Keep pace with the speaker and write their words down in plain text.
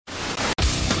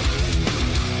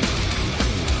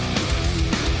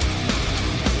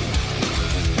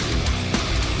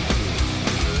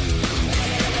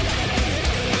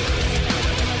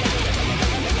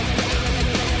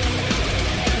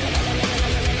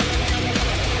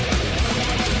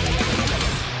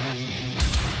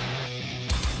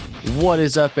What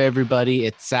is up, everybody?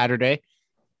 It's Saturday.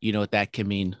 You know what that can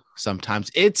mean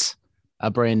sometimes. It's a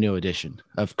brand new edition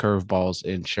of Curveballs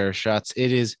and Chair Shots.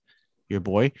 It is your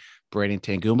boy, Brandon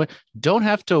Tanguma. Don't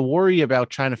have to worry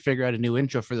about trying to figure out a new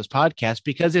intro for this podcast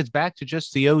because it's back to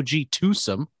just the OG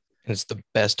twosome. And it's the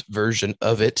best version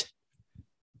of it.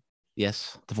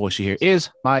 Yes, the voice you hear is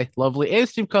my lovely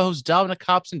esteemed co-host, Dominic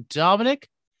Hobson. Dominic,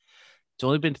 it's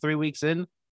only been 3 weeks in.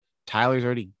 Tyler's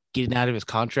already getting out of his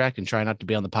contract and trying not to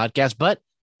be on the podcast, but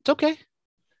it's okay.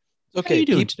 Okay, how you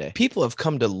doing today? People have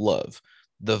come to love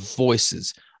the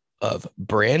voices of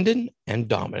Brandon and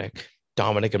Dominic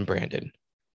and Brandon.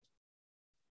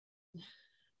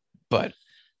 But,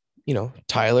 you know,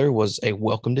 Tyler was a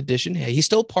welcomed addition. Hey, he's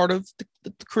still part of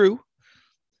the crew,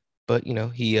 but, you know,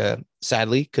 he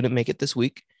sadly couldn't make it this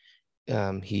week.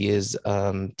 He is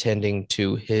tending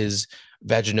to his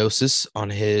vaginosis on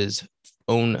his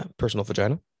own personal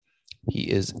vagina.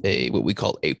 He is what we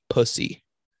call a pussy.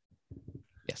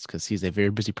 Yes, because he's a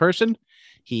very busy person.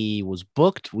 He was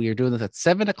booked. We are doing this at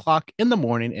 7 o'clock in the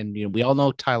morning. And you know, we all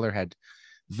know Tyler had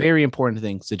very important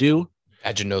things to do.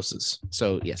 Vaginosis.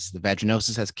 So, yes, the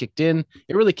vaginosis has kicked in.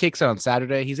 It really kicks out on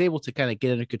Saturday. He's able to kind of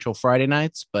get under control Friday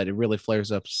nights, but it really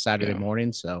flares up Saturday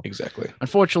morning. So, exactly.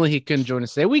 Unfortunately, he couldn't join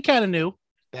us today. We kind of knew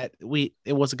that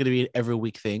it wasn't going to be an every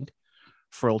week thing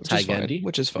for old Ty Gundy.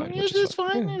 Which is fine. It's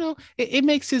fine. Yeah. You know, it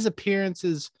makes his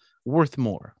appearances worth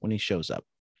more when he shows up.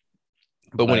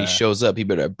 But when he shows up, he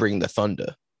better bring the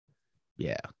thunder.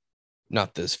 Yeah.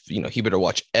 Not this, you know, he better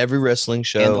watch every wrestling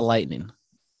show. And the lightning.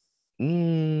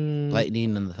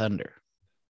 Lightning and the thunder.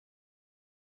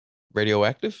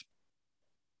 Radioactive?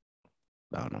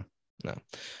 I don't know. No.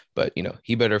 But, you know,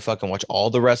 he better fucking watch all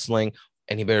the wrestling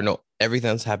and he better know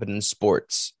everything that's happened in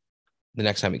sports the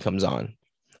next time he comes on.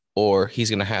 Or he's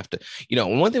going to have to, you know,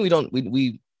 one thing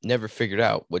we never figured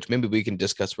out, which maybe we can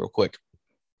discuss real quick.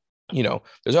 You know,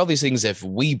 there's all these things if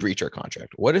we breach our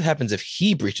contract. What happens if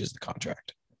he breaches the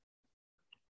contract?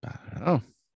 I don't know.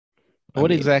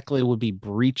 What exactly would be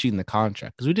breaching the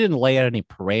contract? Because we didn't lay out any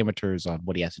parameters on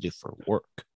what he has to do for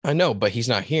work. I know, but he's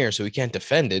not here, so he can't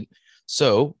defend it.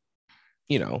 So,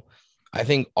 you know, I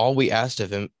think all we asked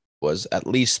of him was at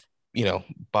least, you know,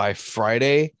 by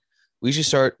Friday, we should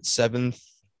start 7th.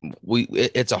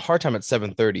 It's a hard time at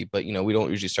 7:30, but, you know, we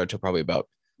don't usually start till probably about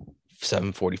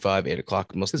 7:45, 8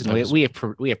 o'clock. Most of the time,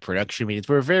 we have production meetings.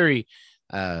 We're a very,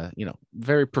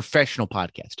 very professional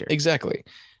podcast here. Exactly.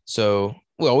 So,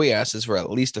 well, we asked is for at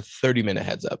least a 30-minute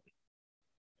heads up.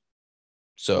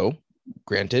 So,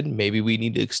 granted, maybe we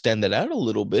need to extend that out a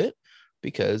little bit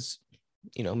because,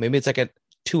 you know, maybe it's like a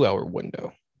 2-hour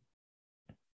window.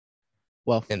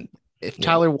 Well, and if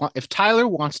Tyler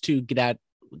wants to get out,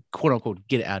 quote unquote,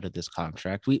 get out of this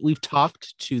contract, we've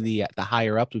talked to the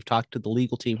higher ups. We've talked to the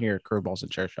legal team here at Curveballs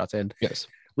and Chair Shots, and yes,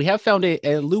 we have found a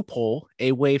loophole,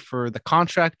 a way for the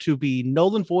contract to be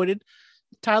null and voided.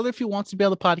 Tyler, if he wants to be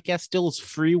on the podcast, still is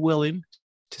free willing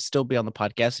to still be on the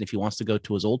podcast. And if he wants to go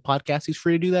to his old podcast, he's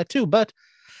free to do that too. But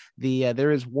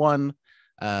there is one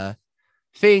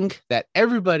thing that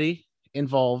everybody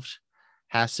involved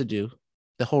has to do.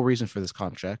 The whole reason for this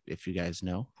contract, if you guys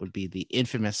know, would be the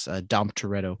infamous Dom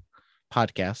Toretto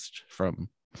podcast from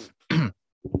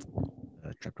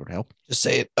Trapdoor Hell. Just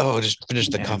say it. Oh, just finish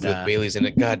the coffee with Bailey's in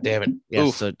it. God damn it.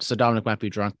 Yeah, so Dominic might be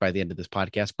drunk by the end of this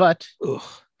podcast, but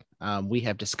we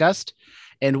have discussed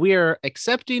and we are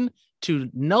accepting to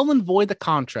null and void the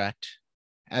contract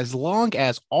as long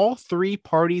as all three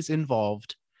parties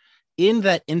involved in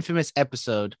that infamous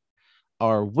episode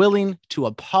are willing to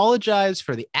apologize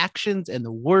for the actions and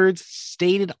the words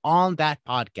stated on that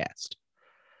podcast.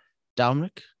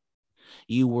 Dominic,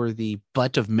 you were the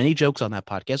butt of many jokes on that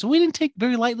podcast, and we didn't take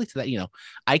very lightly to that. You know,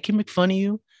 I can make fun of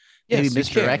you. Maybe yes,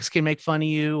 Mr. X can make fun of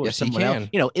you, or yes, someone else.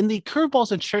 You know, in the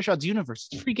Curveballs and Chair Shots universe,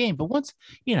 it's a free game. But once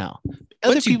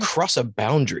you cross a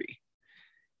boundary,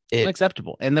 it's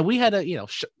unacceptable. And then we had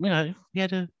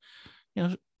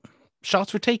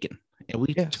shots were taken, and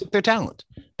we took their talent.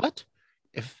 But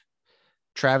if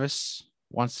Travis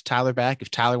wants Tyler back, if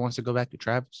Tyler wants to go back to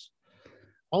Travis,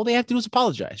 all they have to do is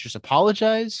apologize. Just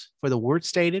apologize for the words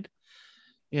stated.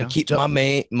 You know, keep my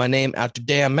name out your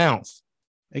damn mouth.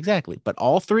 Exactly. But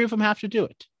all three of them have to do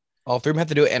it. All three of them have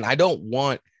to do it. And I don't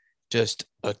want just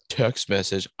a text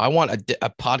message. I want a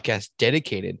podcast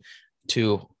dedicated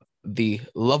to the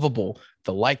lovable,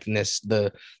 the likeness,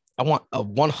 I want a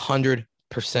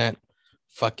 100%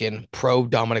 fucking pro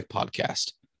Dominic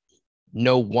podcast.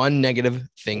 No one negative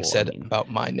thing said about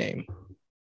my name.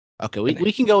 Okay,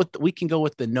 we can go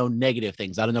with the no negative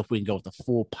things. I don't know if we can go with the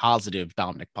full positive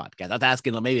Dominic podcast. I was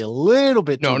asking maybe a little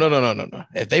bit. No.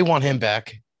 If they want him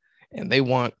back, and they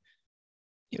want,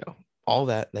 all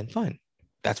that, then fine.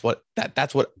 That's what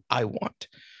I want.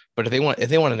 But if they want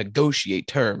to negotiate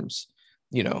terms,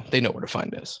 they know where to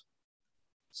find us.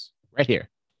 Right here,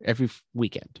 every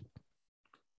weekend,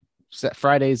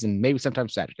 Fridays and maybe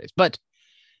sometimes Saturdays. But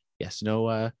yes,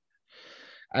 no,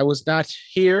 I was not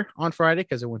here on Friday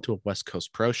because I went to a West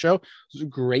Coast Pro show. It was a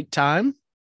great time.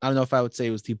 I don't know if I would say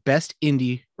it was the best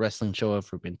indie wrestling show I've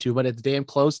ever been to, but it's damn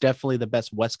close. Definitely the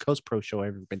best West Coast Pro show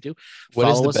I've ever been to. What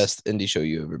is the best indie show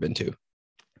you've ever been to?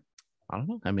 I don't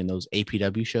know. I mean, those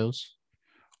APW shows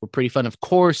were pretty fun. Of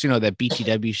course, that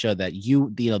BTW show that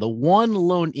the one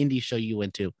lone indie show you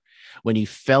went to when you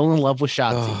fell in love with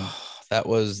Shotzi. Oh, that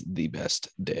was the best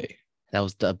day. That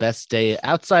was the best day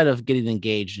outside of getting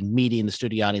engaged and meeting the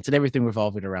studio audience and everything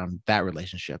revolving around that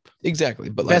relationship. Exactly.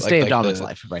 But best day of Dominic's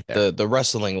life right there. The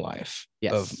wrestling life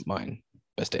of mine.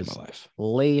 Best day of my life.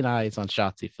 Laying eyes on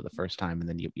Shotzi for the first time, and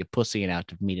then you pussying out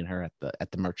of meeting her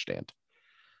at the merch stand.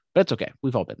 But it's okay.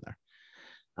 We've all been there.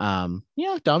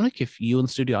 Dominic, if you and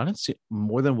the studio audience are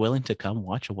more than willing to come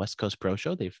watch a West Coast Pro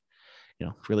show, they've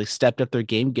really stepped up their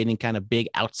game, getting kind of big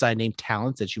outside name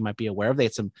talents that you might be aware of. They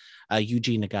had some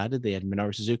Yuji Nagata, they had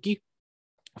Minoru Suzuki.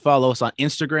 Follow us on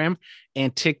Instagram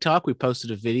and TikTok. We posted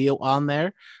a video on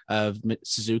there of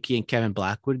Suzuki and Kevin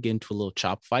Blackwood getting into a little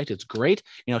chop fight. It's great.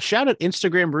 Shout out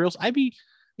Instagram Reels. I'd be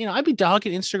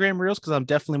dogging Instagram Reels because I'm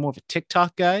definitely more of a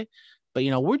TikTok guy. But,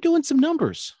 we're doing some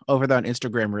numbers over there on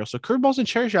Instagram Reels. So curveballs and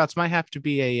chair shots might have to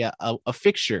be a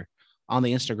fixture on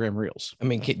the Instagram Reels. I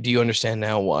mean, do you understand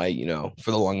now why,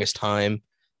 for the longest time,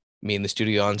 me and the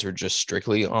Studions were just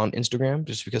strictly on Instagram,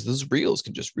 just because those Reels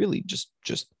can just really just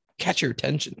catch your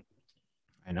attention.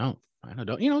 I know.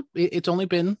 Don't, it's only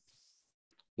been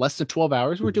less than 12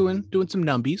 hours. We're doing some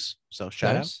numbies. So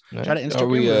shout out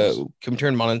Instagram. Can we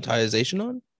turn monetization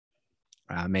on?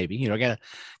 Maybe, gotta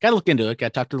look into it. Gotta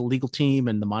talk to the legal team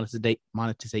and the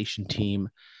monetization team.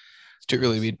 To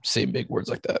really be saying big words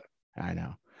like that. I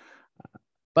know.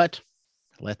 But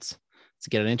let's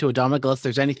get into it, Dominic. Unless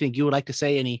there's anything you would like to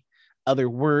say, any other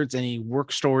words, any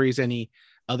work stories, any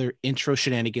other intro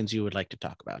shenanigans you would like to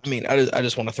talk about. I mean, I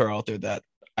just want to throw out there that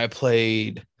I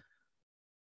played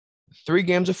 3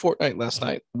 games of Fortnite last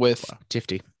night with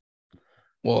Tifty.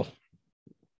 Well,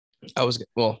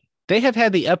 they have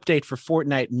had the update for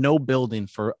Fortnite no building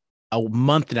for a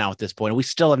month now at this point, and we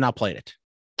still have not played it.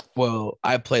 Well,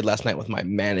 I played last night with my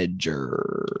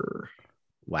manager.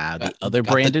 Wow, the other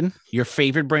Brandon? Your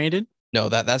favorite Brandon? No,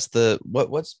 that's the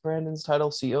what's Brandon's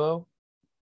title? COO?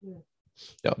 Yeah.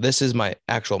 No, this is my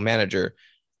actual manager,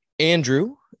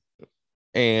 Andrew,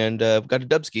 and got a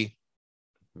Dubsky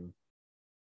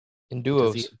in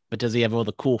duos. Does he have all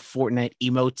the cool Fortnite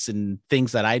emotes and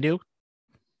things that I do?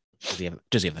 Does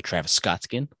he have the Travis Scott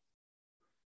skin?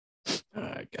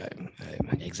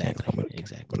 Exactly. On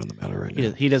the matter right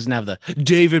now. He doesn't have the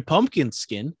David Pumpkins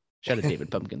skin. Shout out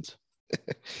David Pumpkins.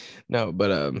 No,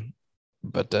 but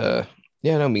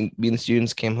yeah, no, me and the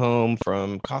students came home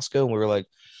from Costco and we were like,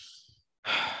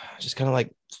 just kind of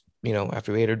like,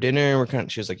 after we ate our dinner,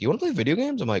 she was like, you want to play video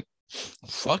games? I'm like,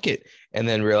 fuck it. And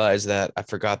then realized that I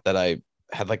forgot that I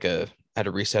had had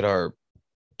to reset our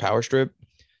power strip.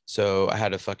 So I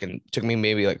had to took me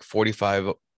maybe like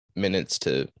 45 minutes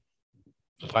to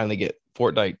finally get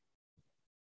Fortnite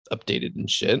updated and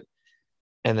shit.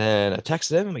 And then I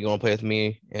texted him, I'm like, you want to play with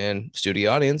me and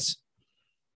studio audience?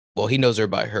 Well, he knows her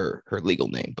by her legal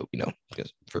name, but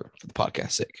because for the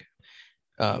podcast sake.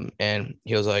 And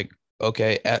he was like,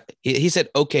 okay. He said,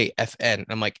 okay, FN.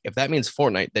 I'm like, if that means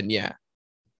Fortnite, then yeah.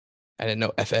 I didn't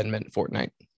know FN meant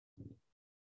Fortnite.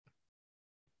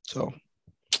 So,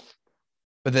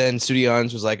 but then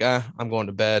Studions was like, I'm going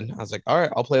to bed. I was like, all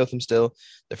right, I'll play with him still.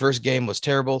 The first game was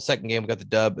terrible. Second game, we got the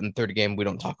dub. And the third game, we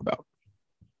don't talk about.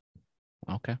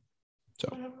 Okay.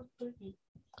 So,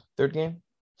 third game?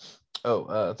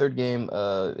 Third game,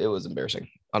 it was embarrassing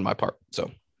on my part.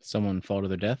 So, someone fall to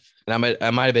their death? And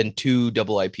I might have been 2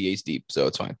 double IPAs deep, so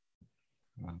it's fine.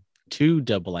 Wow. 2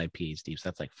 double IPAs deep. So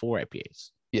that's like 4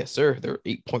 IPAs. Yes, sir. They're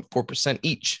 8.4%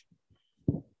 each.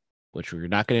 Which we're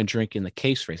not going to drink in the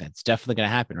case race. That's definitely going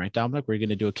to happen, right, Dominic? We're going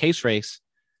to do a case race.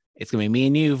 It's going to be me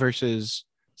and you versus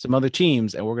some other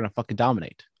teams, and we're going to fucking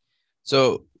dominate.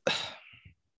 So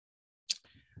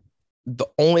the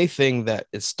only thing that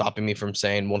is stopping me from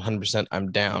saying 100%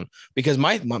 I'm down, because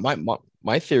my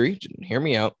theory, hear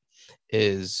me out,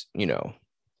 is,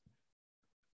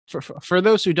 for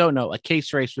those who don't know, a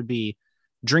case race would be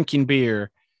drinking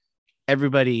beer.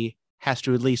 Everybody has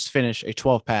to at least finish a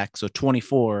 12-pack, so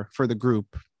 24 for the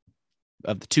group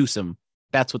of the twosome.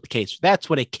 That's what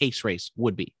a case race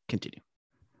would be. Continue.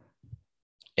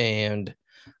 And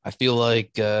I feel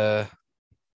like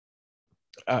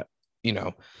you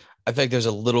know, I think there's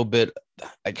a little bit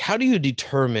like, how do you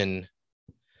determine?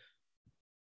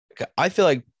 I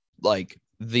feel like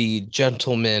the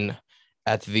gentlemen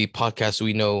at the podcast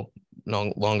we no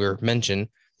longer mention,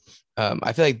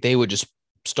 I feel like they would just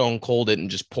stone cold it and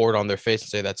just pour it on their face and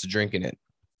say that's drinking it.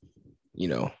 You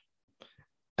know,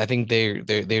 I think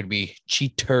they'd be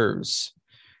cheaters.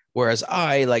 Whereas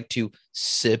I like to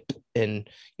sip and,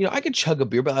 I could chug a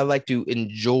beer, but I like to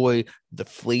enjoy the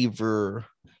flavor,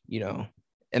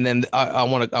 And then I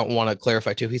want to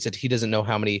clarify too. He said he doesn't know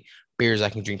how many beers I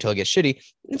can drink till I get shitty.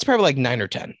 It's probably like 9 or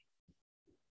 10.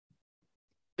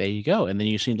 There you go. And then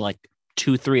you see like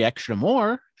 2-3 extra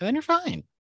more, and then you're fine.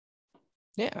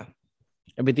 Yeah.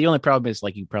 I mean, the only problem is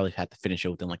like you probably have to finish it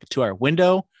within like a 2-hour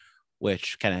window,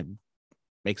 which kind of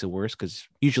makes it worse because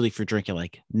usually if you're drinking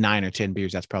like 9 or 10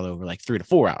 beers, that's probably over like 3 to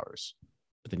 4 hours.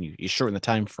 But then you shorten the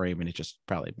time frame and it just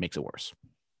probably makes it worse.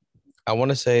 I want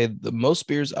to say the most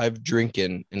beers I've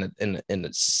drinking in a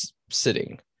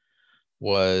sitting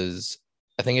was,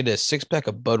 I think it is 6-pack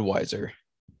of Budweiser.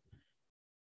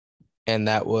 And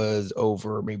that was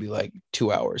over maybe like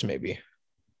 2 hours, maybe.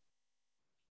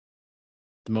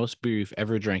 The most beer you've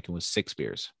ever drank was 6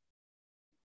 beers.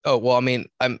 Oh, well, I mean,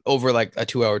 I'm over like a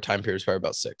 2 hour time period, probably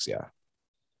about 6. Yeah.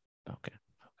 Okay.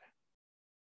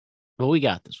 Well, we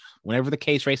got this. Whenever the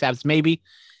case race happens, maybe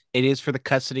it is for the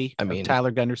custody of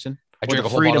Tyler Gunderson. I drank a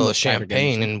whole bottle of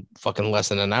champagne in fucking less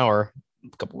than an hour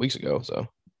a couple weeks ago. So,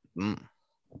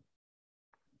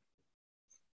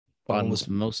 bottomless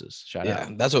mimosas. Shout out.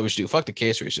 Yeah, that's what we should do. Fuck the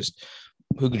case race. Just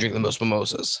who can drink the most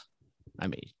mimosas. I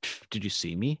mean, did you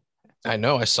see me? I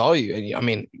know. I saw you. And I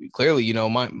mean, clearly, I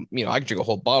can drink a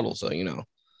whole bottle. So,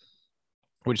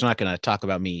 we're just not going to talk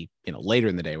about me, later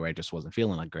in the day where I just wasn't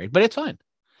feeling like great, but it's fine.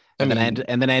 And then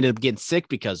I ended up getting sick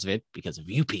because of it, because of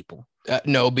you people.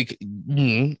 No,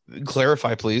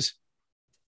 clarify, please.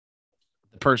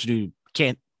 The person who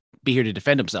can't be here to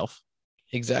defend himself.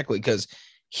 Exactly, because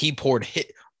he poured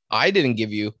hit. I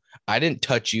didn't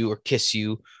touch you or kiss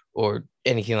you or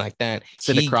anything like that.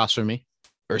 Sit across from me.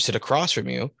 Or sit across from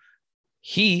you.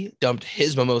 He dumped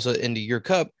his mimosa into your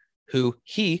cup, who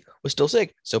he was still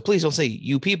sick. So please don't say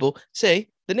you people, say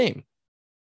the name.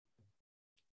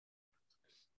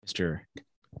 Mr.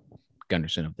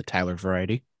 Gunderson of the Tyler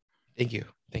variety. Thank you.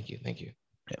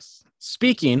 Yes.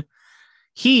 Speaking,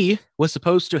 he was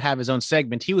supposed to have his own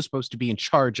segment. He was supposed to be in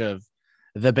charge of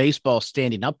the baseball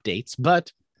standing updates,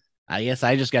 but I guess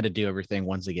I just got to do everything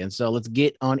once again. So let's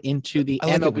get on into the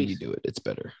MLB. It when you do it. It's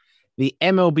better. The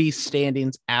MLB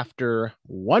standings after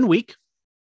 1 week.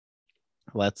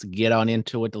 Let's get on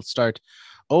into it. Let's start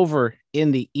over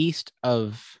in the East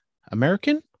of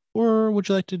American. Or would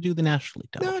you like to do the National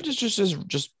League? No, just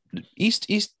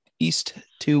east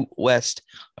to west,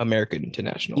 American to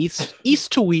national.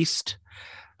 East to west.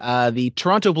 The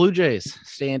Toronto Blue Jays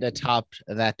stand atop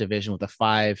that division with a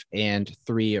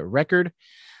 5-3 record.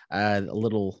 A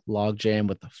little logjam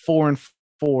with the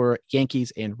 4-4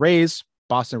 Yankees and Rays.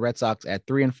 Boston Red Sox at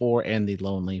 3-4, and the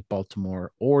lonely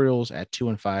Baltimore Orioles at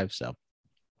 2-5. So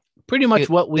pretty much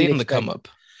what we expect. The come up.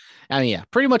 I mean, yeah,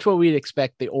 pretty much what we'd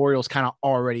expect. The Orioles kind of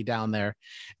already down there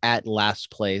at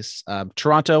last place.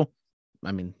 Toronto,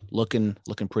 I mean, looking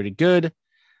pretty good.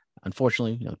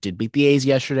 Unfortunately, did beat the A's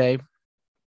yesterday.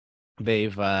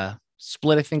 They've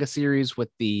split, I think, a series with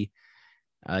the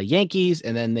Yankees,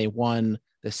 and then they won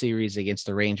the series against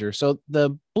the Rangers. So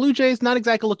the Blue Jays not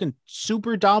exactly looking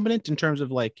super dominant in terms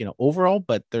of overall,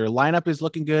 but their lineup is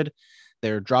looking good.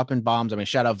 They're dropping bombs. I mean,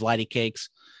 shout out Vladdy Cakes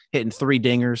hitting 3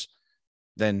 dingers,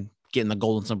 then getting the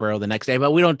golden sombrero the next day.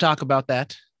 But we don't talk about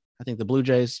that. I think the Blue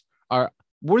Jays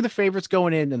were the favorites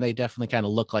going in, and they definitely kind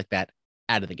of look like that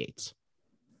out of the gates.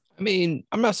 I mean,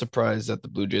 I'm not surprised that the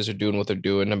Blue Jays are doing what they're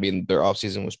doing. I mean, their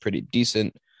offseason was pretty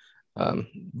decent,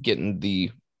 getting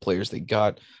the players they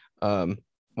got.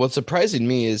 What's surprising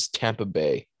me is Tampa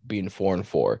Bay being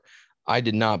 4-4. I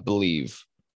did not believe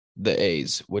the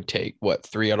A's would take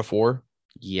 3 out of 4.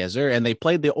 Yes, sir. And they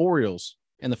played the Orioles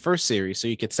in the first series, so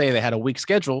you could say they had a weak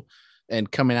schedule.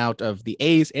 And coming out of the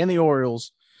A's and the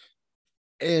Orioles,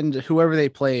 and whoever they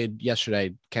played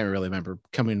yesterday, can't really remember,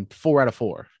 coming 4 out of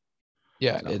 4.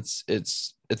 Yeah, so.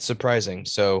 It's surprising.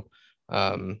 So,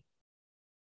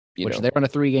 which they're on a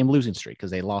 3-game losing streak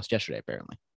because they lost yesterday,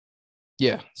 apparently.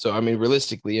 Yeah. So, I mean,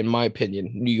 realistically, in my opinion,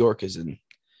 New York is a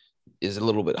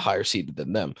little bit higher seeded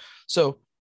than them. So,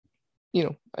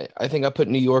 I think I put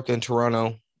New York and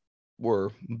Toronto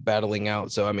were battling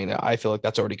out. So, I mean, I feel like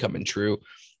that's already coming true.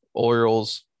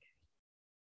 Orioles.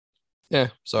 Yeah.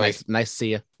 Sorry. Nice to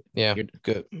see you. Yeah.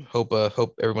 Good. Hope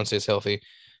everyone stays healthy.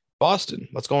 Boston,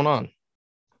 what's going on?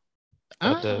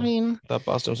 I mean, thought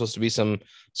Boston was supposed to be some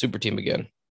super team again.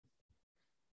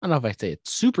 I don't know if I say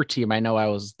it's super team. I know I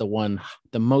was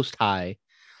the most high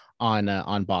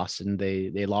on Boston.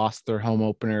 They lost their home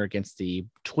opener against the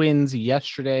Twins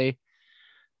yesterday.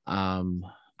 I'm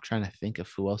trying to think of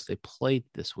who else they played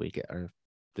this week or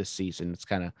this season. It's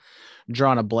kind of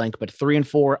drawn a blank, but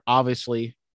 3-4,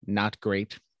 obviously not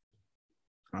great.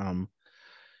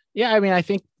 Yeah, I mean, I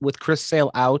think with Chris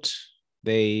Sale out,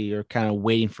 they are kind of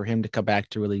waiting for him to come back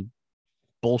to really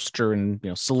bolster and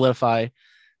solidify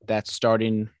that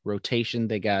starting rotation.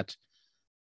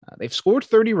 They've scored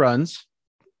 30 runs,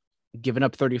 given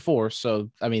up 34. So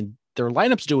I mean, their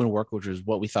lineup's doing work, which is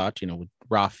what we thought. With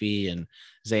Rafi and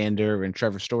Xander and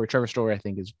Trevor Story. Trevor Story, I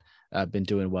think, has been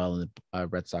doing well in the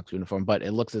Red Sox uniform, but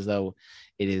it looks as though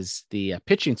it is the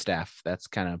pitching staff that's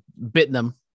kind of bitten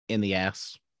them in the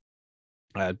ass.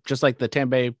 Just like the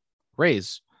Tampa Bay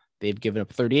Rays, they've given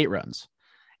up 38 runs.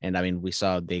 And I mean, we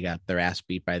saw they got their ass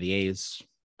beat by the A's,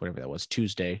 whatever that was,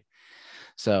 Tuesday.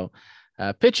 So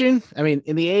pitching, I mean,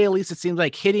 in the A, at least it seems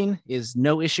like hitting is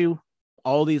no issue.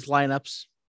 All these lineups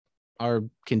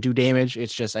can do damage.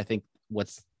 It's just, I think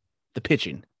what's the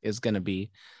pitching is going to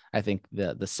be, I think,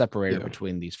 the separator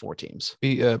between these four teams.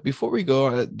 Before we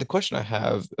go, the question I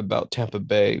have about Tampa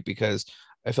Bay, because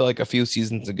I feel like a few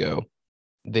seasons ago,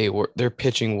 their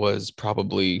pitching was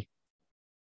probably,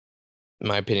 in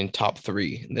my opinion, top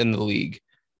 3 in the league.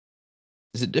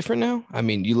 Is it different now? I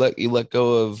mean, you let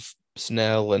go of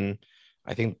Snell, and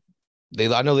I think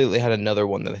I know they had another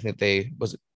one that I think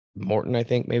was it Morton, I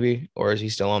think maybe, or is he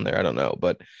still on there? I don't know.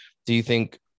 But do you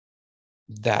think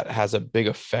that has a big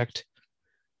effect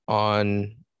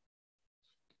on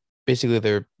basically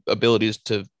their abilities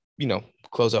to,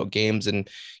 close out games and,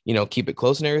 keep it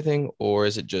close and everything? Or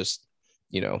is it just,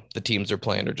 the teams they're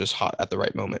playing are just hot at the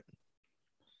right moment?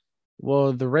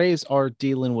 Well, the Rays are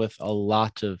dealing with a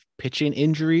lot of pitching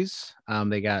injuries.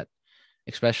 They got,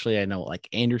 especially, I know, like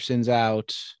Anderson's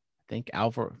out. I think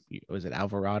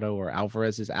Alvarado or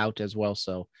Alvarez is out as well.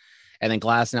 So, and then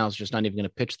Glasnow is just not even going to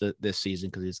pitch this season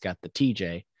because he's got the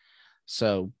TJ.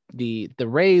 So the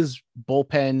Rays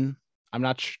bullpen, I'm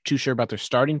not too sure about their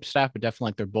starting staff, but definitely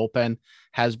like their bullpen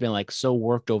has been like so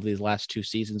worked over these last 2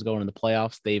 seasons going in the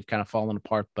playoffs. They've kind of fallen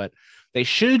apart, but they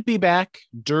should be back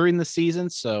during the season.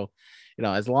 So,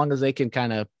 as long as they can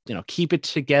kind of, keep it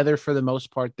together for the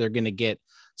most part, they're going to get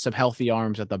some healthy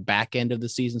arms at the back end of the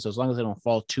season. So as long as they don't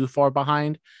fall too far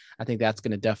behind, I think that's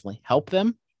going to definitely help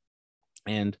them.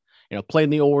 And, playing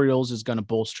the Orioles is going to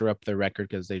bolster up their record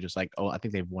because they just I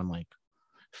think they've won like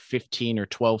 15 or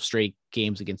 12 straight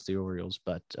games against the Orioles.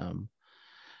 But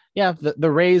yeah,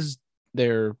 the Rays,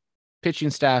 their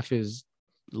pitching staff is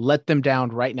let them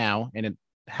down right now. And it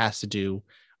has to do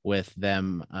with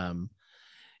them,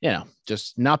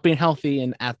 just not being healthy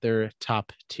and at their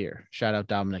top tier. Shout out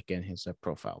Dominic and his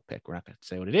profile pick. We're not going to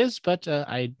say what it is, but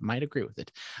I might agree with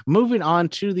it. Moving on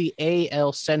to the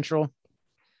AL Central,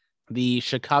 the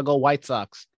Chicago White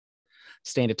Sox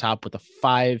stand atop with a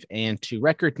 5-2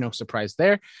 record. No surprise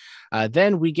there.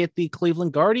 Then we get the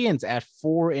Cleveland Guardians at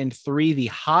 4-3, the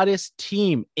hottest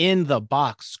team in the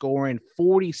box, scoring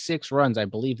 46 runs. I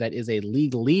believe that is a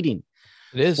league leading.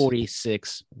 It is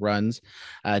 46 runs.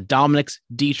 Dominic's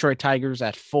Detroit Tigers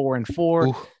at 4-4.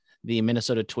 Ooh. The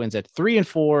Minnesota Twins at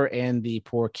 3-4, and the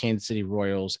poor Kansas City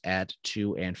Royals at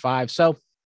 2-5. So,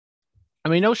 I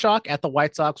mean, no shock at the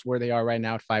White Sox where they are right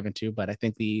now at 5-2, but I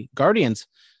think the Guardians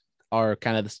are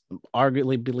kind of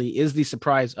arguably is the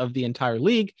surprise of the entire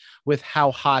league with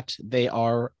how hot they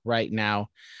are right now.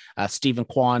 Stephen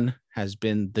Kwan has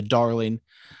been the darling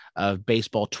of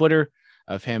baseball Twitter,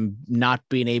 of him not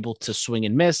being able to swing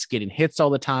and miss, getting hits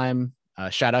all the time.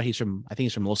 Shout out, I think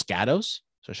he's from Los Gatos.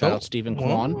 So shout out Stephen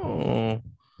Kwan.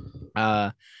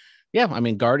 Yeah, I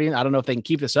mean, Guardian, I don't know if they can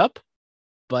keep this up,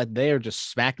 but they are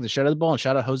just smacking the shit out of the ball. And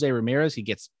shout out Jose Ramirez. He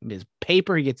gets his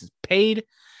paper, he gets his paid,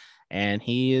 and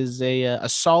he is a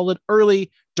solid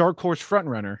early dark horse front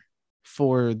runner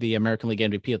for the American League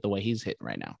MVP at the way he's hitting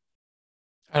right now.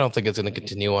 I don't think it's going to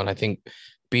continue on. I think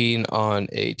being on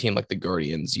a team like the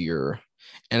Guardians,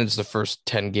 and it's the first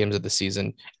 10 games of the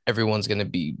season, everyone's going to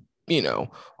be,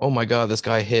 oh my God, this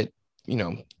guy hit,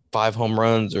 5 home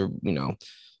runs or,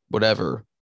 whatever.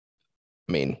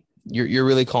 I mean, you're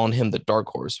really calling him the dark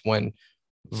horse when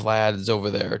Vlad is over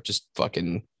there just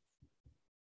fucking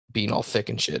being all thick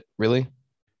and shit. Really?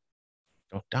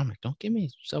 Oh, Dominic, don't get me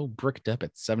so bricked up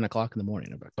at 7:00 in the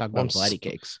morning about talking about Vladdy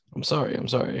cakes. I'm sorry.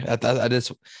 That's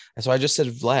why I just said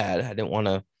Vlad. I didn't want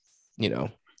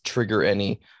to, trigger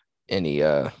any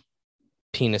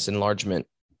penis enlargement,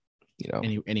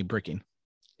 any bricking,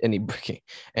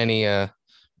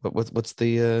 what's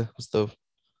the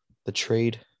the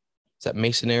trade. Is that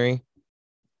masonry?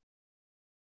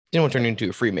 Didn't want to turn into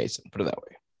a Freemason, put it that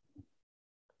way.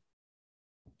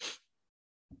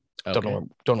 Okay.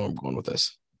 Don't know where I'm going with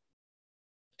this.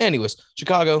 Anyways,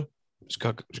 Chicago,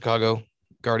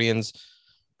 Guardians.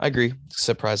 I agree.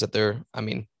 Surprised that they're, I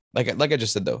mean, like I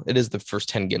just said, though, it is the first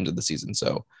 10 games of the season.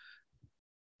 So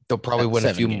they'll probably win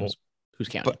a few games. more. Who's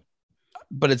counting?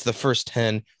 But it's the first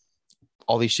 10.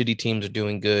 All these shitty teams are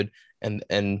doing good.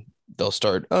 And they'll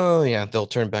start, they'll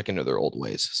turn back into their old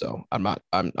ways. So I'm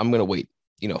going to wait,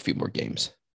 a few more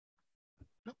games.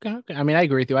 Okay. I mean, I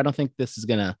agree with you. I don't think this is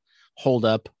going to hold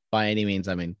up by any means.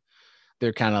 I mean,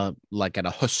 they're kind of like at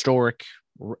a historic,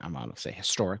 I'm not going to say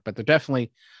historic, but they're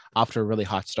definitely off to a really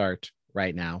hot start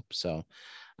right now. So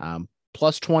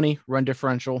plus 20 run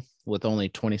differential with only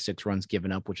 26 runs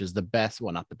given up, which is the best.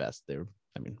 Well, not the best.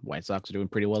 White Sox are doing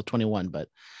pretty well, 21, but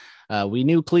we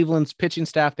knew Cleveland's pitching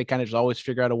staff, they kind of just always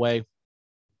figure out a way.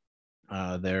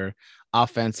 Their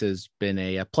offense has been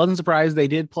a pleasant surprise. They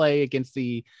did play against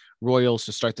the Royals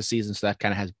to start the season, so that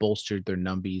kind of has bolstered their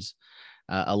numbies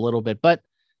a little bit. But,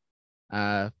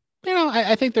 I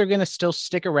think they're going to still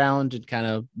stick around and kind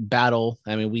of battle.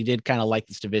 I mean, we did kind of like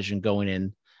this division going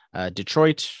in.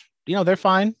 Detroit, they're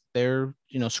fine. They're,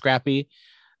 scrappy.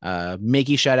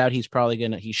 Mickey shout out.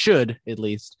 He should at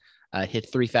least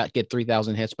get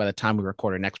 3,000 hits by the time we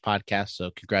record our next podcast. So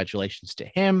congratulations to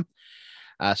him.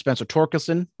 Spencer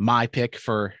Torkelson, my pick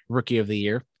for rookie of the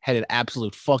year, had an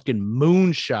absolute fucking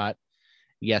moonshot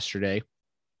yesterday.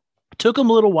 Took him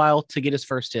a little while to get his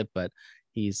first hit, but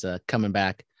he's coming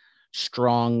back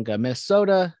strong.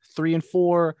 Minnesota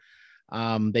 3-4.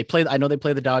 I know they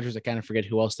play the Dodgers. I kind of forget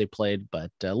who else they played,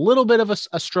 but a little bit of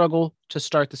a struggle to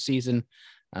start the season.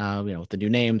 With the new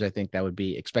names, I think that would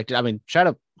be expected. I mean, shout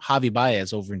out Javi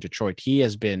Baez over in Detroit. He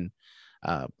has been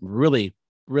really,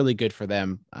 really good for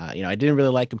them. I didn't really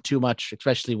like him too much,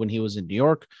 especially when he was in New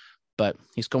York, but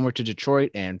he's come over to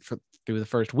Detroit, and through the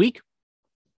first week,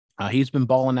 he's been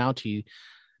balling out. He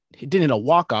didn't hit a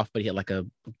walk-off, but he had like a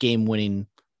game-winning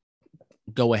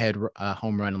go-ahead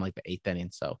home run in like the 8th inning.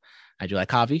 So I do like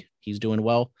Javi. He's doing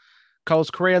well. Carlos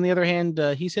Correa, on the other hand,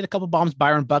 he's hit a couple bombs.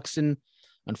 Byron Buxton,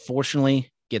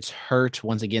 unfortunately, gets hurt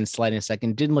once again, sliding a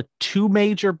second. Didn't look too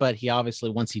major, but he obviously,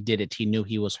 once he did it, he knew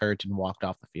he was hurt and walked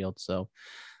off the field. So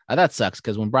that sucks,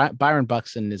 because when Byron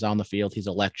Buxton is on the field, he's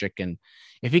electric. And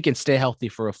if he can stay healthy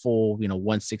for a full,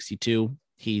 162,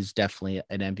 he's definitely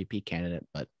an MVP candidate.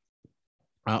 But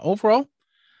overall,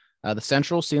 the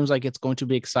Central seems like it's going to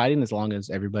be exciting as long as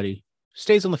everybody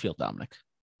stays on the field, Dominic.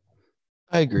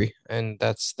 I agree. And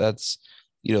that's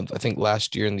I think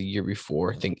last year and the year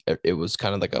before, I think it was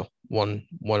kind of like a one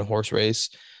horse race.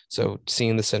 So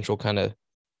seeing the Central kind of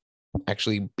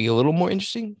actually be a little more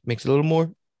interesting makes it a little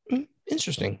more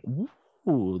interesting.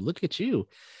 Ooh, look at you.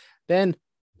 Then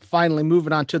finally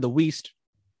moving on to the West,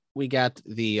 we got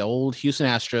the old Houston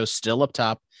Astros still up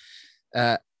top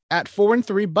at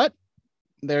 4-3, but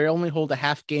they only hold a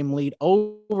half game lead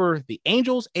over the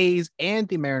Angels, A's, and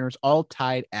the Mariners, all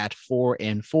tied at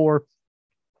 4-4.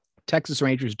 Texas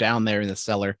Rangers down there in the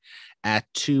cellar at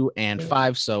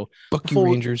 2-5. So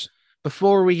Rangers.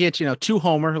 Before we get, to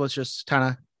Homer, let's just kind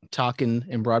of talk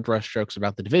in broad brushstrokes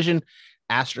about the division.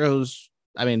 Astros,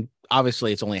 I mean,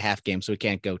 obviously it's only a half game, so we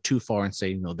can't go too far and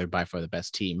say, they're by far the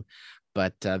best team.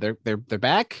 But they're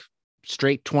back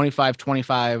straight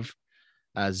 25-25,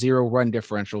 0 run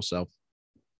differential. So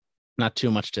not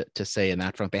too much to say in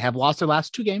that front. They have lost their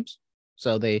last 2 games.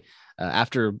 So they,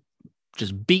 after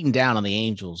just beaten down on the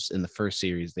Angels in the first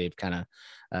series, they've kind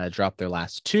of dropped their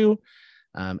last 2.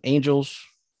 Angels,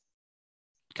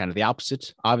 kind of the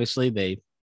opposite. Obviously, they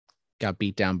got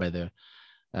beat down by the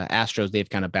Astros. They've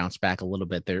kind of bounced back a little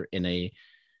bit. They're in a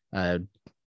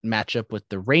matchup with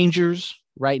the Rangers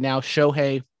right now.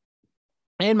 Shohei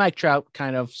and Mike Trout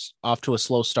kind of off to a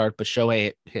slow start, but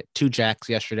Shohei hit 2 jacks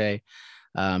yesterday.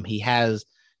 He has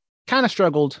kind of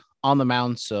struggled on the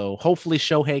mound, so hopefully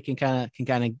Shohei can kind of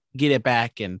get it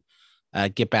back and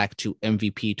get back to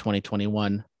MVP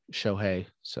 2021 Shohei.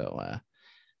 So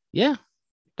yeah,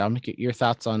 Dominic, your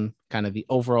thoughts on kind of the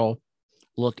overall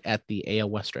look at the AL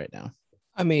West right now?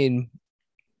 I mean,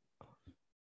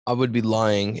 I would be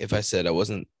lying if I said I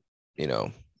wasn't,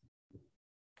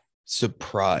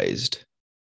 surprised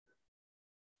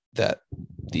that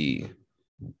the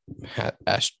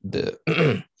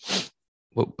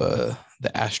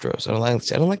Astros. I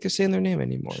don't like saying their name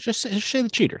anymore. Just say the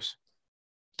cheaters.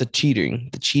 The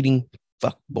cheating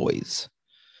fuck boys.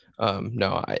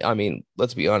 No, I mean,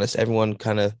 let's be honest. Everyone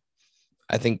kind of,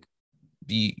 I think,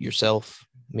 yourself,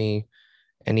 me,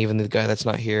 and even the guy that's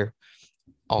not here,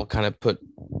 all kind of put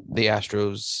the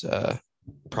Astros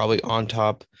probably on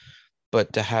top,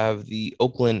 but to have the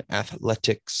Oakland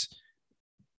Athletics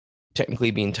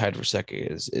technically being tied for second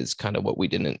is kind of what we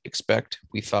didn't expect.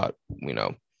 We thought,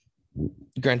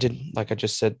 granted, like I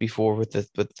just said before, with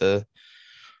the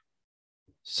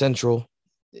Central,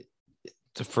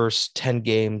 the first 10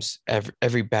 games,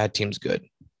 every bad team's good.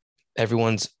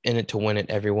 Everyone's in it to win it.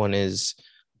 Everyone is,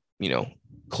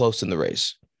 close in the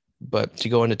race. But to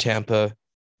go into Tampa,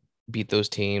 beat those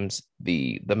teams,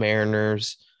 the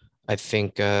Mariners, I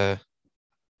think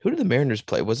who did the Mariners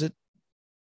play? Was it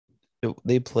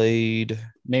they played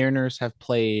Mariners have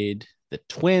played the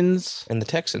Twins and the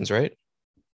Texans, right?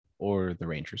 Or the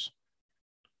Rangers.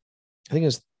 I think it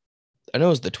was I know it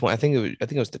was the Twins. I think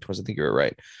it was the Twins. I think you were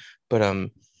right. But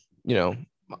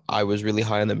I was really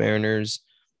high on the Mariners.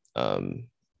 And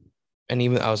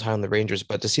even I was high on the Rangers,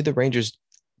 but to see the Rangers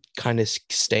kind of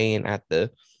staying at the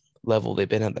level they've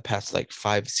been at the past like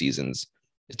 5 seasons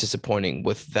is disappointing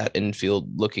with that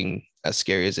infield looking as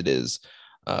scary as it is.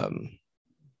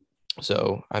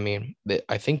 So, I mean,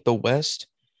 I think the West,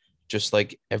 just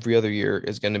like every other year,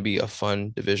 is going to be a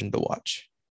fun division to watch.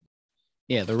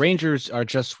 Yeah, the Rangers are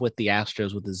just with the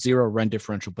Astros with a 0-run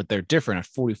differential, but they're different at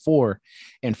 44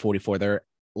 and 44. Their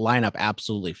lineup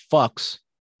absolutely fucks.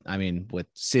 I mean, with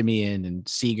Simeon and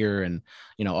Seager and,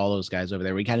 all those guys over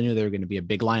there, we kind of knew they were going to be a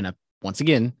big lineup. Once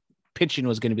again, pitching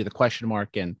was going to be the question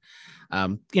mark. And,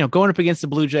 going up against the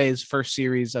Blue Jays first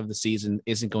series of the season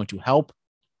isn't going to help.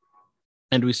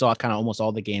 And we saw kind of almost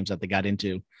all the games that they got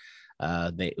into.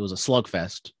 It was a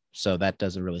slugfest. So that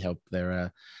doesn't really help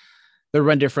their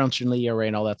run differential, ERA,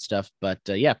 and all that stuff. But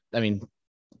yeah, I mean,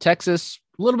 Texas,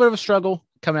 a little bit of a struggle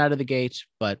coming out of the gate,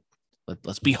 but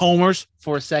let's be homers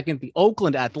for a second. The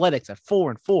Oakland Athletics at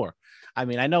 4-4. I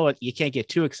mean, I know you can't get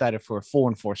too excited for a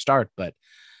 4-4 start, but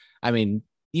I mean,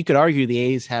 you could argue the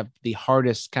A's have the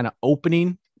hardest kind of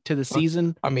opening to the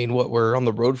season. I mean, we're on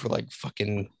the road for like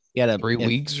fucking 3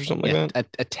 weeks or something like that.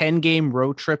 A 10-game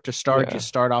road trip to start. Yeah. You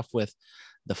start off with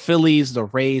the Phillies, the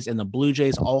Rays, and the Blue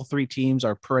Jays. All 3 teams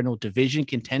are perennial division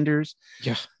contenders.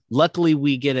 Yeah. Luckily,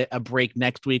 we get a break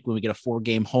next week when we get a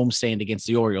 4-game homestand against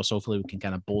the Orioles. So hopefully we can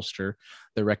kind of bolster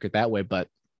the record that way. But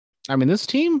I mean, this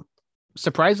team,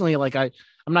 surprisingly, like I'm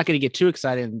not going to get too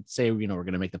excited and say, we're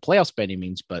going to make the playoffs by any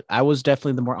means, but I was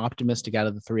definitely the more optimistic out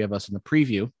of the 3 of us in the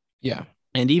preview. Yeah.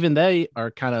 And even they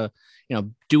are kind of,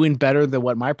 doing better than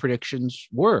what my predictions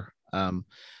were.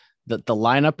 The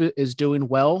lineup is doing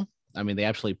well. I mean, they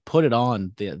actually put it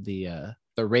on the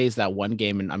Rays that one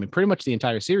game. And I mean, pretty much the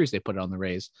entire series, they put it on the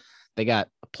Rays. They got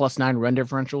a +9 run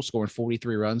differential, scoring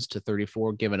 43 runs to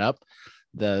 34 given up.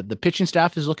 The pitching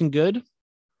staff is looking good.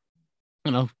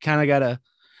 Kind of got to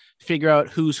figure out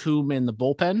who's whom in the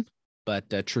bullpen,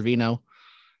 but Trevino,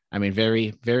 I mean,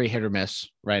 very, very hit or miss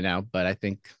right now. But I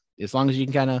think as long as you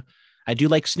can I do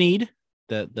like Snead,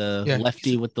 the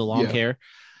lefty with the long hair.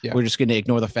 Yeah. We're just going to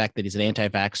ignore the fact that he's an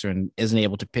anti-vaxxer and isn't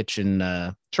able to pitch in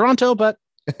Toronto, but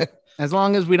as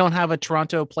long as we don't have a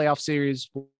Toronto playoff series,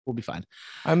 we'll be fine.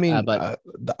 I mean,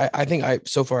 I think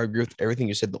so far I agree with everything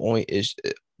you said. The only is,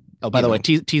 by the way,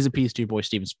 tease a piece to your boy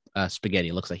Steven Spaghetti.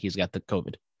 It looks like he's got the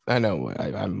COVID. I know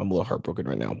I'm a little heartbroken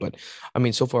right now, but I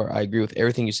mean, so far I agree with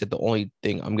everything you said. The only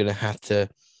thing I'm not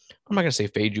going to say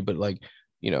fade you, but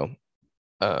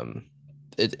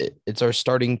it's our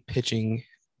starting pitching.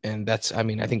 And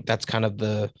I think that's kind of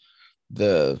the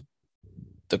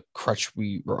crutch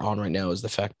we are on right now, is the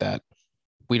fact that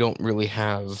we don't really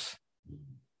have.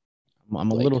 I'm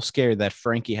a little scared that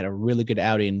Frankie had a really good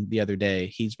outing the other day.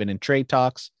 He's been in trade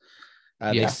talks.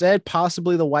 They said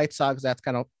possibly the White Sox. That's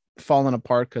kind of fallen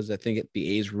apart because I think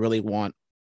the A's really want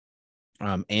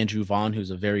Andrew Vaughn, who's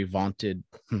a very vaunted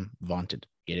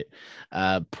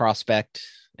prospect,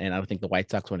 and I don't think the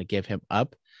White Sox want to give him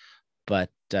up.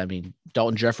 But I mean,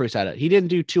 Dalton Jeffries he didn't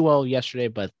do too well yesterday,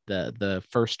 but the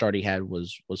first start he had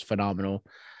was phenomenal.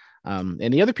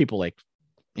 And the other people, I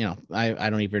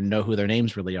don't even know who their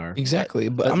names really are. Exactly,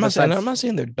 but I'm not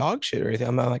saying they're dog shit or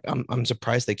anything. I'm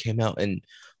surprised they came out and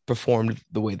performed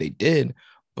the way they did.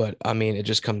 But I mean, it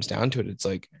just comes down to it. It's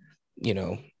like, you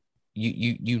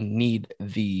need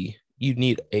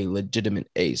a legitimate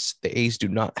ace. The A's do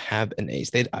not have an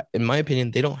ace. They, in my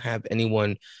opinion, they don't have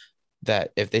anyone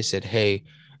that if they said, hey,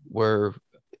 we're,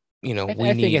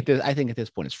 I think at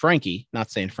this point it's Frankie. Not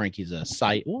saying Frankie's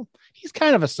he's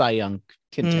kind of a Cy Young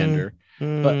contender,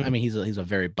 but I mean, he's a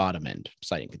very bottom end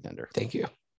Cy Young contender. Thank you.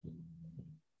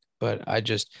 But I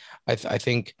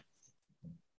think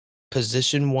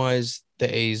position wise,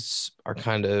 the A's are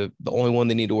kind of the only one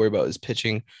they need to worry about is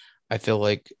pitching. I feel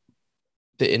like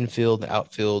the infield, the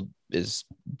outfield is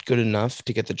good enough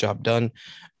to get the job done.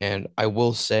 And I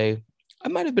will say, I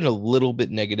might have been a little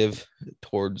bit negative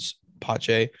towards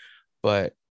Pache,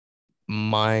 but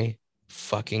my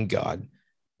fucking God,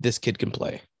 this kid can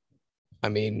play. I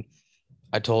mean,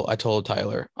 I told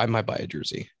Tyler I might buy a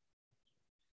jersey.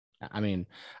 I mean,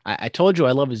 I told you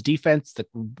I love his defense. The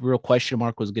real question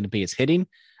mark was going to be his hitting.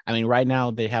 I mean, right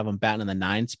now they have him batting in the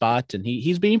 9 spot, and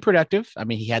he's being productive. I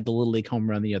mean, he had the Little League home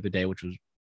run the other day, which was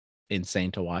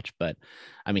insane to watch. But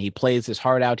I mean, he plays his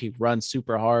heart out. He runs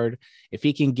super hard. If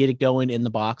he can get it going in the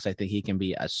box, I think he can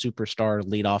be a superstar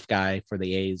leadoff guy for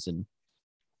the A's. And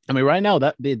I mean, right now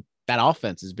that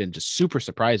offense has been just super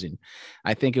surprising.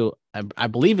 I think I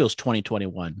believe it was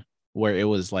 2021 where it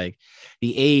was like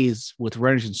the A's with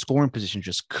runners in scoring position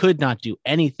just could not do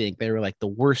anything. They were like the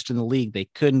worst in the league. They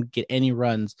couldn't get any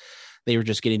runs. They were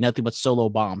just getting nothing but solo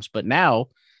bombs. But now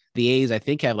the A's, I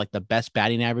think, have like the best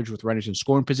batting average with runners in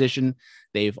scoring position.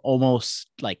 They've almost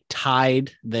like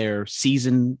tied their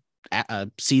season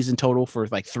total for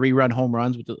like 3-run home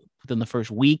runs within the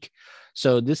first week.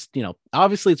 So this,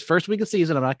 obviously it's first week of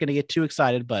season. I'm not going to get too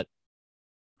excited, but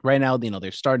right now,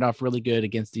 they're starting off really good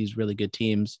against these really good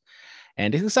teams,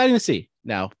 and it's exciting to see.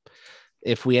 Now,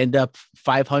 if we end up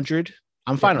 500,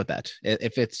 I'm fine with that.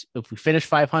 If we finish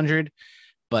 500,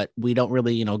 but we don't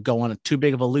really, go on too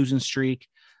big of a losing streak,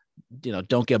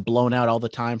 don't get blown out all the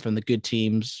time from the good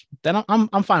teams, then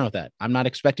I'm fine with that. I'm not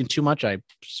expecting too much. I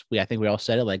think we all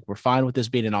said it, like we're fine with this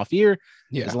being an off year,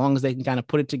 as long as they can kind of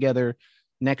put it together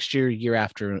next year, year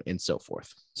after, and so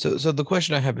forth. So the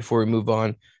question I have before we move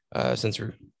on, since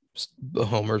we're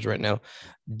homers right now,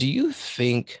 do you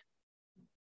think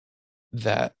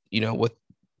that what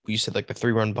you said, like the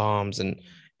 3-run bombs and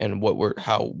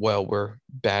how well we're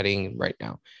batting right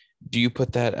now, do you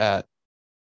put that at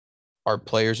our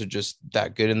players are just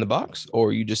that good in the box, or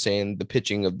are you just saying the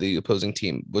pitching of the opposing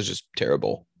team was just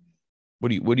terrible? What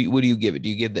do you give it? Do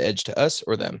you give the edge to us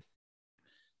or them?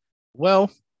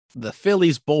 Well, the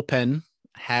Phillies bullpen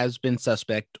has been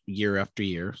suspect year after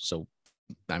year. So,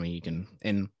 I mean,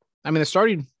 the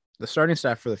starting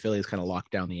staff for the Phillies kind of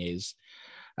locked down the A's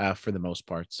for the most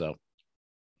part. So,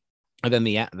 and then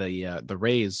the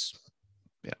Rays,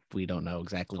 we don't know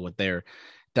exactly what their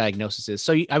diagnosis is.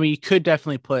 So, I mean, you could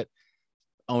definitely put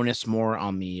onus more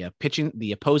on the pitching,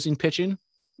 the opposing pitching.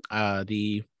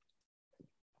 The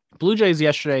Blue Jays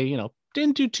yesterday,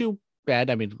 didn't do too bad.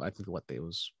 I mean, I think they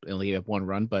only have 1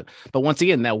 run, but once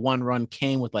again, that 1 run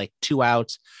came with like 2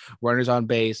 outs, runners on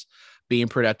base, being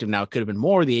productive. Now it could have been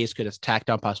more. The A's could have tacked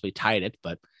on, possibly tied it,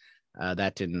 but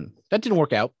that didn't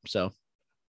work out. So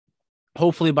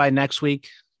hopefully by next week,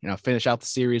 finish out the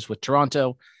series with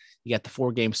Toronto. You got the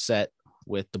 4-game set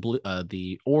with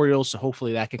the Orioles, so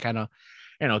hopefully that can kind of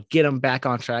get them back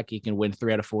on track. You can win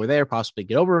 3 out of 4 there, possibly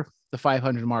get over the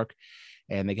 500 mark,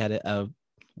 and they got a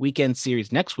weekend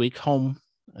series next week, home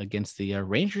against the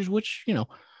Rangers, which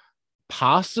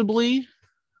possibly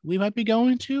we might be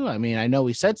going to. I mean, I know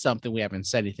we said something. We haven't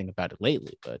said anything about it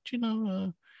lately, but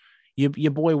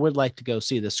your boy would like to go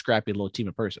see this scrappy little team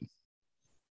in person.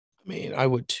 I mean, I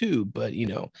would too, but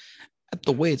at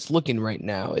the way it's looking right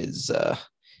now is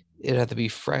it'd have to be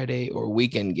Friday or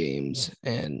weekend games,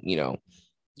 and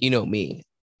me,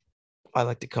 I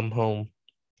like to come home,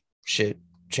 shit,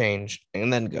 change,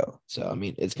 and then go. So I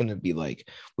mean, it's gonna be like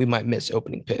we might miss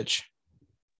opening pitch.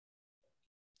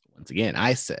 Once again,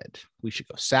 I said we should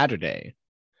go Saturday,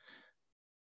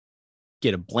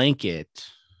 get a blanket,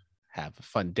 have a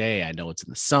fun day. I know it's in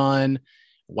the sun.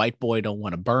 White boy don't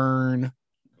want to burn,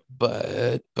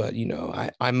 but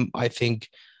I think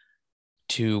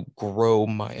to grow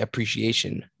my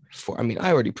appreciation for, I mean,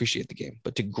 I already appreciate the game,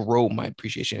 but to grow my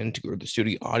appreciation and to grow the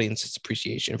studio audience's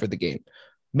appreciation for the game,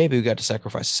 maybe we got to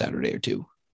sacrifice a Saturday or 2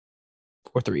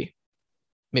 or 3,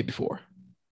 maybe 4,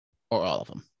 or all of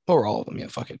them. Yeah,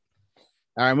 fuck it.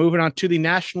 All right, moving on to the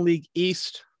National League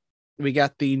East. We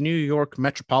got the New York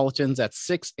Metropolitans at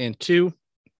 6-2,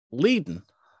 leading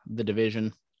the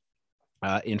division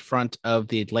in front of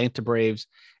the Atlanta Braves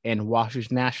and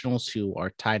Washington Nationals, who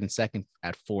are tied in second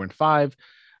at 4-5.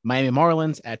 Miami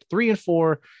Marlins at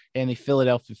 3-4, and the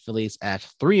Philadelphia Phillies at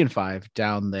 3-5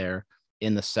 down there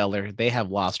in the cellar. They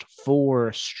have lost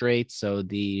 4 straight, so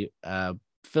the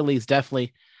Phillies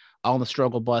definitely on the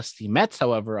struggle bus. The Mets,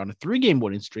 however, on a 3-game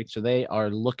winning streak, so they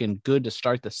are looking good to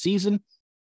start the season.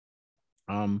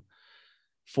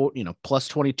 For plus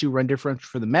 22 run differential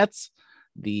for the Mets.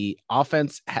 The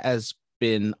offense has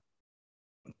been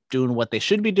doing what they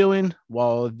should be doing,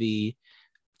 while the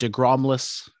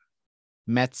DeGrom-less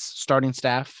Mets starting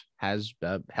staff has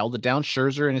held it down.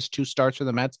 Scherzer in his 2 starts for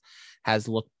the Mets has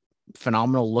looked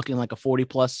phenomenal, looking like a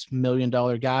 $40+ million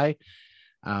guy.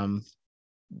 I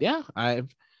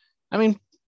mean,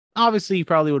 Obviously, you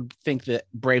probably would think that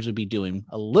Braves would be doing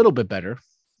a little bit better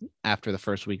after the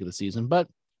first week of the season, but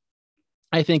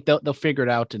I think they'll figure it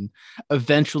out, and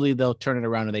eventually they'll turn it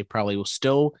around, and they probably will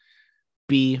still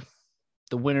be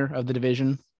the winner of the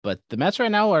division. But the Mets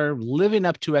right now are living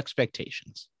up to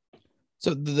expectations.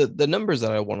 So the numbers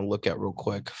that I want to look at real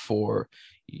quick for,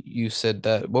 you said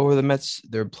that, what were the Mets?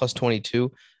 They're plus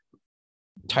 22,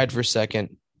 tied for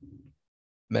second.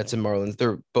 Mets and Marlins,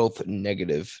 they're both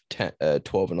negative 10,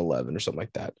 12 and 11 or something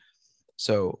like that.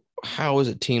 So how is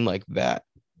a team like that,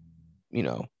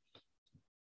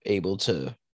 able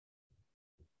to,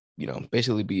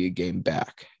 basically be a game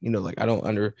back? Like I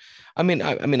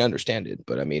understand it,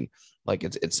 but I mean, like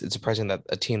it's surprising that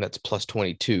a team that's plus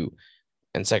 22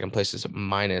 and second place is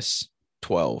minus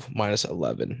 12, minus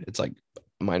 11. It's like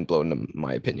mind blowing in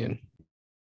my opinion.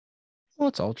 Well,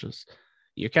 it's all just,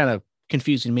 you're kind of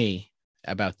confusing me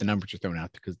about the numbers you're throwing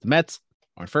out, because the Mets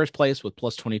are in first place with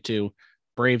plus 22.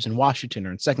 Braves and Washington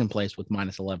are in second place with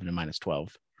minus 11 and minus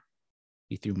 12.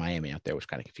 You threw Miami out there, which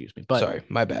kind of confused me. But sorry,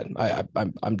 my bad.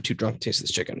 I'm too drunk to taste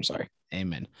this chicken. I'm sorry.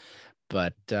 Amen.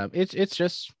 But it's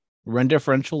just run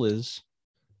differential is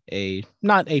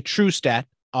not a true stat,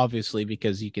 obviously,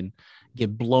 because you can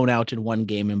get blown out in one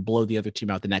game and blow the other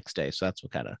team out the next day. So that's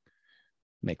what kind of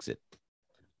makes it.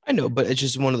 I know, but it's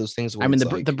just one of those things where I mean,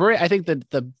 I think that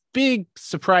the big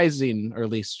surprising, or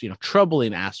at least,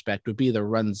 troubling aspect would be the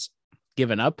runs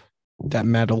given up. That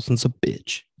Matt Olson's a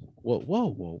bitch.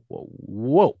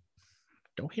 Whoa.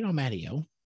 Don't hate on Matty-O.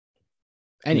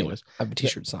 Anyways, I have a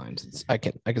t-shirt signed. I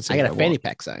can say I got a fanny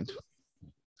pack signed.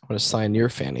 I want to sign your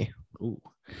fanny. Ooh.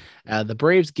 The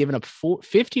Braves given up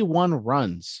 51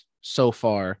 runs so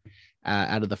far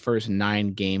out of the first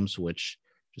 9 games, which,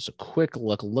 just a quick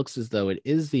look, looks as though it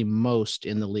is the most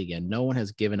in the league, and no one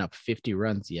has given up 50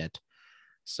 runs yet.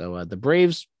 So the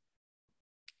Braves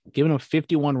giving up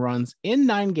 51 runs in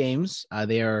 9 games.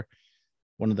 They are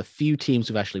one of the few teams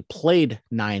who've actually played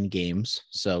 9 games.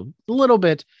 So a little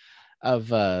bit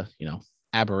of,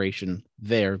 aberration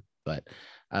there. But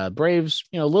Braves,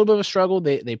 a little bit of a struggle.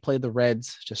 They played the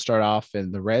Reds to start off,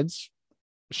 and the Reds,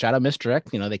 shout out Mr. X,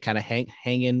 they kind of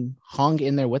hung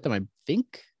in there with them. I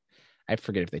think, I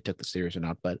forget if they took the series or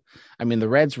not, but I mean, the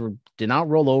Reds did not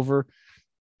roll over.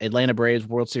 Atlanta Braves,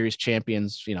 World Series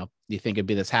champions. You think it'd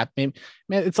be this happy?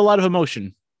 Man, it's a lot of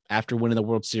emotion after winning the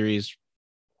World Series.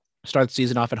 Start the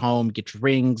season off at home, get your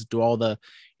rings, do all the,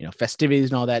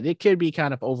 festivities and all that. It could be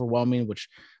kind of overwhelming, which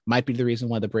might be the reason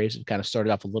why the Braves have kind of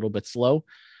started off a little bit slow.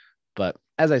 But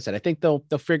as I said, I think they'll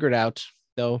figure it out.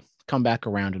 They'll come back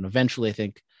around, and eventually, I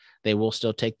think they will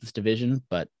still take this division.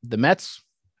 But the Mets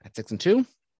at 6-2.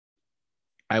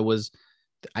 I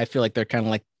feel like they're kind of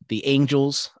like the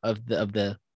Angels of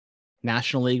the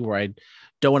National League, where I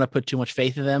don't want to put too much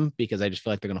faith in them, because I just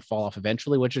feel like they're going to fall off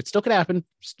eventually, which it still could happen.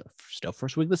 Still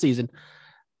first week of the season,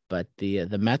 but the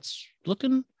Mets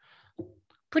looking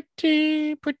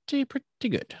pretty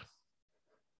good.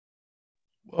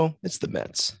 Well, it's the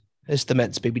Mets. It's the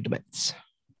Mets, baby. The Mets.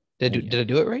 Did I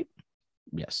do it right?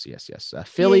 Yes.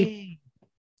 Philly, Yay.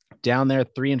 Down there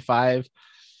 3-5.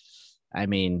 I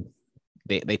mean,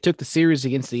 they took the series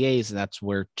against the A's, and that's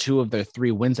where 2 of their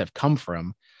 3 wins have come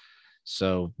from.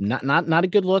 So not a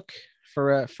good look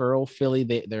for old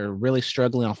Philly. They're really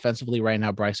struggling offensively right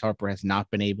now. Bryce Harper has not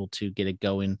been able to get it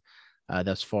going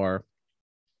thus far.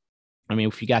 I mean,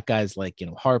 if you got guys like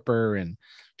Harper and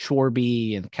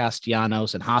Schwarber and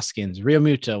Castellanos and Hoskins,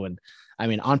 Realmuto, and I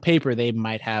mean, on paper they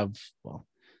might have, well,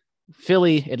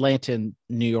 Philly, Atlanta, and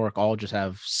New York all just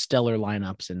have stellar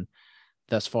lineups, and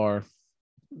thus far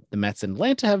the Mets and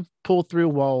Atlanta have pulled through,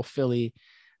 while Philly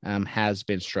has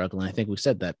been struggling. I think we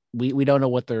said that we don't know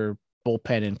what their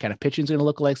bullpen and kind of pitching is going to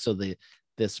look like. So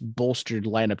this bolstered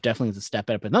lineup definitely is a step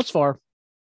up, and thus far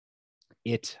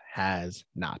it has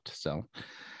not. So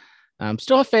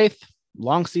still have faith.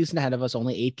 Long season ahead of us,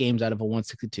 only 8 games out of a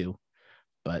 162,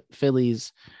 but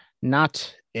Philly's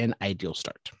not an ideal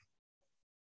start.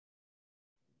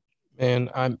 Man,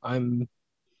 I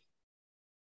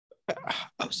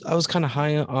was kind of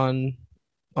high on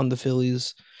the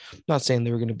Phillies. I'm not saying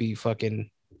they were going to be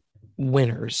fucking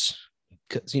winners,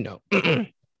 because the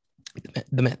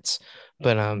Mets,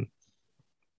 but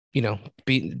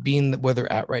being where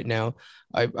they're at right now,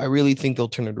 I really think they'll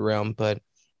turn it around. But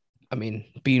I mean,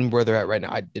 being where they're at right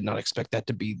now, I did not expect that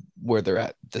to be where they're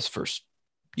at this first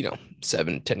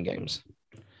 7-10 games.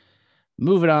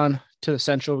 Moving on to the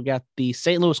Central, we got the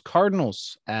St. Louis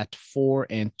Cardinals at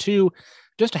 4-2,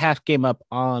 just a half game up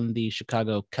on the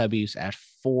Chicago Cubbies at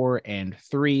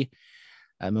 4-3.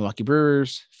 Milwaukee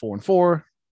Brewers 4-4.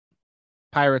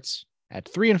 Pirates at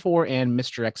 3-4, and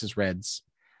Mr. X's Reds.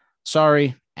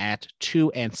 Sorry, at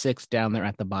 2-6. Down there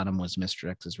at the bottom was Mr.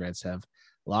 X's Reds have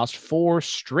lost 4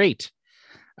 straight.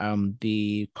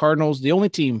 The Cardinals, the only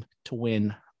team to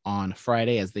win on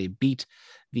Friday as they beat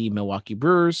the Milwaukee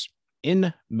Brewers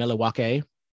in Milwaukee.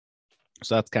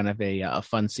 So that's kind of a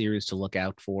fun series to look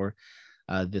out for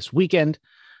this weekend.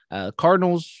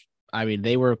 Cardinals, I mean,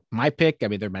 they were my pick. I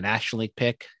mean, they're my National League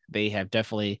pick. They have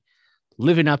definitely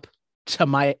living up to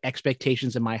my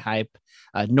expectations and my hype.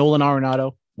 Nolan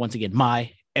Arenado, once again,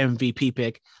 my MVP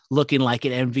pick, looking like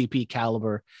an MVP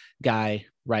caliber guy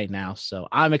right now. So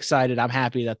I'm excited. I'm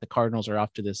happy that the Cardinals are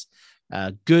off to this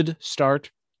good start.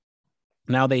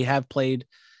 Now they have played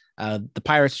the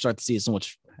Pirates to start the season,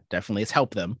 which definitely has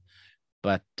helped them.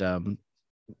 But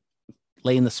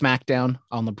laying the smackdown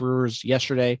on the Brewers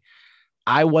yesterday,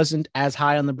 I wasn't as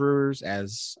high on the Brewers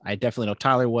as I definitely know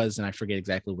Tyler was, and I forget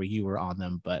exactly where you were on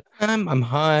them. But I'm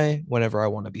high whenever I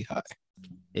want to be high.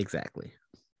 Exactly.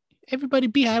 Everybody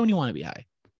be high when you want to be high.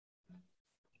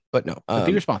 But no, but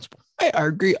be responsible.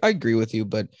 I agree with you,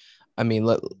 but I mean,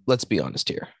 let's be honest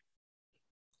here.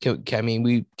 Can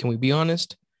we be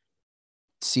honest?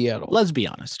 Seattle. Let's be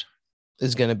honest.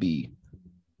 Is going to be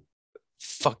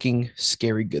fucking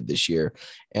scary good this year.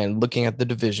 And looking at the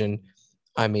division,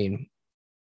 I mean,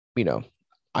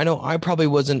 I know I probably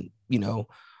wasn't,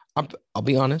 I'll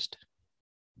be honest.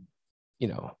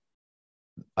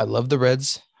 I love the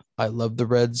Reds. I'm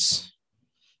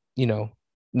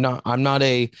not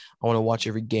I want to watch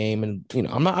every game, and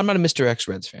I'm not a Mr. X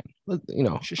Reds fan.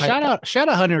 Shout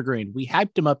out Hunter Green. We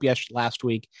hyped him up last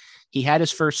week. He had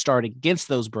his first start against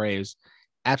those Braves,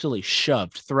 absolutely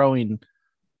shoved, throwing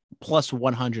plus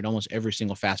 100 almost every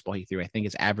single fastball he threw. I think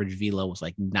his average velo was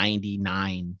like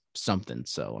 99 something.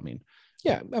 So I mean,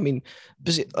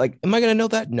 like, am I gonna know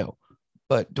that? No.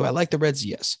 But do I like the Reds?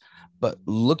 Yes. But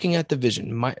looking at the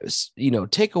division,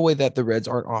 take away that the Reds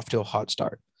aren't off to a hot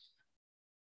start.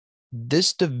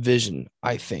 This division,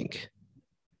 I think,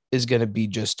 is going to be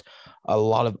just a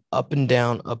lot of up and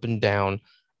down, up and down.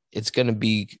 It's going to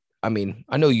be, I mean,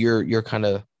 I know you're kind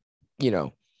of,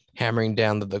 hammering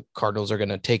down that the Cardinals are going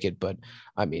to take it. But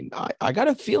I mean, I got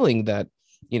a feeling that,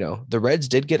 the Reds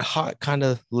did get hot kind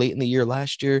of late in the year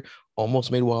last year,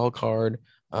 almost made wild card.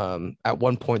 At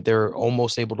one point, they were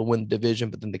almost able to win the division,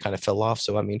 but then they kind of fell off.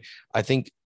 So, I mean, I think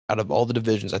out of all the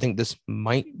divisions, I think this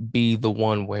might be the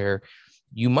one where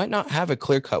you might not have a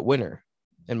clear-cut winner,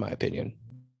 in my opinion.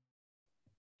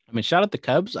 I mean, shout out the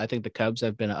Cubs. I think the Cubs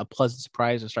have been a pleasant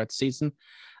surprise to start the season.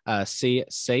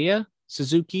 Seiya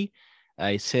Suzuki,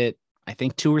 he's hit, I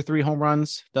think, 2 or 3 home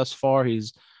runs thus far.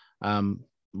 He's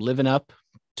living up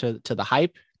to the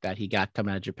hype that he got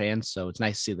coming out of Japan. So it's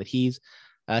nice to see that he's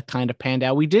kind of panned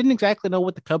out. We didn't exactly know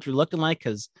what the Cubs were looking like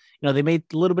because, they made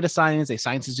a little bit of signings. They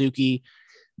signed Suzuki.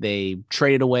 They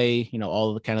traded away,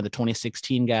 all of the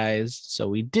 2016 guys. So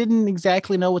we didn't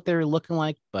exactly know what they were looking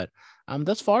like. But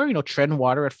thus far, treading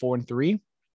water at 4-3.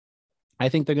 I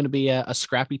think they're going to be a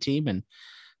scrappy team, and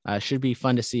should be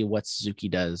fun to see what Suzuki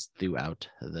does throughout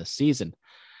the season.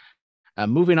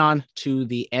 Moving on to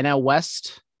the NL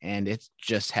West, and it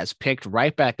just has picked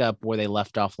right back up where they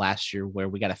left off last year, where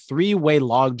we got a 3-way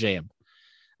logjam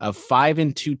of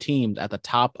 5-2 teams at the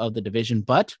top of the division.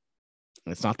 But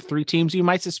it's not the 3 teams you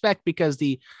might suspect, because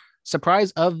the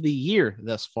surprise of the year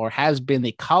thus far has been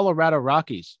the Colorado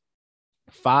Rockies,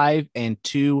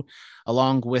 5-2,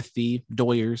 along with the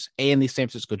Doyers and the San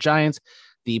Francisco Giants.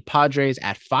 The Padres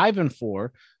at 5-4,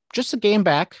 just a game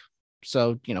back.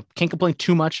 So, can't complain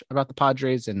too much about the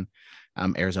Padres, and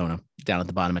Arizona down at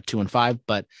the bottom at 2-5.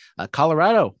 But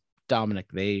Colorado, Dominic,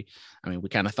 we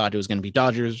kind of thought it was going to be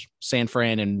Dodgers, San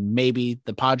Fran, and maybe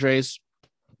the Padres.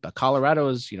 But Colorado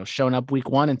has, shown up week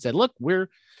 1 and said, look, no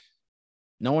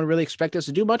one really expected us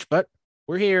to do much, but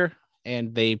we're here.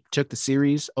 And they took the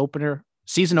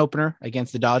season opener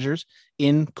against the Dodgers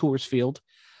in Coors Field.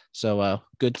 So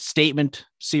good statement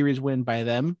series win by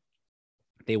them.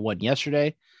 They won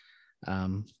yesterday.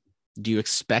 Do you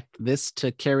expect this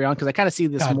to carry on? Because I kind of see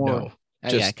this God, more. No.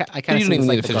 I kind of you don't even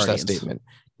need to finish that statement.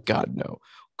 God, no.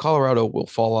 Colorado will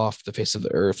fall off the face of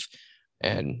the earth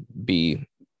and be.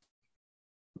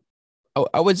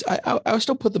 I would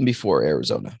still put them before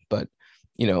Arizona, but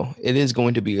it is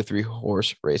going to be a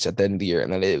 3-horse race at the end of the year,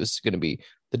 and then it was going to be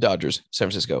the Dodgers, San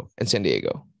Francisco, and San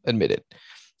Diego. Admit it.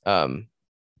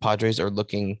 Padres are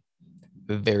looking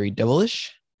very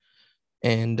devilish,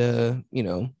 and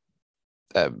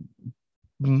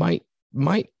might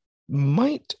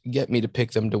get me to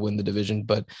pick them to win the division,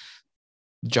 but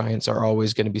Giants are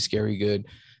always going to be scary good,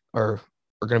 or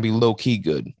are going to be low key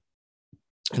good,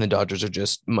 and the Dodgers are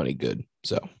just money good.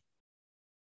 So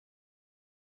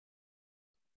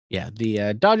yeah,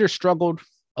 the Dodgers struggled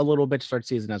a little bit to start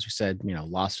season, as we said,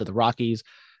 lost to the Rockies.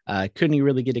 Couldn't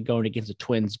really get it going against the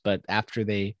Twins, but after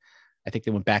I think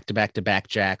they went back to back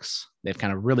jacks. They've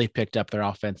kind of really picked up their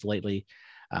offense lately.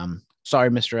 Sorry,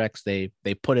 Mr. X. They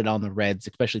put it on the Reds,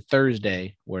 especially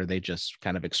Thursday, where they just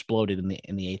kind of exploded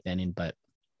in the eighth inning. But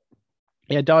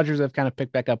yeah, Dodgers have kind of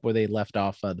picked back up where they left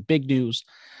off. The big news: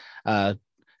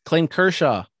 Clayton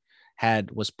Kershaw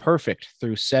was perfect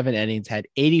through 7 innings, had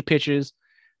 80 pitches.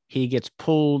 He gets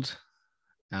pulled.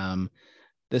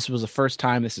 This was the first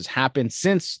time this has happened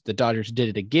since the Dodgers did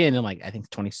it again in I think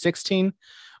 2016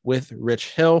 with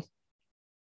Rich Hill.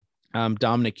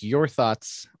 Dominic, your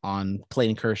thoughts on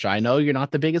Clayton Kershaw? I know you're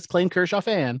not the biggest Clayton Kershaw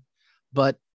fan,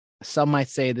 but some might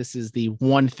say this is the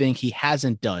one thing he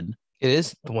hasn't done. It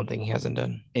is the one thing he hasn't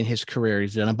done in his career.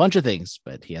 He's done a bunch of things,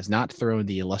 but he has not thrown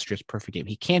the illustrious perfect game.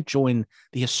 He can't join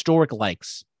the historic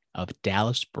likes of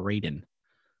Dallas Braden.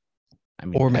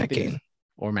 Or Matt Cain.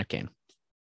 Or Matt Cain,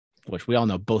 which we all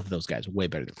know both of those guys are way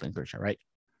better than Clayton Kershaw, right?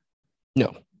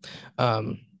 No.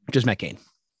 Just Matt Cain.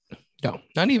 No,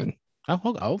 not even.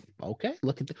 Oh, okay.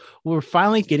 Look at we're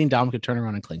finally getting Dominic to turn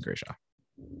around and Clayton Kershaw.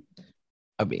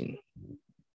 I mean,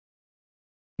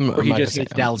 or he just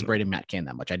hates Dallas Braden, Matt Cain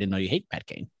that much. I didn't know you hate Matt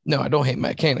Cain. No, I don't hate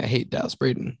Matt Cain. I hate Dallas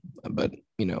Braden. But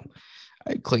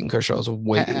Clayton Kershaw is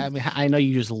way. I mean, I know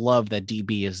you just love that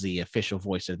DB is the official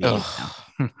voice of the game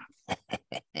now.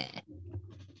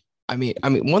 I mean,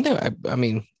 one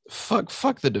thing.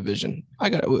 Fuck the division.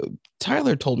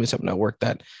 Tyler told me something at work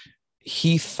that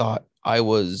he thought I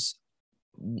was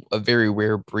a very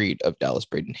rare breed of Dallas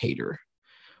Braden hater,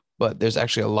 but there's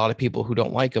actually a lot of people who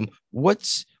don't like him.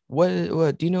 What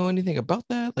do you know anything about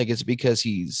that? It's because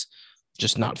he's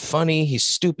just not funny. He's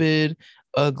stupid,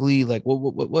 ugly.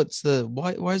 What's the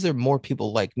why is there more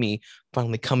people like me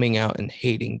finally coming out and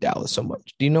hating Dallas so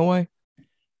much? Do you know why?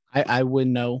 I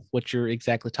wouldn't know what you're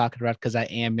exactly talking about because I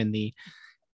am in the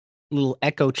little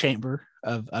echo chamber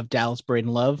of Dallas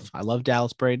Braden love. I love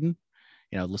Dallas Braden.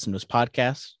 Listen to his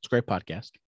podcast. It's a great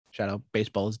podcast. Shout out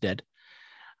Baseball is Dead.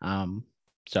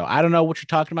 So I don't know what you're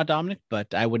talking about, Dominic,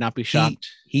 but I would not be shocked.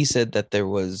 He said that there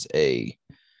was a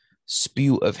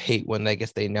spew of hate when I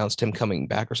guess they announced him coming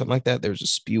back or something like that. There was a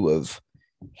spew of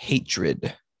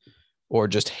hatred or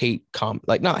just hate,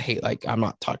 not hate, I'm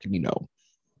not talking,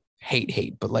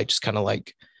 hate, but just kind of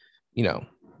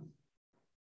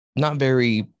not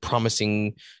very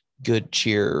promising, good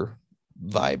cheer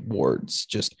vibe words.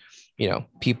 Just,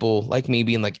 people like me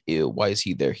being like, ew, why is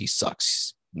he there? He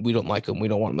sucks. We don't like him. We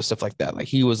don't want him. Stuff like that.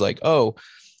 He was like, oh,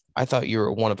 I thought you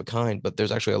were one of a kind, but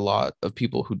there's actually a lot of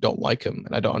people who don't like him,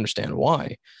 and I don't understand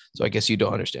why. So I guess you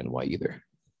don't understand why either.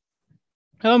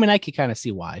 I mean, I could kind of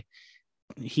see why.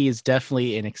 He is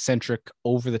definitely an eccentric,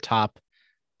 over-the-top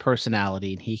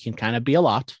personality, and he can kind of be a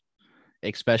lot,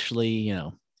 especially,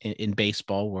 in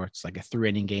baseball where it's like a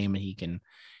 3-inning game, and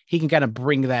he can kind of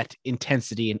bring that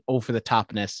intensity and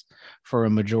over-the-topness for a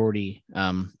majority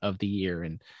of the year.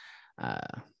 And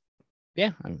I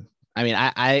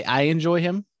enjoy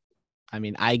him. I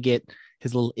mean, I get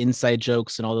his little inside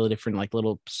jokes and all the different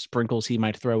little sprinkles he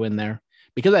might throw in there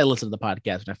because I listen to the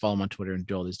podcast and I follow him on Twitter and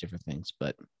do all these different things.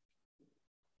 But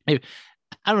I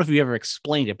don't know if you ever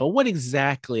explained it, but what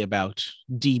exactly about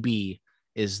DB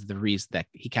is the reason that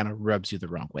he kind of rubs you the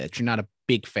wrong way, that you're not a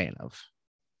big fan of?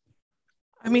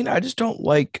 I mean, I just don't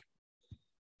like.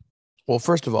 Well,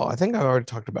 first of all, I think I already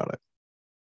talked about it.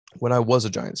 When I was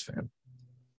a Giants fan,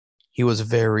 he was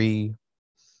very.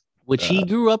 Which he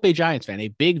grew up a Giants fan, a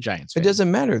big Giants fan. It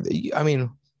doesn't matter. I mean,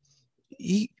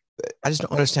 I just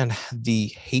don't understand the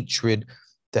hatred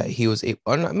that he was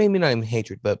maybe not even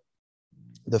hatred, but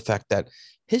the fact that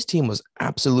his team was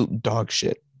absolute dog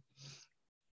shit.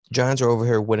 Giants are over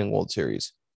here winning World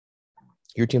Series.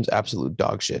 Your team's absolute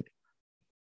dog shit.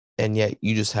 And yet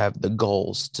you just have the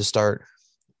goals to start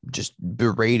just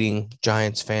berating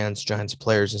Giants fans, Giants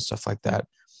players and stuff like that.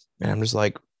 And I'm just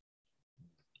like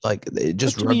it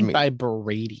just what do you mean by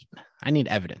berating? I need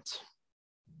evidence.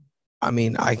 I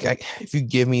mean, I if you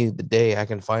give me the day, I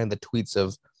can find the tweets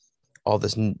of all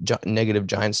this negative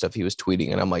Giant stuff he was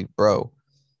tweeting. And I'm like, bro,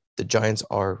 the Giants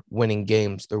are winning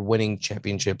games. They're winning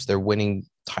championships. They're winning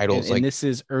titles. And this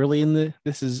is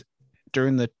this is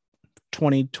during the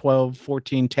 2012,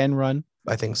 14, 10 run.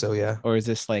 I think so. Yeah. Or is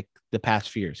this the past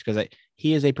few years? Because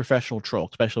he is a professional troll,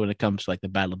 especially when it comes to the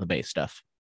Battle of the Bay stuff.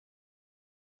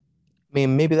 I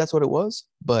mean, maybe that's what it was,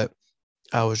 but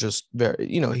I was just very,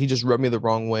 he just rubbed me the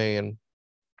wrong way. And,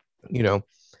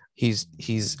 he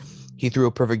threw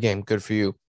a perfect game. Good for you.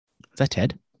 Is that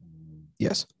Ted?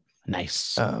 Yes.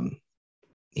 Nice.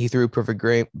 He threw a perfect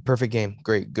game.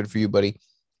 Great. Good for you, buddy.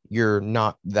 You're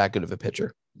not that good of a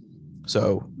pitcher.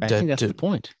 So I think that's the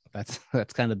point. That's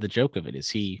kind of the joke of it. Is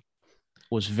he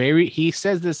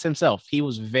says this himself. He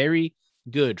was very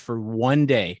good for one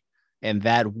day, and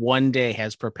that one day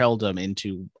has propelled him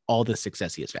into all the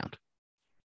success he has found.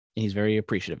 And he's very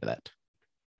appreciative of that.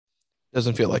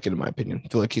 Doesn't feel like it, in my opinion. I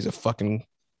feel like he's a fucking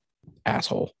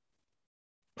asshole.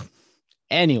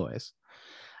 Anyways,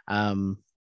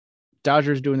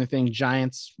 Dodgers doing the thing.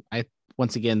 Giants,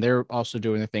 once again, they're also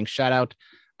doing the thing. Shout out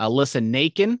Alyssa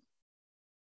Nakin,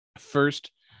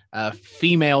 first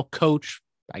female coach,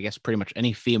 I guess pretty much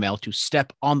any female to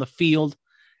step on the field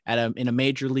in a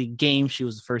major league game. She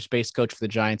was the first base coach for the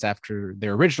Giants after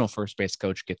their original first base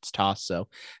coach gets tossed. So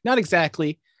not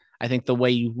exactly, I think, the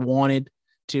way you wanted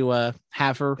to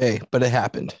have her. Hey, but it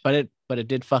happened. But it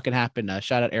did fucking happen.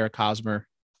 Shout out Eric Hosmer.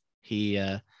 He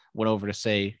went over to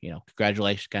say,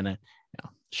 congratulations, kind of,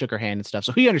 shook her hand and stuff.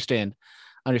 So he understood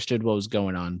what was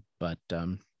going on. But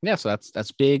yeah, so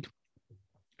that's big.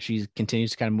 She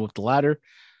continues to kind of move the ladder.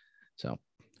 So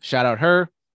shout out her.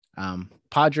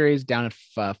 Padres down at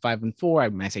 5-4. I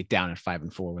mean, I say down at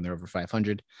 5-4 when they're over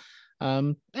 500.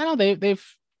 I know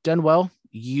they've done well.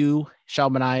 Shal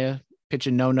Manaea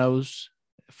pitching no-nos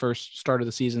first start of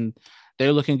the season.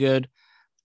 They're looking good.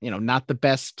 Not the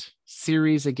best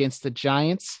series against the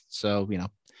Giants. So,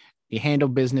 you handle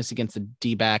business against the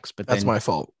D-backs, but that's my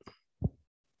fault.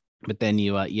 But then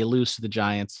you lose to the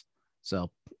Giants.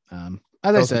 So,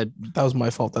 as I said, that was my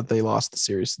fault that they lost the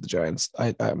series to the Giants.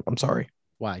 I'm sorry.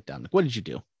 Why, Dominic? What did you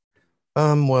do?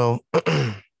 Well,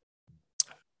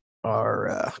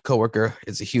 our coworker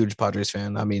is a huge Padres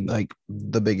fan. I mean, like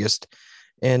the biggest.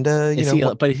 And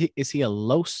is he a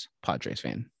Los Padres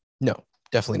fan? No,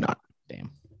 definitely not.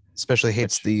 Damn. Especially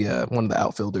hates the one of the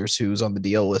outfielders who's on the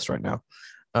DL list right now.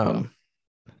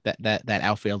 That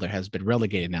outfielder has been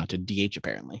relegated now to DH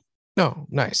apparently. No,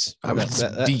 nice. I mean,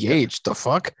 DH, the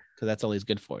fuck? Because that's all he's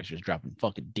good for. He's just dropping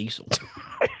fucking diesel.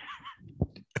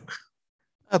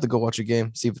 I have to go watch a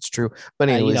game, see if it's true. But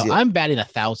anyways, I'm batting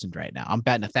 1,000 right now. I'm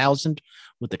batting 1,000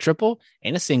 with a triple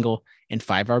and a single and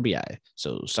 5 RBI.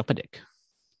 So suck a dick.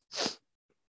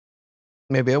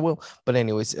 Maybe I will. But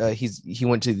anyways, he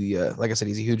went to the like I said,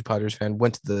 he's a huge Padres fan.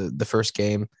 Went to the first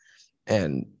game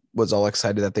and was all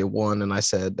excited that they won. And I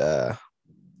said,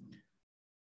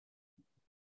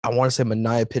 I want to say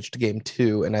Manaea pitched game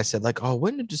 2, and I said, like, oh,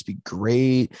 wouldn't it just be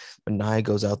great? Manaea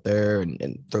goes out there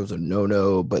and throws a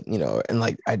no, but and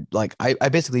I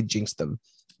basically jinxed them,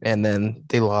 and then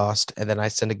they lost, and then I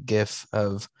sent a GIF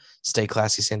of "Stay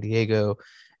Classy, San Diego."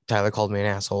 Tyler called me an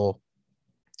asshole,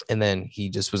 and then he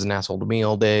just was an asshole to me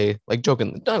all day, like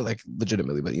joking, not like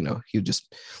legitimately, but he would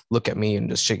just look at me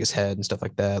and just shake his head and stuff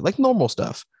like that, like normal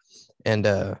stuff, and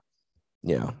and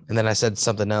then I said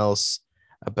something else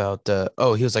about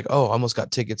he was like, oh, I almost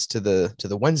got tickets to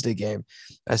the Wednesday game.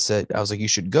 I was like, you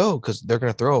should go because they're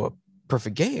gonna throw a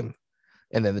perfect game,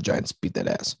 and then the Giants beat that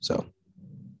ass. So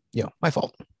my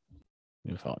fault.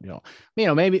 Your fault.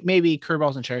 Maybe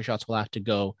curveballs and cherry shots will have to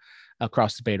go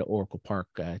across the bay to Oracle Park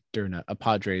during a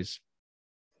Padres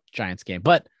Giants game,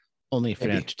 but only if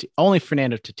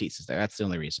Fernando Tatis is there. That's the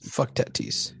only reason. Fuck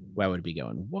Tatis. Why would it be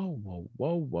going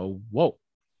whoa?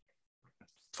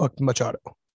 Fuck Machado.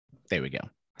 There we go.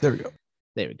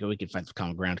 We can find some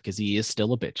common ground because he is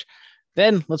still a bitch.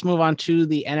 Then let's move on to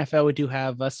the NFL. We do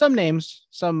have some names,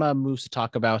 some moves to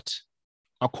talk about.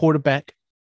 Our quarterback,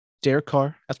 Derek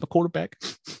Carr. That's my quarterback.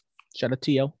 Shout out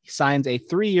to you. He signs a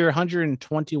 3-year,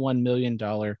 $121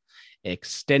 million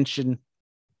extension.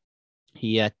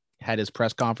 He had his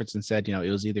press conference and said, it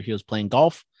was either he was playing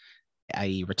golf,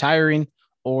 i.e. retiring,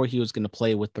 or he was going to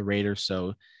play with the Raiders.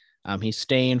 So he's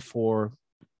staying for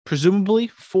presumably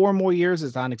 4 more years.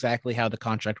 Is not exactly how the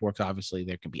contract works. Obviously,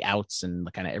 there can be outs and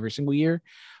kind of every single year,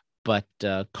 but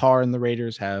Carr and the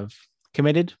Raiders have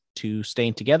committed to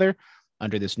staying together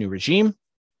under this new regime.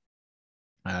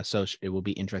 So it will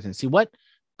be interesting to see what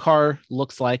Carr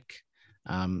looks like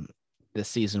this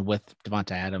season with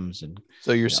Devonta Adams. And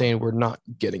so you're saying we're not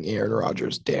getting Aaron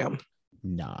Rodgers? Damn.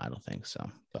 No, I don't think so.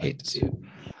 But hate to see it.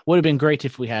 Would have been great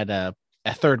if we had a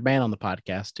third man on the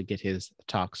podcast to get his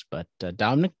talks. But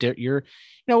Dominic, we're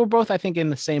both, I think, in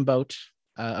the same boat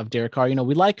of Derek Carr.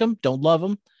 We like him, don't love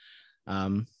him.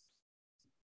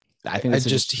 I think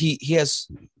he has.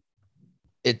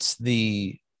 It's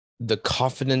the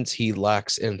confidence he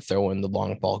lacks in throwing the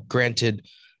long ball. Granted,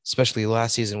 especially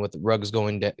last season with Ruggs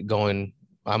going, I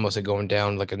almost said going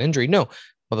down like an injury. No,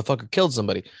 motherfucker killed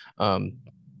somebody.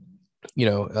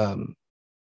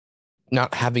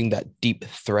 Not having that deep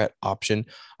threat option,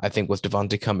 I think with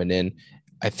Devontae coming in,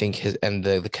 I think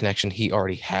the connection he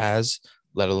already has,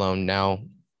 let alone now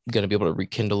going to be able to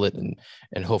rekindle it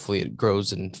and hopefully it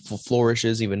grows and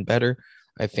flourishes even better.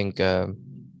 I think,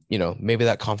 maybe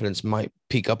that confidence might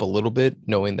peak up a little bit,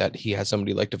 knowing that he has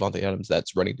somebody like Devontae Adams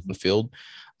that's running down the field.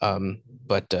 I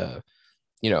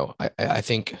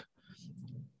think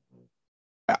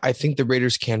the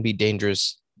Raiders can be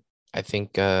dangerous. I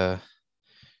think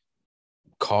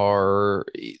Carr,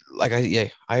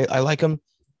 I like him.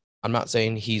 I'm not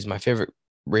saying he's my favorite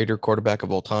Raider quarterback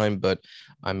of all time, but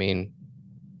I mean,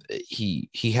 he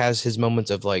has his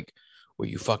moments of like where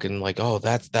you fucking like, oh,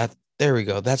 that's that. There we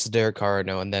go. That's the Derek Carr I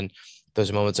know. And then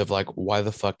those moments of like, why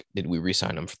the fuck did we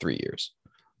re-sign him for 3 years?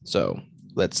 So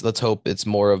let's hope it's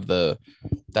more of the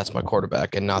that's my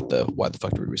quarterback and not the why the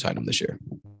fuck did we re-sign him this year?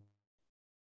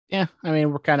 Yeah, I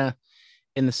mean, we're kind of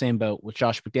in the same boat with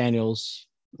Josh McDaniels,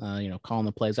 calling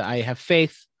the plays. I have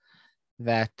faith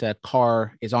that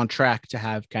Carr is on track to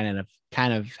have kind of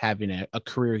having a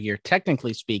career year,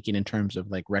 technically speaking, in terms of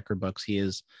like record books. He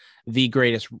is the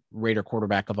greatest Raider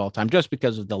quarterback of all time, just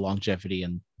because of the longevity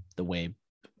and the way,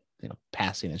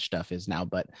 passing and stuff is now.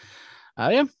 But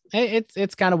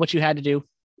it's kind of what you had to do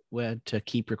to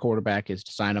keep your quarterback is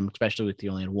to sign him, especially with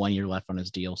only 1 year left on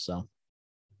his deal. So,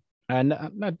 and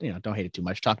don't hate it too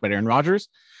much. Talk about Aaron Rodgers.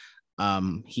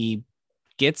 He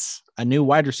gets a new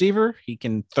wide receiver. He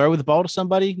can throw the ball to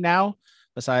somebody now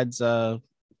besides the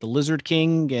Lizard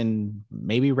King and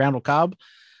maybe Randall Cobb.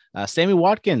 Sammy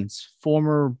Watkins,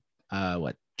 former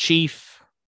chief,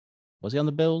 was he on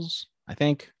the Bills? I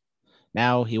think.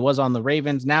 Now he was on the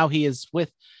Ravens. Now he is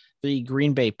with the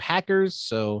Green Bay Packers.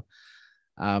 So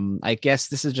I guess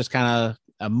this is just kind of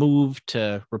a move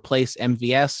to replace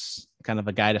MVS, kind of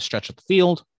a guy to stretch up the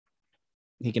field.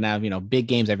 He can have, big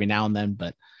games every now and then,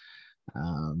 but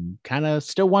kind of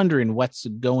still wondering what's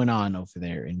going on over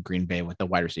there in Green Bay with the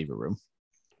wide receiver room.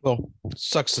 Well,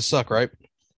 sucks to suck, right?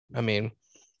 I mean,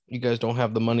 you guys don't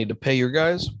have the money to pay your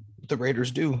guys. The Raiders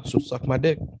do, so suck my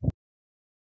dick.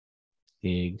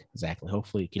 Exactly.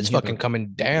 Hopefully, it's fucking coming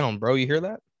down, bro. You hear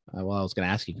that? Well, I was going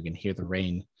to ask you if you can hear the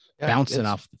rain bouncing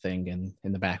off the thing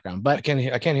in the background, but I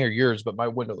can't hear yours. But my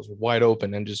windows are wide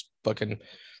open and just fucking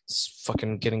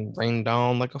getting rained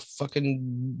down like a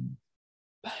fucking.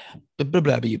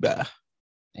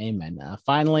 Amen.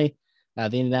 Finally, the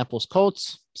Indianapolis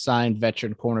Colts signed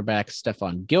veteran cornerback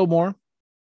Stephon Gilmore.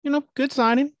 Good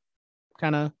signing.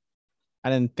 I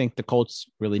didn't think the Colts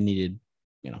really needed,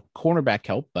 cornerback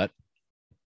help, but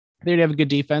they have a good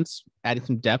defense, adding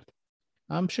some depth.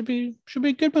 Should be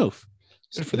a good move.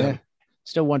 Good for them.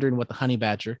 Still wondering what the Honey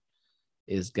Badger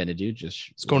is going to do.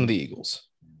 It's going to the Eagles.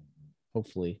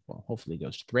 Hopefully it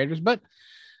goes to the Raiders, but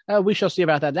we shall see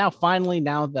about that. Now, finally,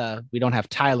 we don't have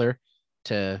Tyler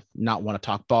to not want to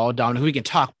talk ball. Dominic, we can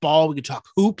talk ball. We can talk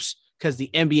hoops because the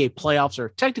NBA playoffs are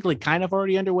technically kind of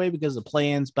already underway because of the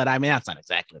play-ins, but I mean, that's not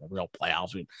exactly the real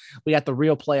playoffs. We got the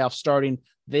real playoffs starting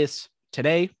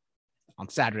today on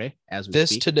Saturday as we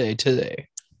speak. Today.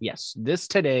 Yes,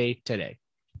 today.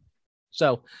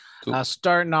 So, cool.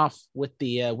 Starting off with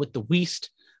the West,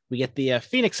 we get the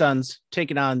Phoenix Suns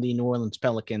taking on the New Orleans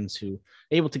Pelicans, who were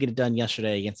able to get it done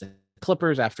yesterday against the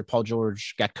Clippers after Paul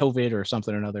George got COVID or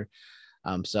something or another.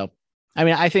 So, I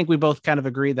mean, I think we both kind of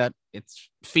agree that it's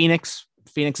Phoenix.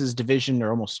 Phoenix's division are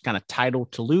almost kind of title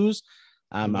to lose.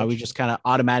 Are we just kind of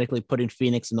automatically putting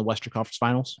Phoenix in the Western Conference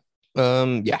Finals?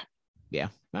 Yeah.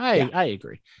 I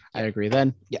agree. I agree.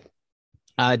 Then,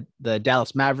 the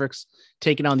Dallas Mavericks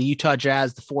taking on the Utah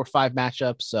Jazz, the 4-5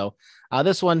 matchup. So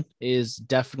this one is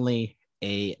definitely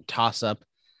a toss-up.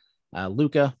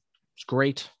 Luka is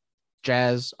great.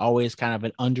 Jazz always kind of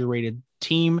an underrated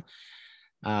team.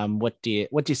 What do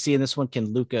you see in this one?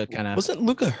 Can Luka wasn't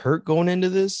Luka hurt going into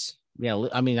this? Yeah,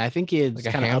 I mean, I think it's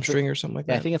like a hamstring or something like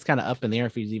that. I think it's kind of up in the air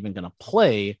if he's even going to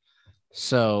play.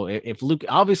 So if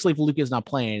Luka is not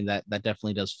playing, that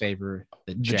definitely does favor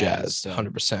the Jazz.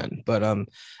 100%. But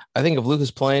I think if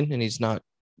Luka's playing and he's not,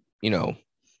 and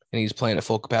he's playing at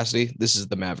full capacity, this is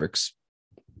the Mavericks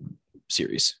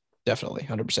series, definitely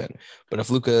 100%. But if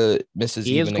Luka misses a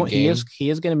game, he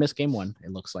is going to miss game one.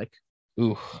 It looks like.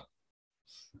 Ooh,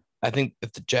 I think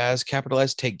if the Jazz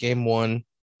capitalize, take game one,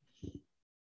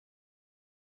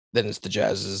 then it's the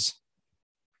Jazz's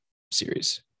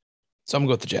series. So I'm going to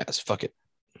go with the Jazz. Fuck it.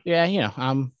 Yeah,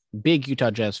 I'm a big Utah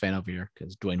Jazz fan over here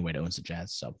because Dwayne Wade owns the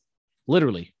Jazz. So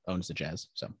literally owns the Jazz.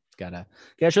 So gotta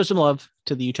show some love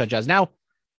to the Utah Jazz. Now,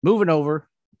 moving over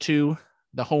to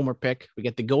the homer pick, we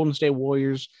get the Golden State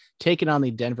Warriors taking on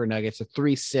the Denver Nuggets, a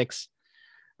 3-6.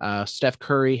 Steph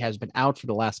Curry has been out for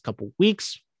the last couple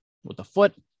weeks with a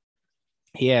foot.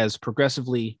 He has progressed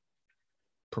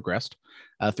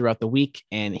throughout the week,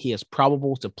 and he is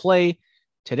probable to play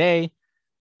today.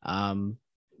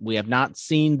 we have not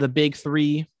seen the big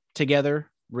three together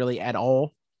really at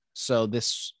all. So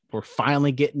we're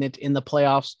finally getting it in the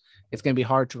playoffs. It's going to be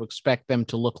hard to expect them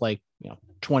to look like,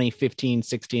 2015,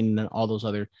 16, and all those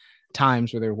other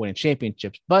times where they're winning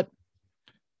championships. But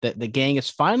the gang is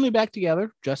finally back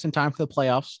together just in time for the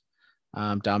playoffs.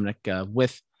 Dominic,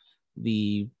 with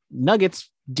the Nuggets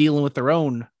dealing with their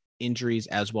own injuries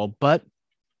as well, but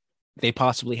they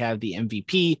possibly have the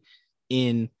MVP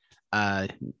in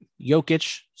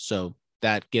Jokic, so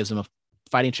that gives them a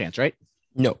fighting chance, right?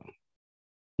 No,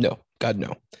 God,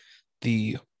 no.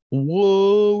 The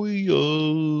Warriors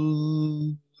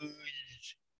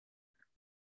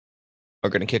are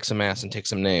going to kick some ass and take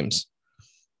some names,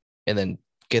 and then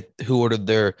get who ordered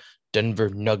their Denver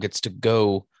Nuggets to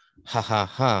go. Ha ha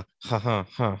ha ha ha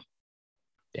ha.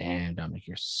 Damn, Dominic,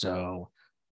 you're so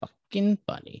fucking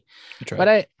funny. But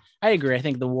I agree. I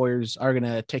think the Warriors are going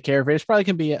to take care of it. It's probably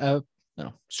going to be a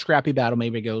scrappy battle.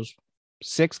 Maybe it goes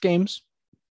 6 games,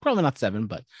 probably not 7,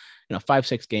 but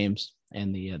 5-6 games,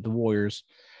 and the Warriors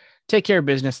take care of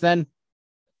business. Then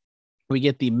we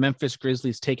get the Memphis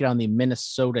Grizzlies taking on the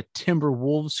Minnesota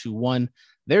Timberwolves, who won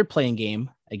their playing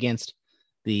game against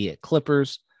the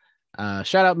Clippers.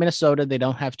 Shout out Minnesota. They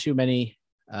don't have too many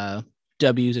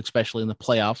W's, especially in the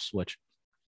playoffs, which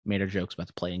made our jokes about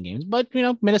the playing games. But,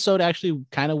 Minnesota actually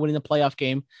kind of winning the playoff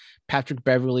game. Patrick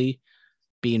Beverley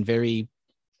being very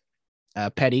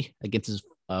petty against his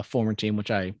former team,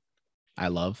 which I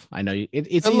love. I know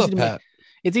it's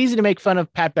easy to make fun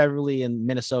of Pat Beverley in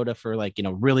Minnesota for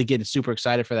really getting super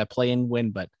excited for that play-in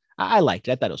win, but I liked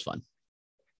it. I thought it was fun.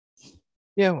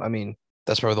 Yeah, I mean,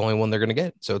 that's probably the only one they're going to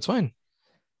get, so it's fine.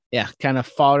 Yeah, kind of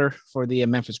fodder for the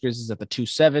Memphis Grizzlies at the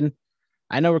 2-7.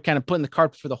 I know we're kind of putting the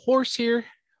cart before the horse here,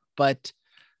 but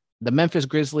the Memphis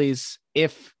Grizzlies,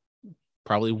 if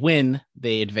probably win,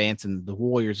 they advance and the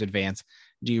Warriors advance.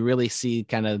 Do you really see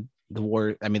kind of the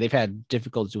Warriors? I mean, they've had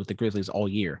difficulties with the Grizzlies all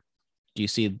year. Do you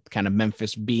see kind of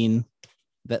Memphis being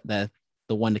the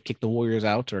one to kick the Warriors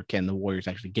out, or can the Warriors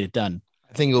actually get it done?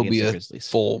 I think it'll be a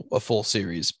full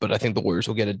series, but I think the Warriors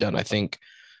will get it done. I think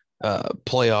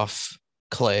playoff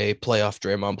Clay, playoff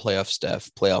Draymond, playoff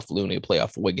Steph, playoff Looney,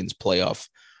 playoff Wiggins, playoff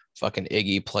fucking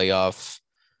Iggy, playoff.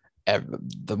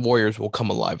 The Warriors will come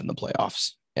alive in the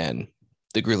playoffs, and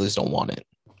the Grizzlies don't want it.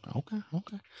 Okay.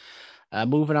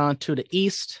 Moving on to the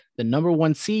East, the number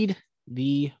 1 seed,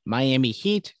 the Miami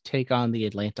Heat take on the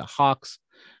Atlanta Hawks,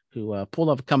 who pulled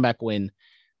off a comeback win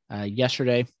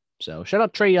yesterday. So shout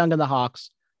out Trae Young and the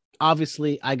Hawks.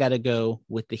 Obviously, I got to go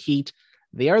with the Heat.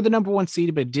 They are the number 1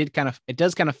 seed, but it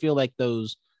does kind of feel like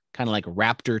those kind of like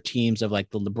Raptor teams of like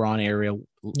the LeBron area,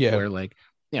 where like,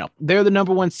 they're the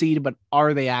number 1 seed, but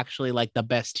are they actually like the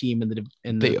best team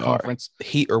in the conference? The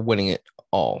Heat are winning it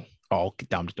all. Oh,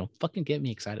 don't fucking get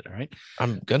me excited. All right.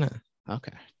 I'm gonna.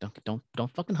 Okay. Don't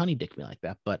fucking honey dick me like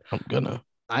that. But I'm gonna.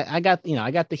 I got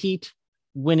the Heat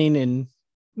winning in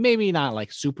maybe not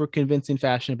like super convincing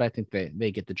fashion, but I think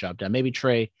they get the job done. Maybe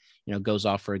Trae, goes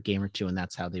off for a game or two, and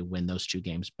that's how they win those 2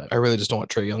 games. But I really just don't want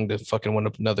Trae Young to fucking win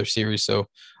up another series. So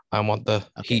I want the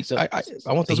Heat. So I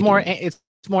want the Heat.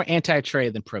 It's more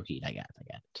anti-Trae than pro Heat. I got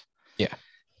it.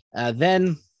 Yeah.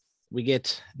 Then we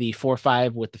get the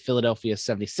 4-5 with the Philadelphia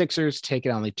 76ers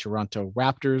taking on the Toronto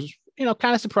Raptors.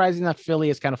 Kind of surprising that Philly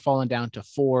has kind of fallen down to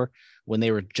 4 when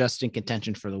they were just in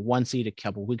contention for the 1 seed a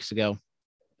couple weeks ago.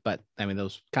 But I mean,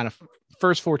 those kind of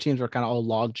first 4 teams were kind of all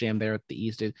log jam there at the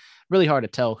East. It's really hard to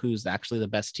tell who's actually the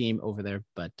best team over there,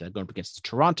 but going up against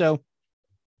Toronto,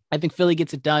 I think Philly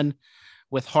gets it done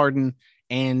with Harden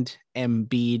and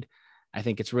Embiid. I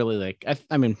think it's really like,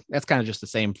 I mean, that's kind of just the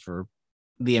same for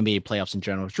the NBA playoffs in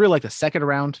general. It's really like the second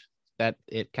round that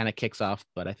it kind of kicks off,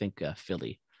 but I think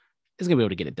Philly is going to be able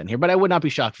to get it done here. But I would not be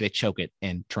shocked if they choke it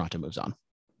and Toronto moves on.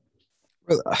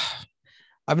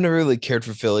 I've never really cared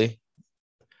for Philly.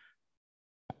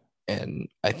 And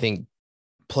I think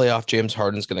playoff James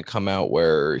Harden's going to come out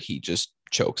where he just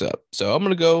chokes up. So I'm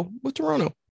going to go with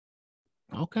Toronto.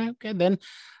 Okay. Then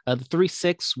the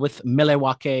 3-6 with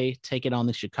Milwaukee taking on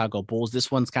the Chicago Bulls. This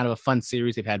one's kind of a fun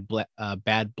series. They've had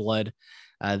bad blood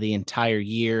the entire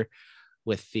year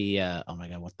with the oh my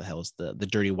God, what the hell is the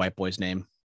dirty white boy's name?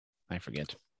 I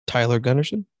forget. Tyler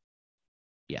Gunnarsson?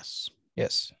 Yes.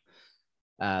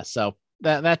 So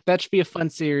that should be a fun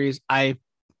series. I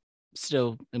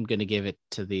still am going to give it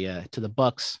to the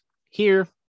Bucks here,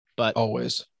 but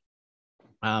always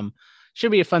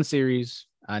should be a fun series.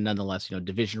 Nonetheless,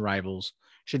 division rivals,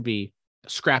 should be a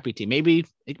scrappy team. Maybe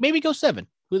go 7.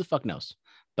 Who the fuck knows?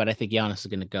 But I think Giannis is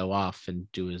going to go off and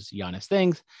do his Giannis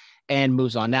things and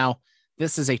moves on. Now,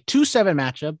 this is a 2-7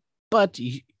 matchup, but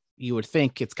you would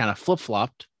think it's kind of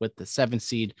flip-flopped with the 7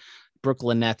 seed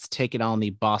Brooklyn Nets taking on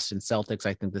the Boston Celtics.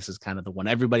 I think this is kind of the one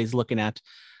everybody's looking at.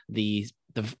 The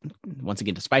once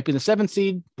again, despite being the 7th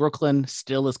seed, Brooklyn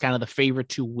still is kind of the favorite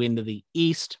to win to the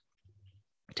East,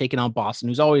 taking on Boston,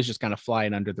 who's always just kind of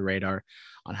flying under the radar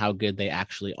on how good they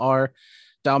actually are.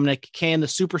 Dominic, can the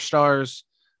superstars,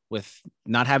 with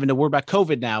not having to worry about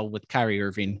COVID now with Kyrie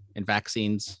Irving and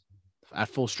vaccines at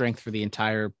full strength for the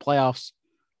entire playoffs,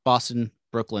 Boston,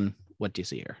 Brooklyn, what do you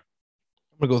see here?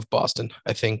 I'm going to go with Boston.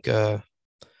 I think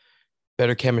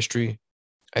better chemistry.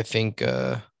 I think,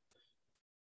 not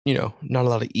a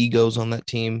lot of egos on that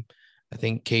team. I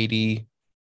think KD,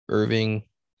 Irving,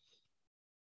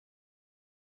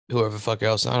 whoever fuck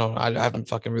else. I haven't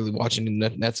fucking really watching the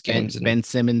Nets games. Ben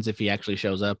Simmons, if he actually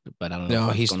shows up, but I don't know.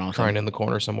 No, he's crying in the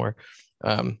corner somewhere.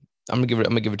 I'm gonna give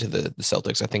it to the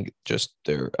Celtics. I think just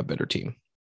they're a better team.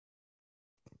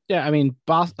 Yeah, I mean,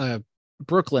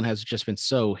 Brooklyn has just been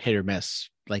so hit or miss.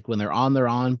 Like when they're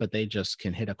on, but they just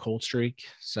can hit a cold streak.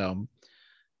 So,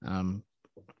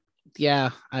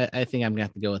 yeah, I think I'm gonna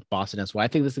have to go with Boston as well. I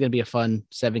think this is gonna be a fun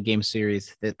 7-game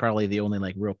series. That's probably the only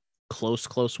like real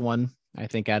close one, I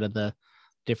think, out of the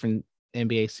different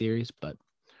NBA series, but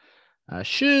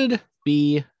should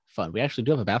be fun. We actually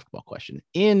do have a basketball question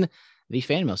in the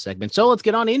fan mail segment. So let's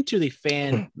get on into the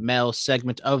fan mail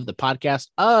segment of the podcast,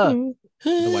 otherwise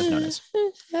known as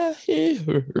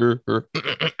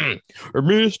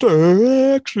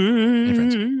Mr.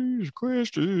 X's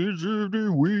questions of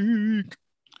the week.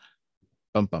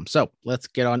 So let's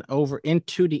get on over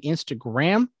into the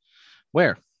Instagram,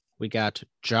 where we got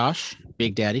Josh,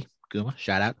 Big Daddy, Guma,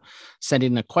 shout out,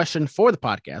 sending a question for the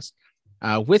podcast.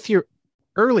 With your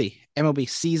early MLB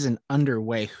season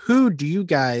underway, who do you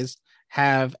guys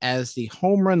have as the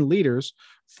home run leaders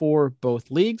for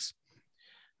both leagues?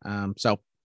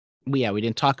 We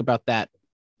didn't talk about that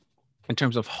in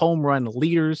terms of home run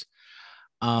leaders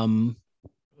in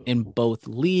both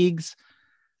leagues.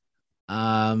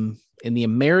 In the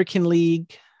American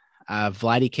League,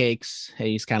 Vladdy Cakes,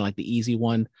 he's kind of like the easy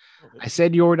one. I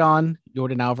said Yordan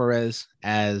Alvarez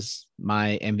as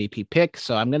my MVP pick.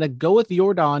 So I'm going to go with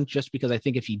Yordan just because I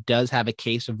think if he does have a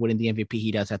case of winning the MVP,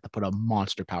 he does have to put up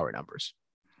monster power numbers.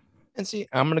 And see,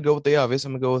 I'm going to go with the obvious.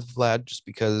 I'm going to go with Vlad just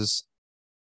because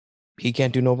he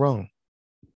can't do no wrong.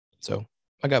 So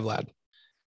I got Vlad.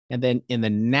 And then in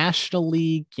the National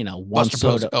League, Juan Buster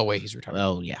Soto. Oh, wait, he's retired.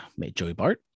 Oh, yeah. Joey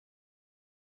Bart?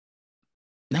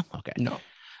 No? Okay. No.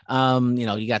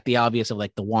 You got the obvious of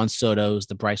like the Juan Sotos,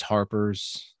 the Bryce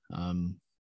Harpers.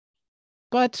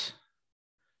 But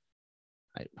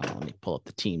let me pull up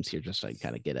the teams here just so I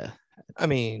kind of get a. I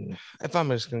mean, if I'm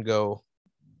just going to go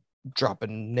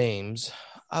dropping names,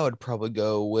 I would probably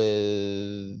go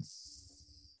with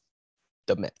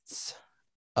the Mets.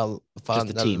 Just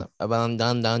the team.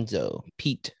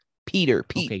 Peter.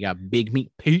 Okay, got Big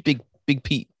Meat Pete. Big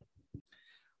Pete.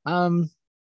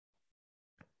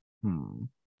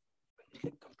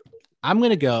 I'm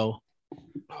going to go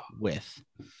with.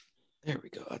 There we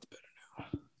go. That's better now.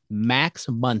 Max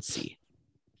Muncy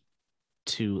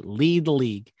to lead the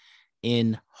league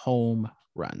in home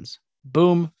runs.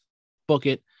 Boom. Book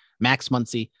it. Max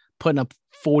Muncy putting up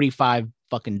 45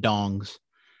 fucking dongs,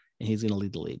 and he's going to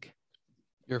lead the league.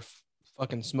 You're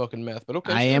fucking smoking meth, but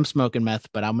okay. I am smoking meth,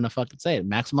 but I'm going to fucking say it.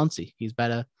 Max Muncy. He's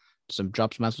better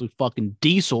drop some absolute fucking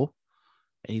diesel.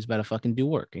 And he's about to fucking do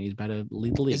work, and he's about to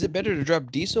lead the league. Is it better to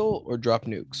drop diesel or drop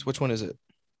nukes? Which one is it?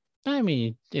 I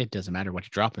mean, it doesn't matter what you're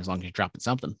dropping as long as you're dropping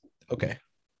something. Okay.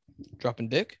 Dropping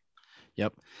dick?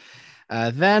 Yep.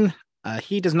 Then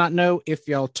he does not know if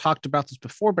y'all talked about this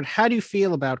before, but how do you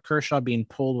feel about Kershaw being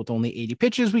pulled with only 80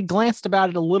 pitches? We glanced about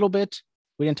it a little bit.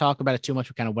 We didn't talk about it too much.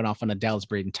 We kind of went off on a Dallas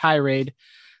Braden tirade.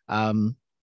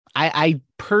 I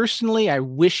personally, I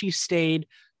wish he stayed,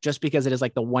 just because it is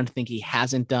like the one thing he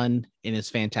hasn't done in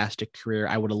his fantastic career.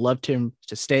 I would have loved him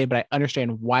to stay, but I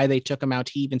understand why they took him out.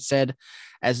 He even said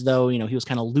as though, he was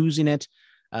kind of losing it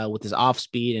with his off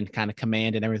speed and kind of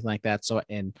command and everything like that. So,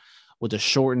 and with the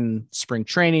shortened spring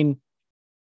training,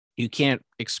 you can't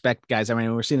expect guys. I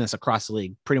mean, we're seeing this across the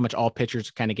league. Pretty much all pitchers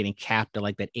are kind of getting capped at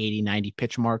like that 80, 90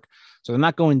 pitch mark. So they're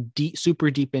not going super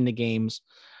deep into games.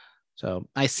 So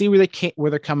I see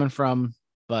where they're coming from,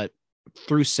 but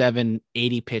through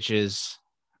 80 pitches.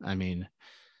 I mean,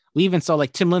 we even saw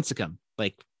like Tim Lincecum,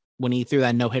 like when he threw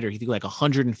that no hitter, he threw like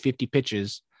 150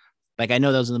 pitches. Like I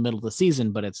know that was in the middle of the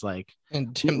season, but it's like,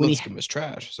 and Tim Lincecum was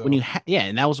trash. So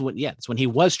and that was that's when he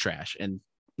was trash. And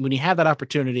when you have that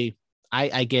opportunity,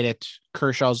 I get it.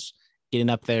 Kershaw's getting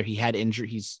up there. He's had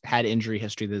injury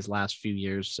history this last few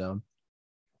years. So,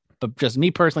 but just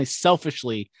me personally,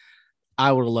 selfishly,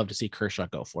 I would have loved to see Kershaw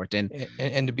go for it.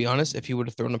 And to be honest, if he would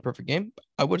have thrown a perfect game,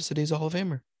 I would have said he's a Hall of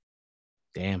Famer.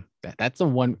 Damn, that's the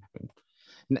one.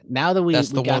 Now that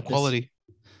That's we the got one quality.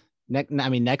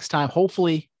 Next time,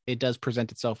 hopefully it does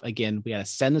present itself again. We got to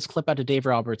send this clip out to Dave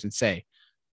Roberts and say,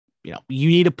 you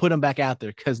need to put him back out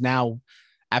there, because now,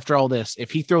 after all this,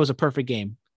 if he throws a perfect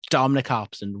game, Dominic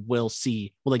Hobson will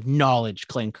acknowledge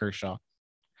Clayton Kershaw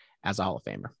as a Hall of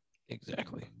Famer.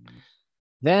 Exactly.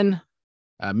 Then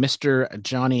Mr.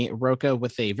 Johnny Roca,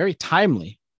 with a very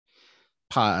timely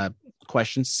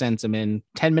question, sends him in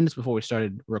 10 minutes before we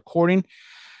started recording.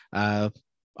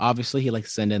 Obviously, he likes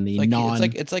to send in the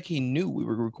it's like he knew we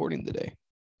were recording today.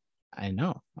 I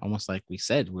know, almost like we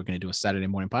said we're going to do a Saturday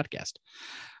morning podcast.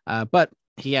 But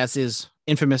he has his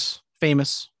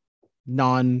famous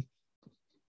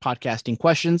non-podcasting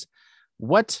questions.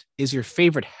 What is your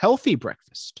favorite healthy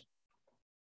breakfast?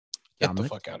 Get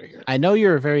Dominic, the fuck out of here. I know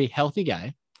you're a very healthy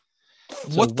guy.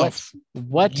 So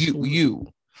what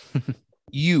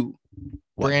you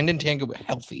Brandon Tango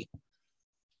healthy?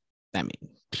 I mean,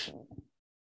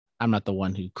 I'm not the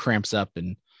one who cramps up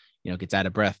and gets out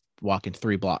of breath walking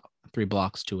 3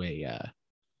 blocks to a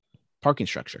parking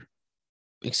structure.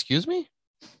 Excuse me?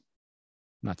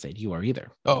 I'm not saying you are either.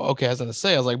 Oh, okay. I was gonna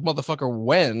say, I was like, motherfucker,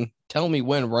 when? Tell me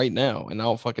when right now, and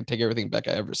I'll fucking take everything back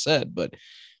I ever said. But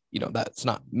that's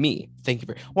not me. Thank you.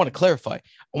 I want to clarify.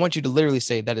 I want you to literally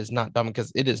say that is not Dominic,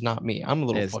 because it is not me. I'm a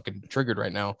little fucking triggered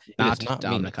right now. It is not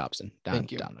Dominic Hobson.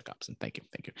 Thank you. Dominic Hobson. Thank you.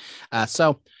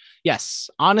 So yes,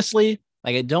 honestly,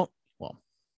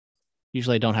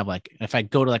 usually I don't have if I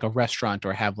go to a restaurant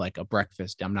or have a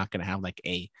breakfast, I'm not going to have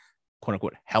a quote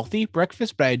unquote healthy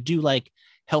breakfast, but I do like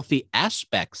healthy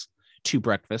aspects to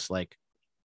breakfast. I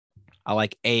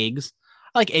like eggs.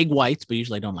 I like egg whites, but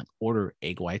usually I don't order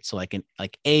egg whites. So like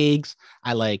eggs,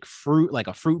 I like fruit, like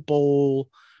a fruit bowl.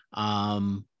 I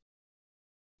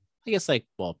guess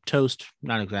toast,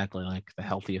 not exactly the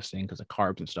healthiest thing because of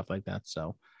carbs and stuff like that.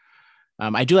 So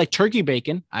I do like turkey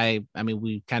bacon. I mean,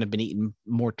 we've kind of been eating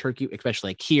more turkey,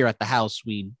 especially here at the house.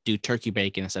 We do turkey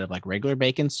bacon instead of regular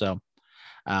bacon. So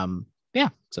yeah.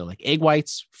 So egg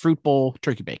whites, fruit bowl,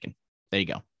 turkey bacon. There you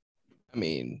go. I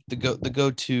mean, the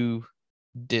go-to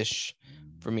dish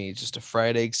for me is just a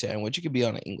fried egg sandwich. It could be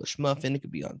on an English muffin. It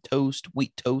could be on toast,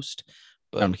 wheat toast.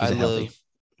 But I love healthy.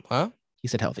 Huh? He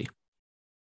said healthy.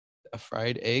 A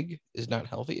fried egg is not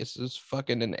healthy. It's just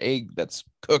fucking an egg that's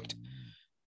cooked.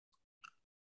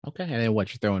 Okay. And then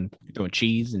what? You're throwing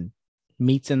cheese and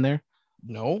meats in there?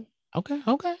 No. Okay.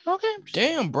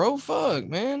 Damn, bro. Fuck,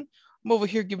 man. I'm over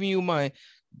here giving you my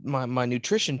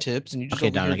nutrition tips, and you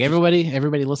just Dominic.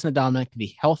 Everybody, listen to Dominic,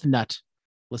 the health nut.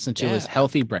 Listen to his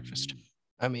healthy breakfast.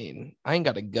 I mean, I ain't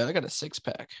got a gut. I got a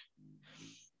 6-pack.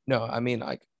 No, I mean,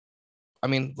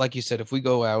 like you said, if we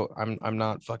go out, I'm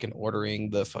not fucking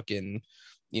ordering the fucking,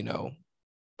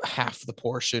 half the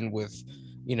portion with,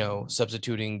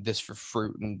 substituting this for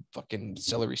fruit and fucking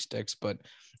celery sticks. But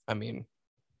I mean,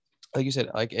 like you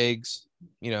said, I like eggs,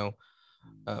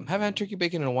 haven't had turkey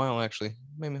bacon in a while, actually.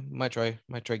 Maybe might try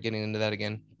getting into that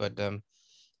again. But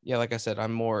yeah, like I said,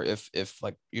 I'm more if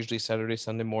usually Saturday,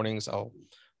 Sunday mornings, I'll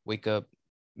wake up,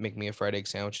 make me a fried egg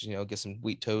sandwich, get some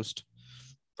wheat toast,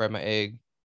 fry my egg.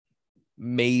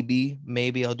 Maybe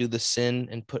I'll do the sin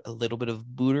and put a little bit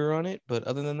of butter on it. But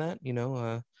other than that,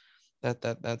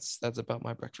 that's about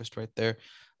my breakfast right there.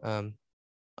 The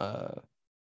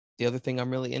other thing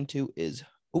I'm really into is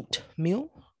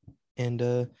oatmeal, and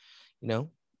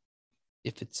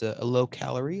if it's a low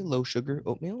calorie, low sugar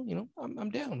oatmeal,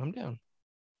 I'm down.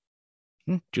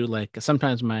 Do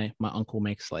sometimes my uncle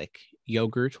makes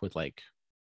yogurt with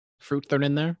fruit thrown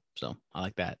in there, so I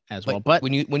like that as well. But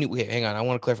when you wait, hang on, I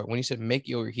want to clarify. When you said make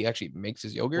yogurt, he actually makes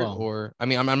his yogurt, or I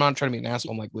mean, I'm not trying to be an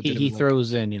asshole. I'm he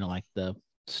throws in the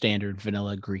standard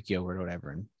vanilla Greek yogurt or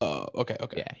whatever. And okay.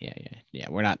 Yeah.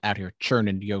 We're not out here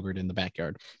churning yogurt in the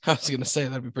backyard. I was gonna say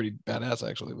that'd be pretty badass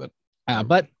actually, but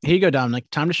here you go,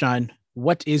 Dominic. Time to shine.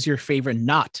 What is your favorite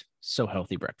not so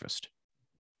healthy breakfast?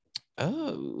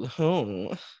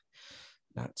 Oh,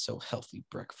 not so healthy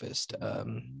breakfast.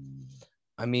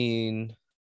 I mean,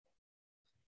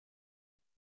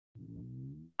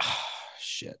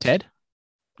 shit. Ted?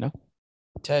 No.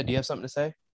 Ted, do you have something to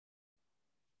say?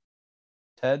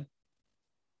 Ted?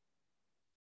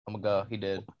 Oh my god, he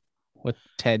did. What?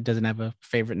 Ted doesn't have a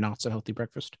favorite not so healthy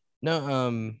breakfast?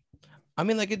 No. I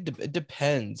mean, it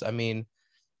depends. I mean,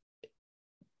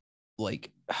 I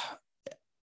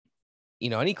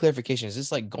need clarification. Is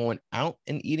this going out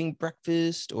and eating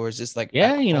breakfast, or is this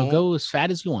go as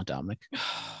fat as you want, Dominic?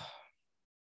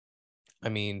 I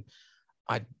mean,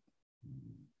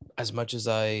 as much as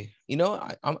I'll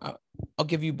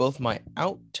give you both my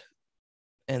out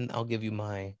and I'll give you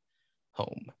my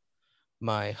home.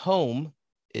 My home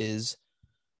is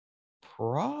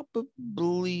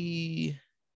probably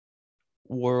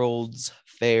World's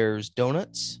Fair's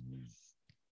donuts.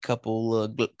 Couple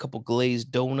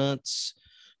glazed donuts,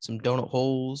 some donut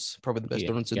holes, probably the best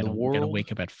donuts in the world. Gonna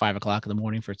wake up at 5 o'clock in the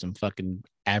morning for some fucking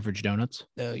average donuts.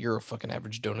 You're a fucking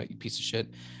average donut, you piece of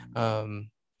shit.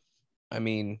 I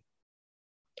mean,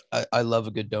 I love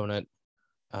a good donut,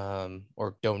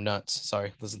 or donuts.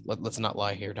 Sorry, let's not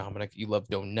lie here, Dominic. You love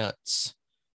donuts.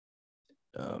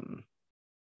 And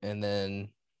then,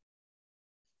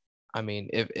 I mean,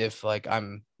 if like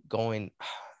I'm going,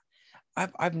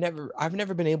 I've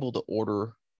never been able to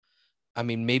order. I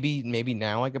mean, maybe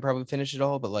now I could probably finish it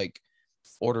all, but like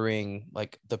ordering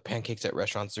like the pancakes at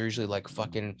restaurants, they're usually like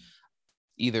fucking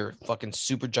either fucking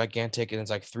super gigantic and it's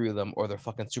like 3 of them, or they're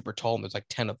fucking super tall and there's like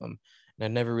 10 of them. And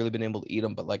I've never really been able to eat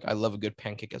them, but like I love a good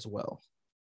pancake as well.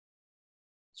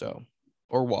 So,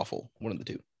 or waffle, one of the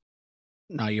two.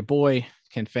 Now your boy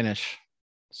can finish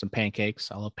some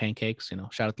pancakes. I love pancakes.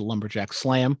 Shout out to Lumberjack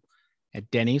Slam at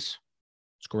Denny's.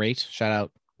 It's great. Shout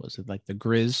out, was it like the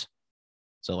Grizz?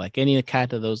 So like any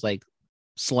kind of those like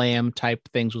slam type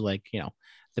things with like,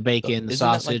 the bacon, the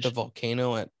sausage. That like the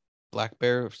volcano at Black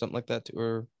Bear or something like that,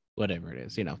 or whatever it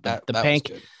is,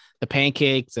 the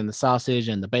pancakes and the sausage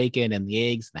and the bacon and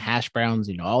the eggs and the hash browns,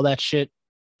 all that shit.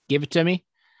 Give it to me.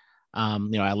 I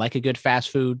like a good fast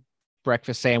food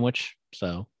breakfast sandwich.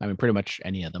 So I mean, pretty much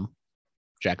any of them.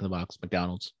 Jack in the Box,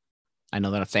 McDonald's. I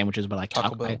know they're not sandwiches, but like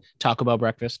Taco Bell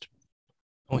breakfast.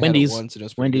 Wendy's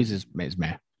is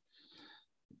meh.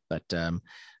 But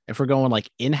if we're going like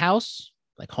in-house,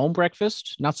 like home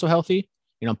breakfast, not so healthy.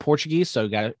 Portuguese, so you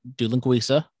gotta do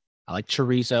linguiça. I like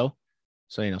chorizo,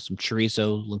 so some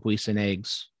chorizo, linguiça, and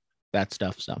eggs, that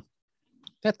stuff. So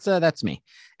that's me.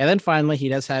 And then finally, he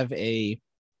does have a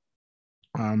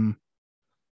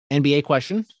NBA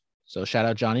question. So shout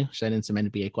out Johnny, send in some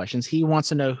NBA questions. He wants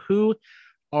to know, who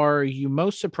are you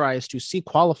most surprised to see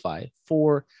qualify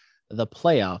for the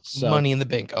playoffs? So, Money in the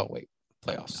Bank. Oh wait,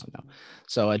 playoffs. No.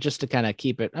 So just to kind of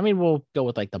keep it, I mean, we'll go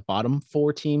with like the bottom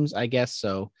 4 teams, I guess.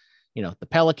 So, the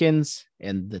Pelicans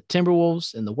and the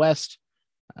Timberwolves in the West,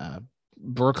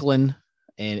 Brooklyn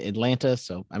and Atlanta.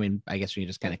 So, I mean, I guess we can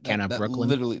just kind of count out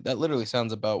Brooklyn. That literally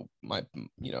sounds about my,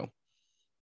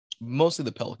 mostly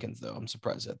the Pelicans, though. I'm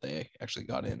surprised that they actually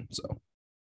got in. So,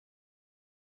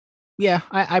 yeah,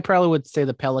 I probably would say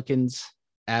the Pelicans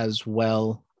as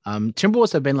well.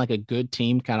 Timberwolves have been like a good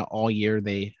team kind of all year.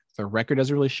 Their record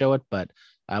doesn't really show it, but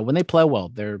when they play well,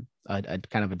 they're a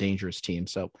kind of a dangerous team.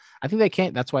 So I think they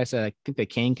can't. That's why I said I think they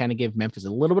can kind of give Memphis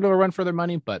a little bit of a run for their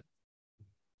money, but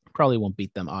probably won't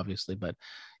beat them, obviously. But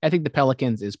I think the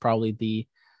Pelicans is probably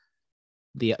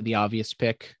the obvious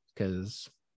pick because,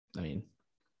 I mean,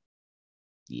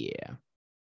 yeah,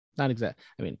 not exact.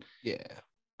 I mean, yeah,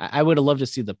 I would have loved to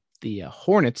see the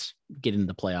Hornets get into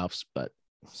the playoffs, but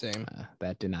same.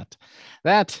 That did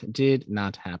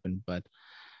not happen. But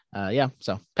yeah,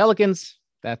 so Pelicans,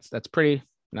 that's pretty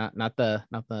not the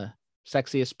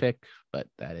sexiest pick, but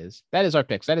that is our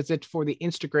picks. That is it for the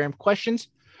Instagram questions.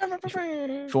 If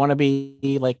you want to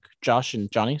be like Josh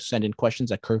and Johnny, send in questions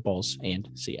at Curveballs and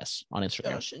CS on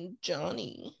Instagram. Josh and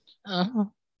Johnny. Uh-huh.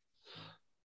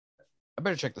 I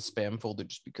better check the spam folder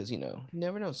just because, you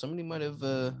never know. Somebody might have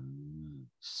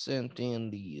sent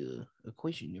in the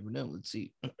equation. You never know. Let's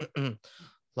see.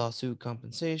 Lawsuit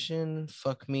compensation.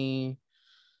 Fuck me.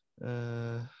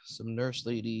 Some nurse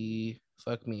lady.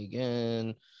 Fuck me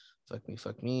again.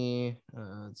 Fuck me.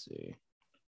 Let's see.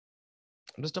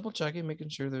 I'm just double checking, making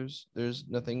sure there's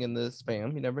nothing in the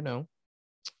spam. You never know.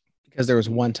 Because there was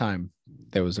one time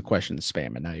there was a question in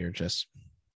spam, and now you're just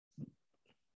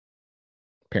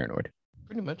paranoid.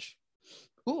 Pretty much.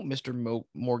 Oh, Mr.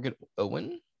 Morgan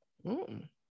Owen.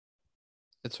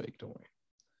 It's fake, don't worry.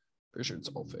 Pretty sure it's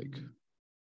all fake.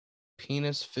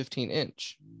 Penis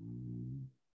 15-inch.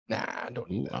 Nah, I don't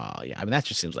need that. Oh, yeah. I mean, that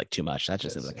just seems like too much. That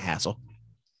just seems like a hassle.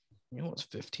 You know what's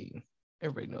 15?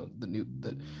 Everybody knows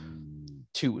the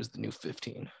 2 is the new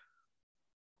 15.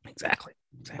 Exactly.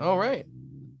 All right.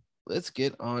 Let's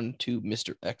get on to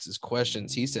Mr. X's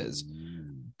questions. He says,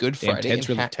 Good Friday.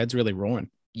 Ted's really rolling.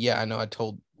 Yeah, I know. I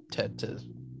told Ted to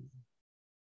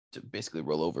basically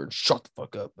roll over and shut the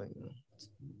fuck up. Like,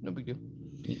 no big deal.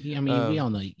 I mean, we all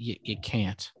know you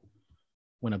can't.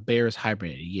 When a bear is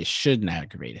hibernating, you shouldn't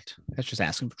aggravate it. That's just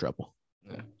asking for trouble.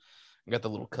 Yeah. I got the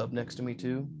little cub next to me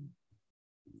too.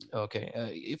 Okay,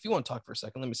 if you want to talk for a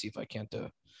second, let me see if I can't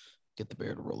get the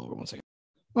bear to roll over. 1 second.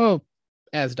 Well,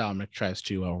 as Dominic tries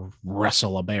to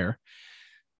wrestle a bear,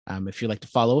 If you'd like to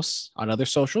follow us on other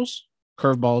socials,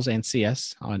 Curveballs and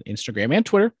CS on Instagram and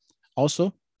Twitter,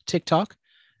 also TikTok.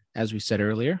 As we said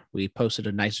earlier, we posted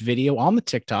a nice video on the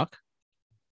TikTok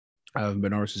of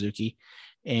Minoru Suzuki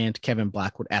and Kevin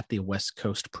Blackwood at the West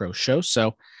Coast Pro Show.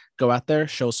 So go out there,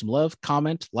 show some love,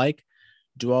 comment, like,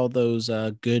 do all those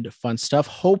good, fun stuff.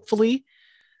 Hopefully,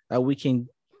 we can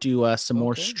do some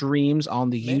more streams on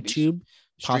the YouTube.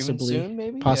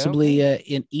 Possibly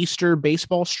an Easter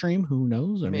baseball stream. Who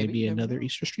knows? Or maybe another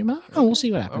Easter stream. I don't know. We'll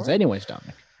see what happens. Right. Anyways,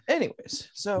 Dominic.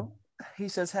 So he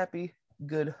says happy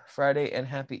Good Friday and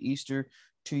happy Easter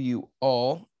to you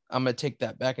all. I'm going to take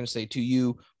that back and say to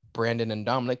you, Brandon and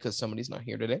Dominic, because somebody's not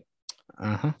here today.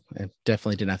 I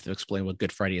definitely didn't have to explain what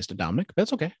Good Friday is to Dominic, but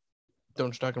that's okay. Don't know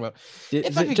what you're talking about.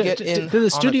 Did the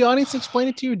studio audience explain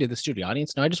it to you? Did the studio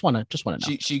audience? No, I just want to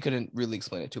know. She couldn't really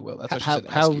explain it too well. That's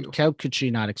how could she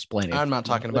not explain it? I'm not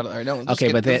talking about it. All right, no.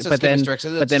 Okay, but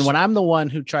then when I'm the one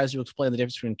who tries to explain the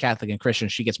difference between Catholic and Christian,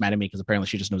 she gets mad at me because apparently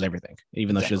she just knows everything,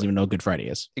 even though she doesn't even know what Good Friday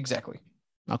is. Exactly.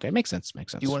 Okay, makes sense. Do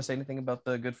you want to say anything about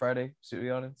the Good Friday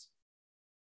studio audience?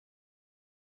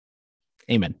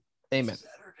 Amen.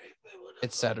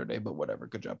 It's Saturday, but whatever.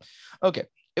 Good job. Okay.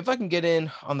 If I can get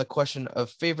in on the question of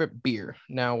favorite beer.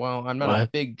 Now, while I'm not a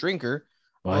big drinker,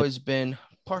 I've always been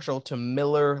partial to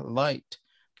Miller Lite.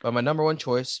 But my number one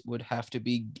choice would have to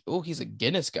be, he's a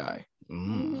Guinness guy.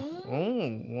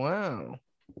 Oh, wow.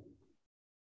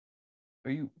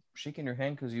 Are you shaking your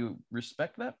hand because you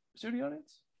respect that, studio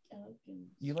audience? I like Guinness.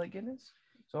 You like Guinness?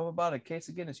 So if I bought a case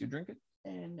of Guinness, you drink it?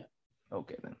 No.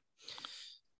 Okay, then.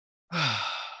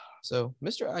 So,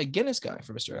 Guinness guy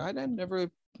for Mr. I never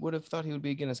would have thought he would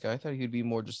be a Guinness guy. I thought he'd be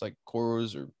more just like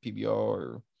Coors or PBR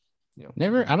or,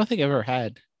 Never. I don't think I've ever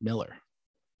had Miller,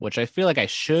 which I feel like I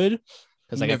should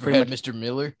because I've never had Mr.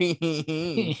 Miller.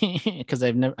 Because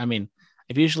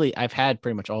I've had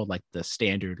pretty much all like the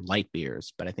standard light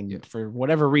beers, but I think for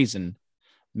whatever reason,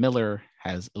 Miller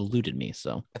has eluded me.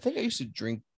 So I think I used to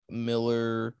drink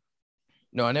Miller.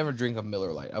 No, I never drink a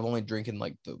Miller Lite. I've only drinking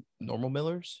like the normal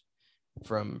Millers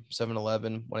from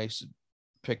 7-Eleven when I used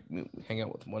to hang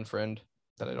out with one friend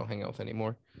that I don't hang out with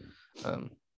anymore.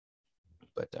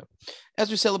 But as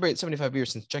we celebrate 75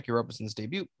 years since Jackie Robinson's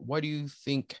debut, why do you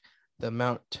think the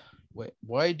amount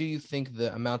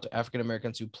of African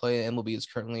Americans who play MLB is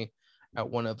currently at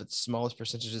one of its smallest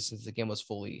percentages since the game was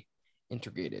fully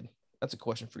integrated? That's a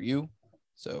question for you.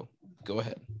 So go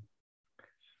ahead.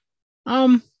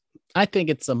 I think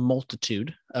it's a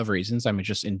multitude of reasons. I mean,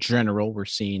 just in general, we're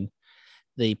seeing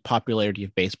the popularity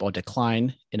of baseball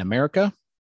decline in America.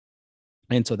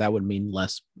 And so that would mean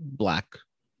less Black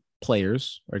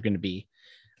players are going to be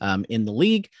in the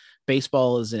league.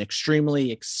 Baseball is an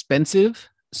extremely expensive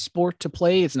sport to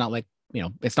play. It's not like,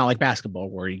 it's not like basketball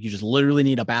where you just literally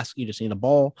need you just need a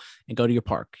ball and go to your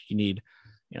park. You need,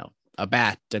 a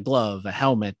bat, a glove, a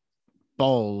helmet,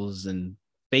 balls and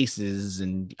bases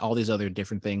and all these other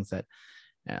different things that,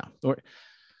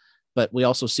 but we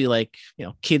also see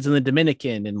kids in the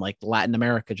Dominican and like Latin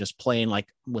America just playing like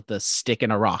with a stick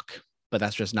and a rock, but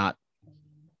that's just not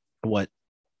what,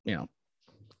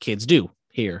 kids do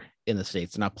here in the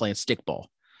States. They're not playing stickball.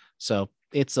 So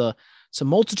it's a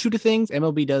multitude of things.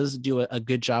 MLB does do a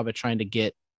good job at trying to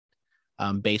get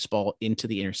baseball into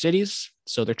the inner cities.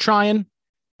 So they're trying,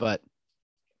 but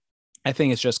I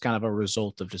think it's just kind of a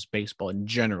result of just baseball in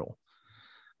general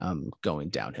going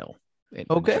downhill.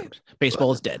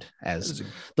 Baseball is dead, as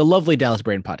the lovely Dallas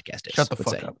Brain podcast is. Shut the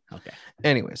fuck up. Okay.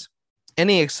 Anyways,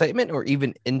 any excitement or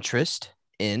even interest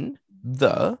in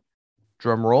the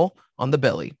drum roll on the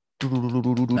belly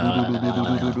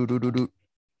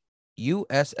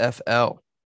USFL?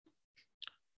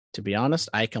 To be honest,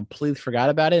 I completely forgot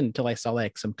about it until I saw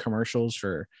like some commercials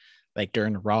for like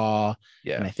during Raw.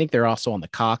 Yeah. And I think they're also on the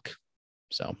cock.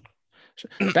 So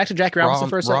back to Jackie Robinson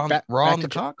for a second. Raw on the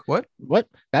cock? What?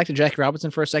 Back to Jackie Robinson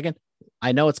for a second.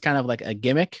 I know it's kind of like a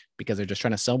gimmick because they're just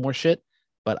trying to sell more shit,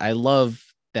 but I love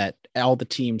that all the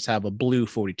teams have a blue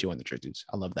 42 on the jerseys.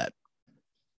 I love that.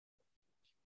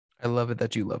 I love it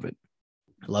that you love it.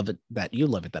 I love it that you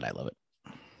love it that I love it.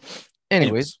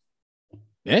 Anyways.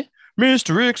 Yeah.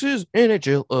 Mr. X's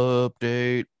NHL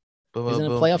update. Isn't it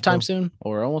playoff time soon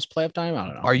or almost playoff time? I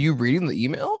don't know. Are you reading the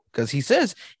email? Because he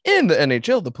says in the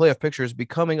NHL, the playoff picture is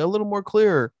becoming a little more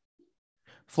clear.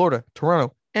 Florida,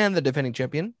 Toronto, and the defending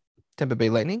champion, Tampa Bay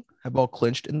Lightning, have all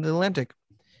clinched in the Atlantic.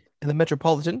 In the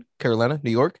Metropolitan, Carolina,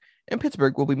 New York, and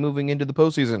Pittsburgh will be moving into the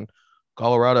postseason.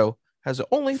 Colorado has the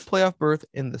only playoff berth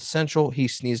in the Central. He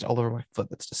sneezed all over my foot.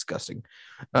 That's disgusting.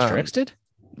 Mr. X did?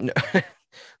 No,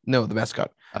 no, the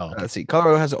mascot. Oh, Let's see.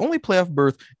 Colorado has the only playoff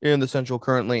berth in the Central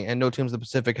currently, and no teams in the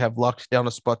Pacific have locked down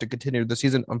a spot to continue the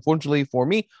season. Unfortunately for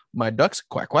me, my Ducks,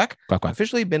 quack, quack, quack, quack.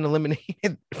 officially been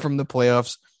eliminated from the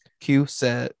playoffs. Q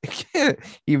said,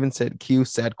 even said Q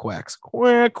sad quacks.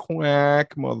 Quack,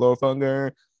 quack,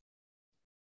 motherfucker.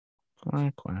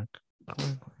 Quack, quack.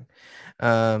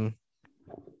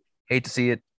 Hate to see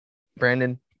it.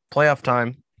 Brandon, playoff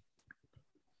time.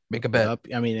 Make a bet.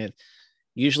 I mean,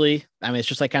 usually, it's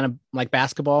just like kind of like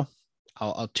basketball.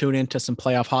 I'll tune into some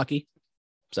playoff hockey.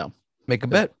 So make a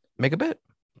bet. Make a bet.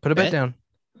 Put a bet down.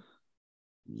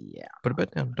 Yeah. Put a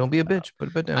bet down. Don't be a bitch. Put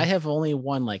a bet down. I have only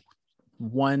won like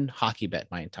one hockey bet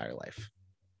my entire life.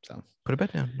 So put a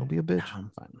bet down. Don't be a bitch.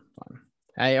 I'm fine.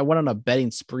 I went on a betting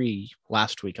spree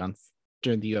last week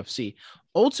during the UFC.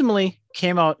 Ultimately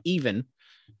came out even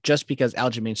just because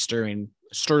Aljamain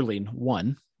Sterling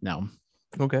won. No.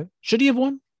 Okay. Should he have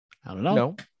won? I don't know.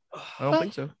 No, I don't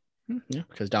think so. Yeah,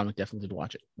 because Dominic definitely did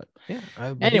watch it. But yeah.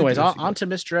 Anyways, on to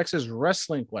Mr. X's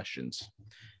wrestling questions.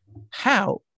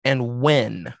 How and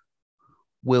when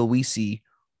will we see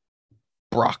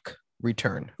Brock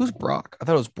return? Who's Brock? I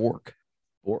thought it was Bork.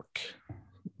 Bork.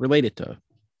 Related to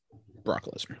Brock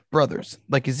Lesnar. Brothers,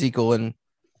 like Ezekiel and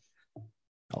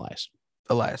Elias.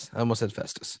 I almost said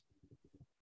Festus.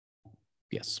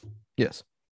 Yes.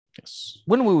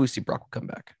 When will we see Brock come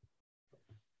back?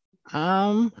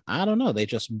 I don't know. They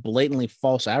just blatantly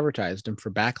false advertised him for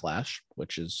Backlash,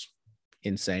 which is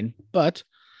insane. But,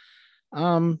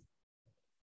 I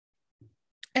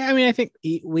think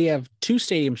we have 2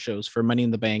 stadium shows for Money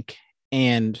in the Bank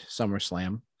and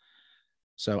SummerSlam.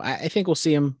 So I think we'll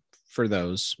see him for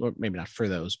those, or maybe not for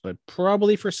those, but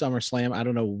probably for SummerSlam. I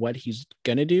don't know what he's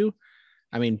going to do.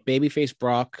 Babyface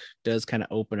Brock does kind of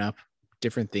open up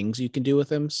different things you can do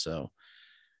with him. So,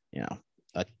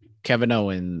 a Kevin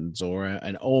Owens or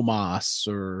an Omos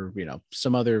or,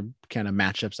 some other kind of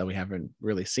matchups that we haven't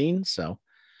really seen. So,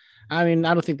 I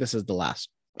don't think this is the last.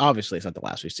 Obviously, it's not the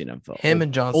last we've seen him. Him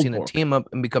and John Cena team up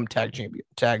and become tag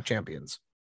champions.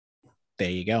 There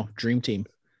you go. Dream team.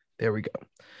 There we go.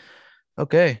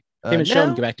 Okay. Him and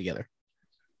Shelton get back together.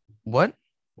 What?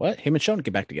 Him and Shelton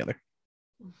get back together.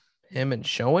 Him and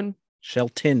Shelton?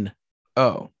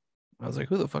 Oh. I was like,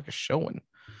 who the fuck is Shelton?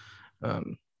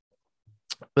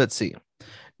 Let's see.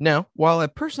 Now, while I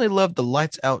personally love the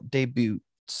Lights Out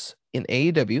debuts in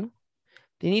AEW,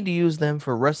 they need to use them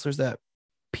for wrestlers that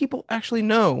people actually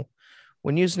know.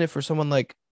 When using it for someone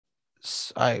like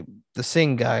the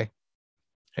Singh guy,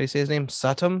 how do you say his name?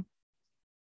 Satam?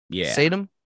 Yeah. Satam?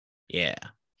 Yeah.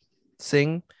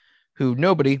 Singh, who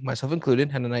nobody, myself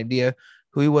included, had an idea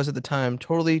who he was at the time,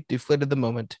 totally deflated the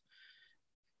moment.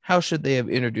 How should they have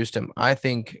introduced him? I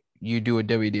think you do a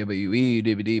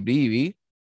WWE.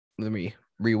 Let me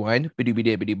rewind.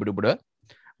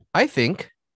 I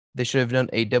think they should have done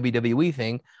a WWE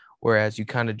thing, whereas you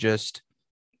kind of just,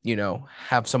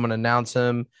 have someone announce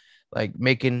him, like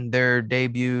making their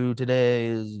debut today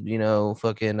is,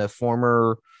 fucking a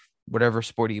former whatever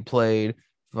sport he played,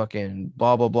 fucking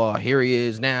blah, blah, blah. Here he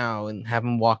is now, and have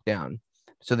him walk down.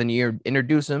 So then you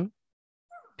introduce him.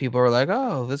 People are like,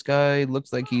 oh, this guy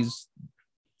looks like he's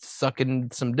sucking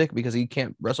some dick because he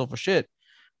can't wrestle for shit,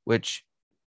 which,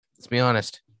 let's be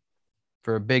honest,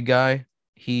 for a big guy,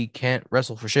 he can't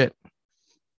wrestle for shit.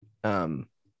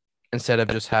 Instead of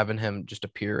just having him just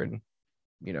appear and,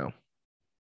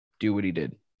 do what he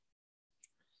did.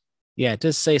 Yeah, it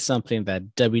does say something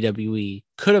that WWE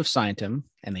could have signed him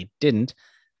and they didn't.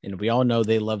 And we all know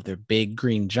they love their big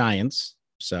green giants.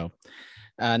 So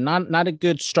not a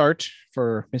good start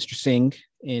for Mr. Singh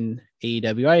in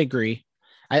AEW. I agree.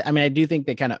 I do think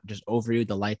they kind of just overused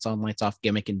the lights on, lights off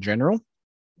gimmick in general,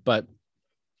 but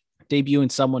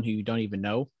debuting someone who you don't even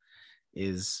know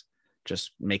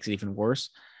just makes it even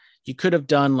worse. You could have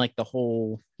done like the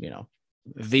whole,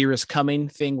 Vera's coming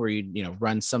thing where you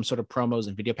run some sort of promos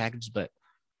and video packages, but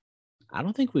I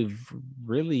don't think we've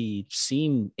really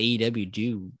seen AEW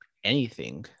do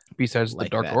anything besides like the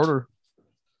Dark that. Order.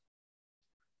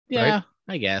 Yeah, right?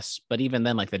 I guess. But even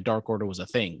then, like the Dark Order was a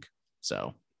thing.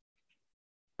 So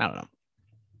I don't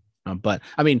know. But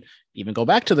even go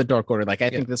back to the Dark Order. Like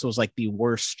I think this was like the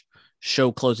worst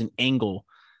show closing angle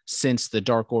since the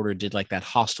Dark Order did like that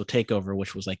hostile takeover,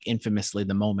 which was like infamously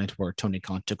the moment where Tony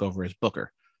Khan took over as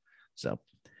Booker. So,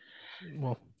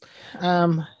 well,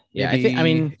 yeah, I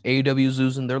think AEW's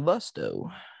losing their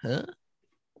lusto, huh?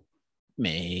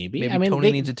 Maybe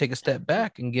Tony needs to take a step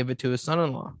back and give it to his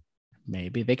son-in-law.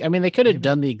 Maybe they could have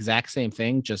done the exact same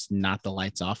thing, just not the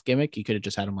lights off gimmick. You could have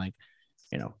just had him like,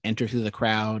 enter through the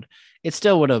crowd. It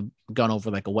still would have gone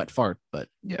over like a wet fart, but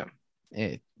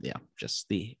just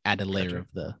the added layer of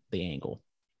the angle.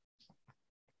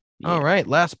 All right.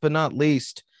 Last but not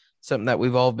least, something that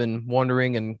we've all been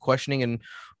wondering and questioning, and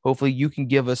hopefully you can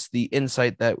give us the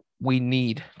insight that we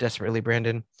need desperately,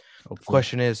 Brandon. Hopefully. The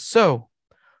question is, so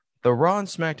the Raw and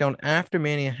SmackDown after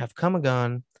Mania have come and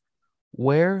gone.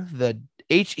 Where the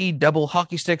HE double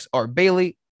hockey sticks are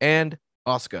Bayley and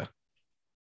Asuka?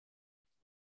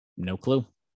 No clue.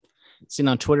 Seen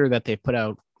on Twitter that they put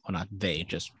out, well, not they,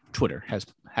 just Twitter has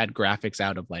had graphics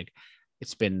out of like,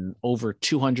 it's been over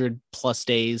 200 plus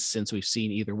days since we've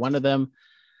seen either one of them.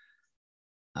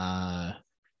 I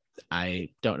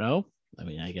don't know. I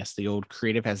mean, I guess the old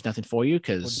creative has nothing for you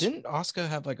because didn't Asuka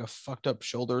have like a fucked up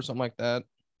shoulder or something like that?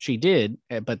 She did,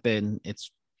 but then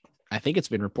I think it's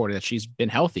been reported that she's been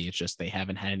healthy. It's just they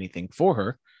haven't had anything for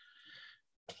her.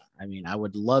 I mean, I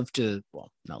would love to,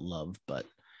 well, not love, but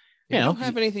you don't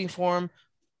have anything for them.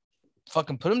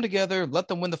 Fucking put them together, let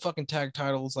them win the fucking tag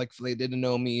titles like they did to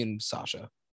Naomi and Sasha.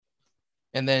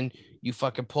 And then you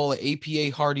fucking pull an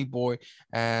APA Hardy Boy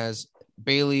as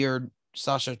Bayley or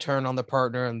Sasha turn on the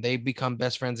partner and they become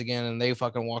best friends again and they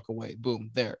fucking walk away.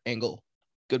 Boom, there, angle.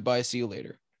 Goodbye, see you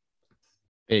later.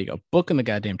 There you go. Book in the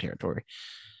goddamn territory.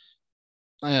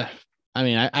 I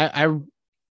mean, I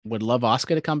would love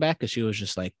Asuka to come back because she was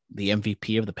just like the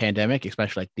MVP of the pandemic,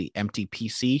 especially like the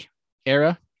MTPC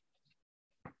era.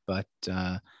 But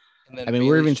I mean, Bayley's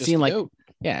we're even seeing like,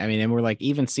 yeah, I mean, and we're like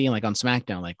even seeing like on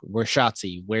SmackDown, like where's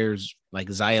Shotzi, where's like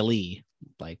Xia Li,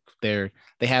 like they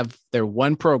have their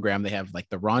one program. They have like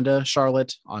the Ronda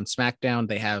Charlotte on SmackDown.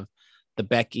 They have the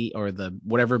Becky or the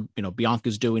whatever,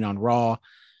 Bianca's doing on Raw.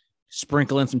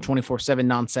 Sprinkle in some 24/7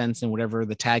 nonsense and whatever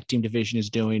the tag team division is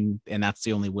doing. And that's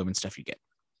the only women's stuff you get.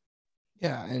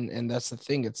 Yeah. And that's the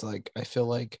thing. It's like, I feel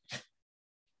like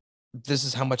this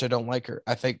is how much I don't like her.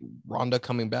 I think Ronda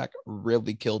coming back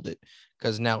really killed it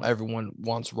because now everyone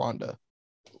wants Ronda.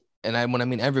 And when I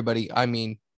mean everybody, I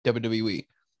mean WWE.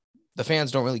 The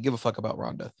fans don't really give a fuck about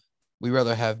Ronda. We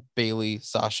rather have Bayley,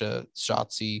 Sasha,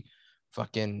 Shotzi,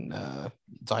 fucking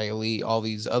Xia Li, all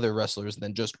these other wrestlers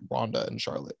than just Ronda and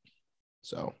Charlotte.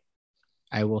 So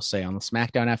I will say on the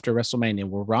SmackDown after WrestleMania,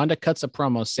 where Ronda cuts a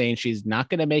promo saying she's not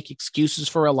going to make excuses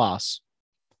for a loss,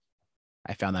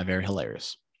 I found that very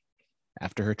hilarious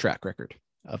after her track record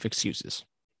of excuses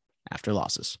after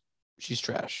losses. She's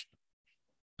trash.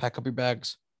 Pack up your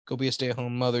bags. Go be a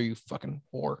stay-at-home mother, you fucking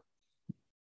whore.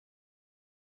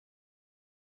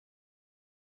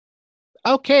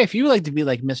 Okay, if you would like to be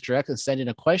like Mr. X and send in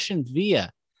a question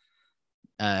via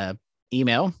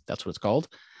email, that's what it's called,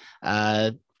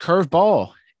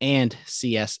 curveball and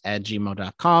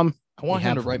cs@gmail.com. I want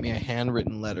him to write me a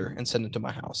handwritten letter and send it to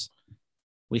my house.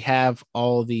 We have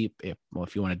all the, well,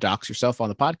 if you want to dox yourself on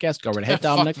the podcast, go right ahead,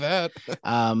 Dominic. Fuck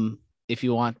that. If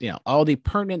you want, all the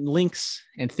pertinent links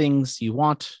and things you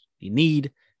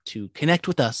need to connect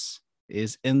with us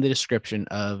is in the description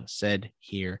of said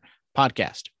here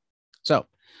podcast. So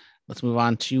let's move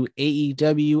on to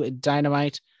AEW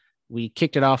Dynamite. We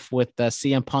kicked it off with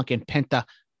CM Punk and Penta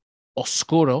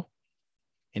Oscuro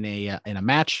in a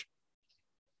match.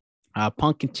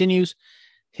 Punk continues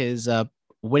his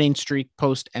winning streak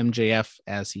post MJF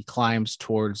as he climbs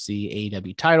towards the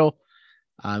AEW title.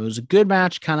 It was a good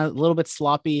match, kind of a little bit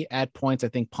sloppy at points. I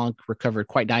think Punk recovered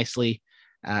quite nicely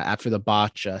after the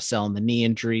botch, selling the knee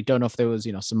injury. Don't know if there was,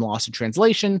 some loss in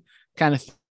translation kind of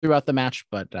throughout the match,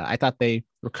 but I thought they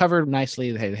recovered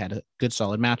nicely. They had a good,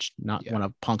 solid match, not one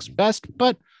of Punk's best,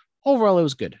 but overall it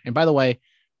was good. And by the way,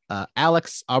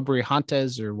 Alex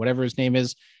Abrahantes or whatever his name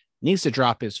is needs to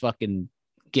drop his fucking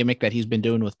gimmick that he's been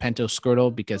doing with Penta Oscuro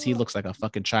because he looks like a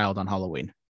fucking child on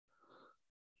Halloween.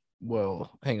 Whoa,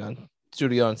 hang on.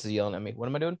 Studio is yelling at me. What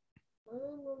am I doing?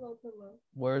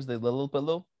 Where's the little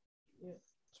pillow? Yeah.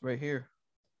 It's right here.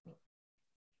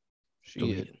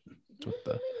 Shit. That's what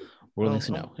the world needs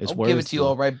to know. I'll give it to you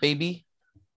all right, baby.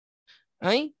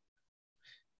 I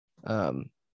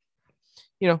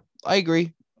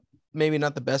agree. Maybe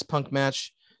not the best Punk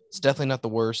match. It's definitely not the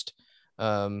worst.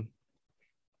 I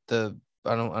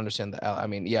don't understand I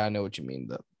know what you mean.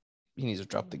 He needs to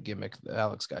drop the gimmick, the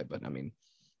Alex guy, but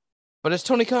it's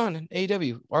Tony Khan and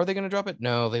AEW. Are they going to drop it?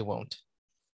 No, they won't.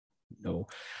 No.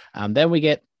 Then we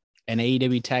get an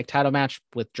AEW tag title match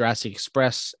with Jurassic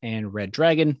Express and Red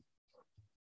Dragon.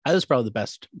 That was probably the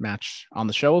best match on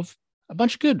the show of a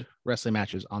bunch of good wrestling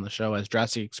matches on the show as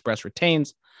Jurassic Express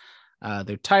retains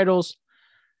their titles.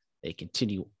 They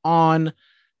continue on.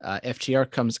 FTR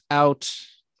comes out.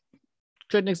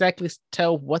 Couldn't exactly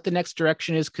tell what the next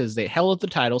direction is because they held the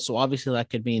title. So obviously that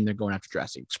could mean they're going after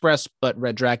Jurassic Express, but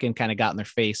Red Dragon kind of got in their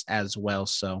face as well.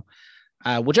 So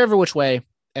which way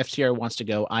FTR wants to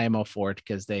go, I am all for it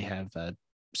because they have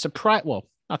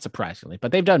not surprisingly,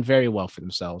 but they've done very well for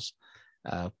themselves.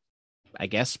 I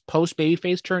guess post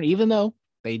babyface turn, even though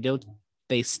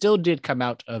they still did come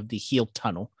out of the heel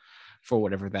tunnel for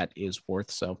whatever that is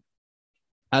worth. So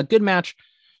a good match.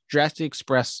 Jurassic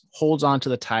Express holds on to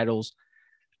the titles.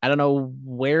 I don't know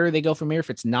where they go from here. If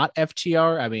it's not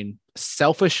FTR, I mean,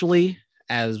 selfishly,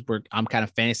 I'm kind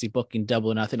of fantasy booking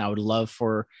Double or Nothing, I would love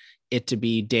for it to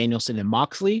be Danielson and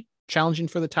Moxley challenging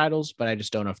for the titles, but I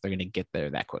just don't know if they're going to get there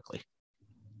that quickly.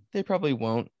 They probably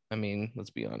won't. I mean,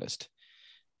 let's be honest.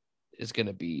 It's going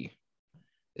to be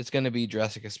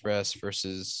Jurassic Express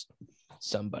versus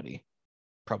somebody.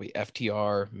 Probably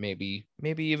FTR, maybe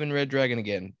even Red Dragon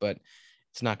again, but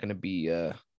it's not going to be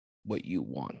what you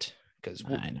want, because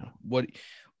I know what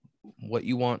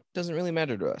you want doesn't really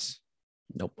matter to us.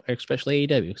 Nope, especially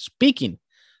AEW. Speaking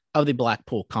of the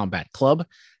Blackpool Combat Club,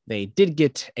 they did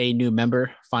get a new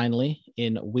member finally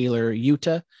in Wheeler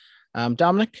Yuta.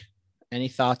 Dominic, any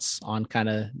thoughts on kind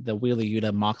of the Wheeler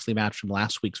Yuta Moxley match from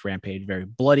last week's Rampage? Very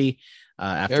bloody.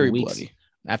 After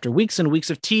weeks and weeks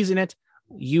of teasing it,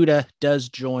 Yuta does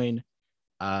join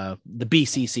the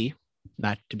BCC,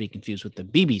 not to be confused with the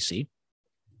BBC.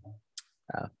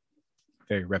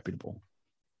 Very reputable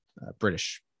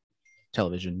British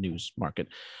television news market.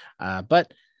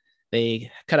 But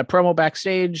they cut a promo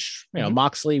backstage.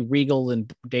 Moxley, Regal, and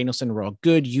Danielson were all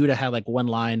good. Yuta had like one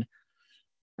line.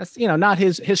 That's, not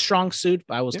his strong suit,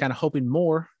 but I was kind of hoping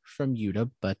more from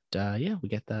Yuta. But we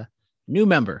get the new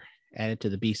member added to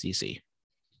the BCC.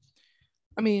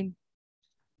 I mean,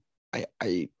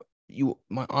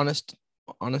 my honest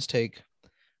take,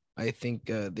 I think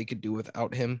they could do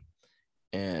without him,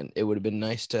 and it would have been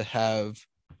nice to have.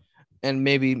 And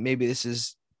maybe this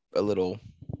is a little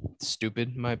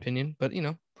stupid, in my opinion, but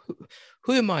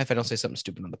who am I if I don't say something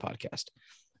stupid on the podcast?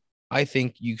 I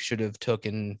think you should have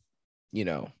taken,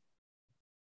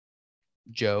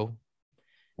 Joe,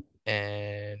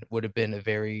 and would have been a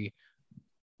very,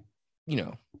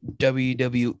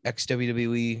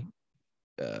 WWE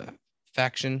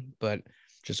faction, but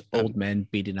just old men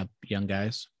beating up young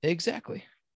guys. Exactly.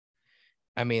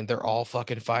 I mean, they're all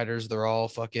fucking fighters. They're all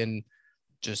fucking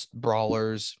just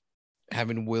brawlers.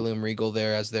 Having William Regal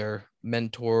there as their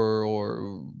mentor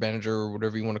or manager or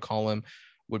whatever you want to call him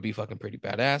would be fucking pretty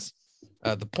badass.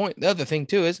 The other thing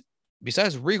too is,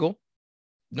 besides Regal,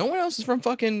 no one else is from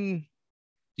fucking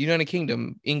United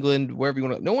Kingdom, England, wherever you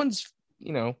want to. No one's,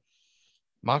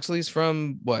 Moxley's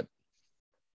from what?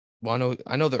 Well,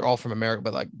 I know they're all from America,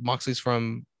 but like Moxley's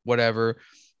from whatever.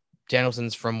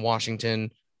 Danielson's from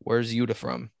Washington. Where's Yuta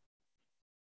from?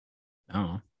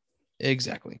 Oh,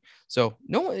 exactly. So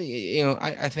no,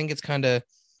 I think it's kind of,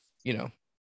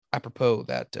 apropos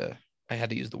that I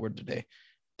had to use the word today,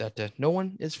 that no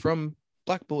one is from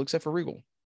Blackpool except for Regal.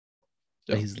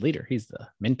 So, he's the leader. He's the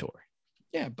mentor.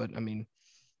 Yeah, but I mean,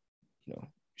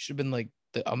 should have been like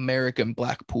the American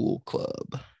Blackpool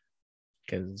Club.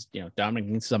 Because, Dominic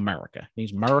needs America.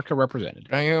 He's America represented.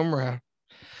 I am right.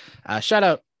 Shout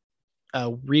out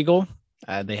Regal.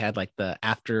 They had like the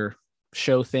after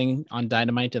show thing on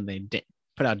Dynamite, and they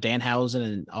put out Danhausen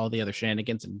and all the other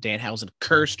shenanigans, and Danhausen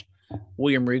cursed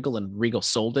William Regal, and Regal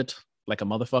sold it like a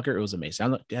motherfucker. It was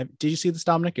amazing. Did you see this,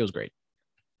 Dominic? It was great.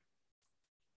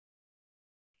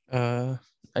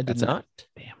 I did not.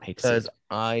 Damn, because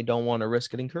I don't want to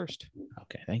risk getting cursed.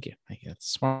 Okay, thank you. That's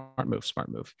smart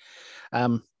move.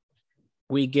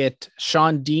 We get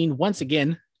Sean Dean once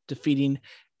again defeating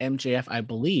MJF. I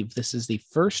believe this is the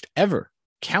first ever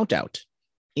countout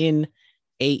in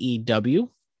AEW,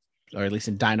 or at least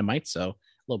in Dynamite. So a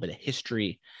little bit of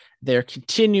history there.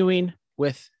 Continuing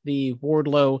with the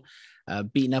Wardlow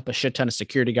beating up a shit ton of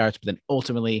security guards, but then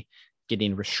ultimately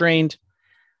getting restrained.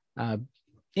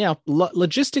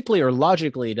 Logistically or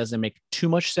logically, it doesn't make too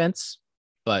much sense,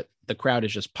 but the crowd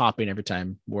is just popping every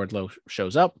time Wardlow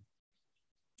shows up.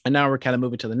 And now we're kind of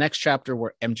moving to the next chapter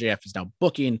where MJF is now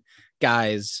booking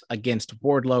guys against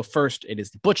Wardlow. First, it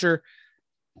is the Butcher.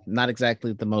 Not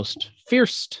exactly the most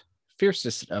fiercest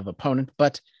of opponent,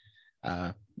 but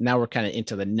now we're kind of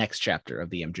into the next chapter of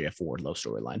the MJF Wardlow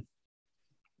storyline,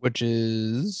 which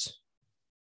is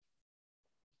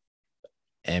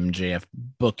MJF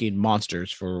booking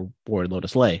monsters for Wardlow to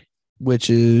slay, which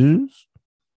is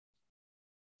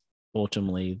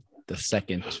ultimately the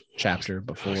second chapter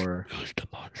before. Who's the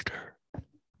monster?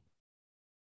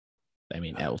 I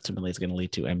mean, ultimately it's going to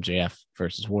lead to MJF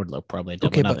versus Wardlow, probably.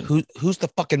 Okay, but who's the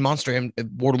fucking monster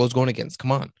Wardlow's going against?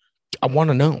 Come on, I want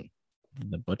to know.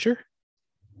 The Butcher?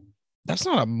 That's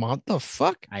not a the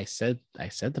fuck. I said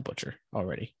the Butcher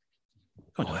already.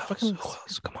 Who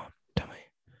else? Come on, tell me.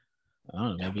 I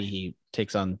don't know. Maybe he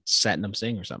takes on Satnam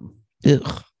Singh or something.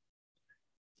 Ugh.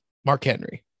 Mark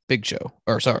Henry, Big Show,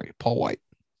 or sorry, Paul White.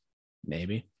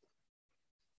 Maybe.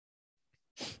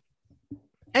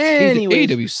 Anyways,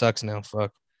 AEW sucks now.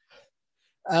 Fuck.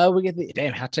 We get the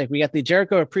hot take. We got the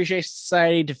Jericho Appreciation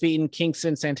Society defeating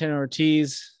Kingston, Santana,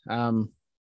 Ortiz.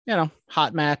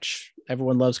 Hot match.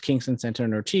 Everyone loves Kingston,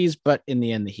 Santana, Ortiz, but in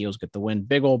the end, the heels get the win.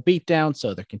 Big old beatdown.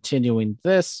 So they're continuing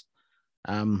this.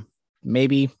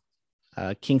 Maybe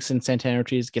Kingston, Santana,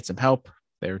 Ortiz get some help.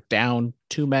 They're down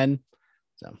 2 men.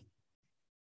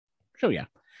 So yeah.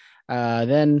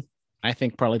 Then I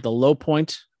think probably the low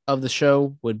point of the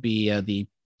show would be the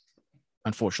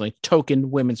unfortunately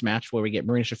token women's match where we get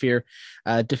Marina Shafir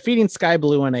defeating Sky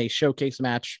Blue in a showcase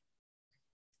match.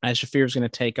 As Shafir is going to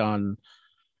take on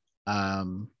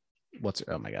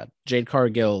Jade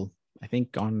Cargill, I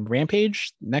think on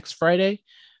Rampage next Friday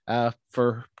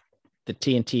for the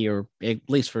TNT, or at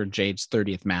least for Jade's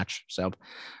 30th match. So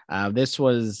this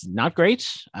was not great.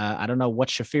 I don't know what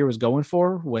Shafir was going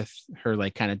for with her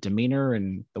like kind of demeanor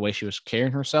and the way she was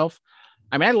carrying herself.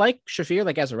 I mean, I like Shafir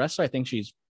like as a wrestler. I think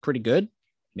she's pretty good,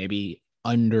 maybe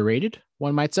underrated,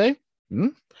 one might say.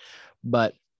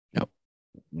 But no, I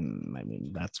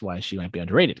mean, that's why she might be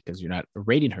underrated, because you're not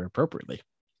rating her appropriately.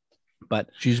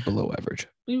 But she's below average.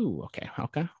 Ooh, okay.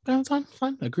 That's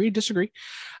fine. Agree, disagree.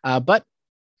 But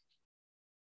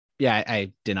yeah,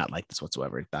 I did not like this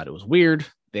whatsoever. I thought it was weird.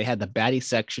 They had the baddie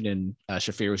section, and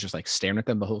Shafir was just like staring at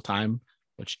them the whole time,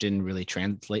 which didn't really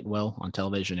translate well on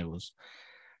television. It was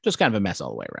just kind of a mess all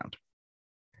the way around.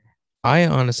 I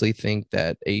honestly think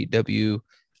that AEW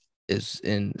is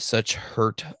in such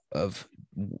hurt of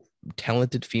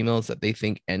talented females that they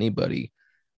think anybody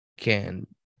can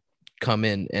come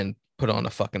in and put on a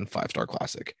fucking 5-star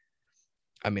classic.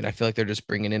 I mean, I feel like they're just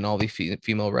bringing in all these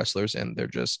female wrestlers and they're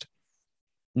just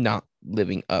not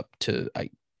living up to,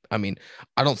 I mean,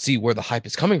 I don't see where the hype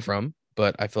is coming from,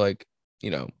 but I feel like,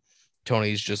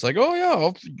 Tony's just like, oh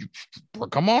yeah,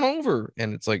 come on over.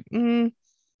 And it's like,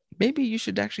 maybe you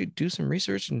should actually do some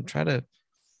research and try to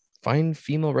find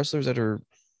female wrestlers that are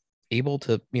able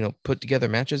to, put together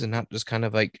matches and not just kind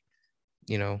of like,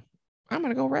 I'm going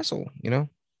to go wrestle,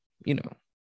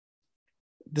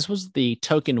 This was the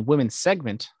token women's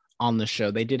segment on the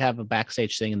show. They did have a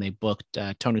backstage thing, and they booked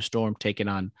Tony Storm taking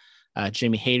on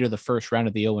Jamie Hayter the first round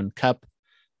of the Owen Cup.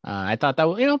 I thought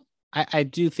that, I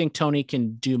do think Tony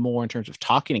can do more in terms of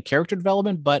talking and character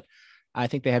development, but I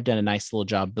think they have done a nice little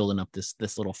job building up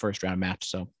this little first round match.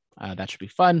 So that should be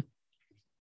fun.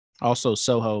 Also,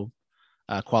 Soho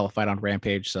qualified on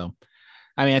Rampage. So,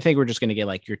 I mean, I think we're just going to get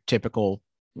like your typical,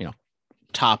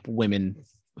 top women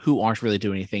who aren't really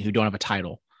doing anything, who don't have a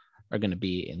title, are going to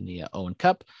be in the Owen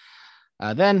Cup.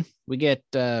 Then we get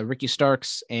Ricky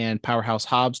Starks and Powerhouse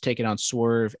Hobbs taking on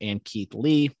Swerve and Keith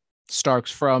Lee.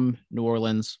 Starks from New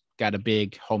Orleans got a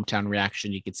big hometown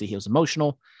reaction. You could see he was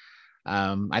emotional.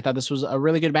 I thought this was a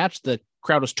really good match. The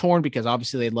crowd was torn because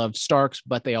obviously they loved Starks,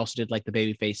 but they also did like the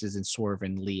baby faces in Swerve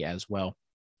and Lee as well.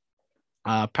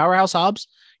 Powerhouse Hobbs,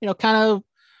 kind of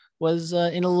was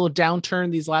in a little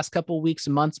downturn these last couple of weeks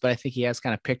and months, but I think he has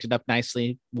kind of picked it up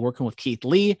nicely working with Keith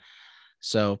Lee.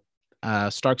 So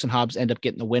Starks and Hobbs end up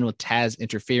getting the win with Taz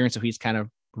interfering. So he's kind of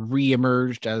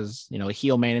reemerged as, a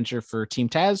heel manager for Team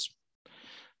Taz.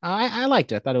 I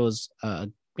liked it. I thought it was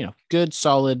good,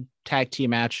 solid tag team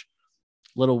match.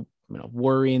 Little,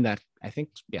 worrying that I think,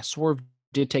 Swerve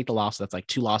did take the loss. That's like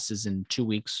 2 losses in 2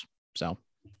 weeks. So,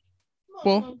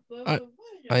 well,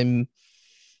 I'm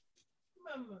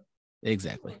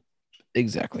exactly. I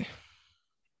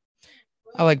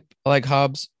like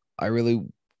Hobbs. I really,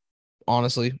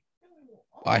 honestly,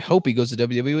 I hope he goes to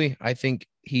WWE. I think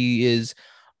he is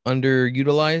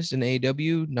underutilized in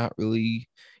AEW.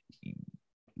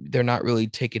 They're not really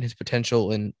taking his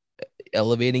potential and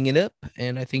elevating it up.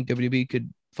 And I think WWE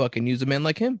could fucking use a man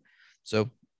like him. So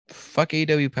fuck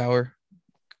AEW power.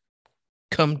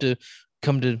 Come to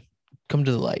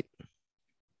the light.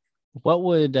 What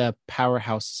would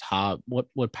Powerhouse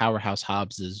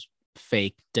Hobbs's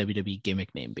fake WWE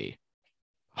gimmick name be?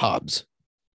 Hobbs.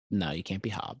 No, you can't be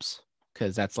Hobbs,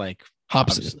 because that's like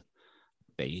Hobson.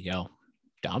 There you go.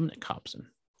 Dominic Hobson.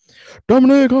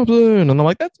 And I'm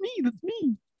like, that's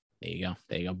me. There you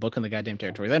go. Booking the goddamn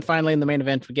territory. Then finally in the main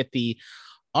event, we get the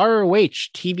ROH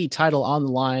TV title on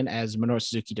the line as Minoru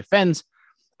Suzuki defends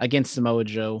against Samoa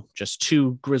Joe. Just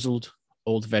 2 grizzled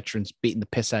old veterans beating the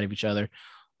piss out of each other.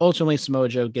 Ultimately, Samoa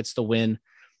Joe gets the win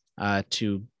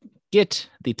to get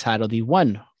the title, the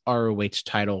one ROH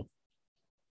title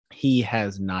he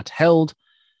has not held.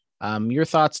 Your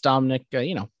thoughts, Dominic,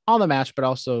 on the match, but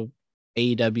also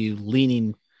AEW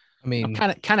leaning,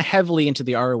 kind of heavily into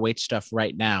the ROH stuff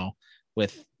right now.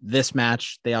 with this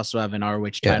match. They also have an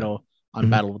ROH title on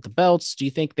Battle with the Belts. Do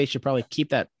you think they should probably keep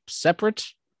that separate?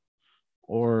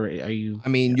 Or are you? I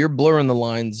mean, you're blurring the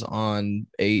lines on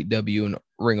AEW and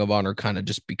Ring of Honor kind of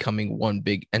just becoming one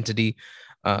big entity,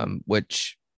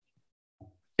 which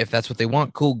if that's what they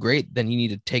want, cool, great. Then you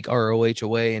need to take ROH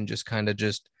away and just kind of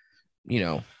just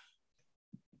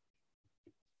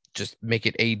make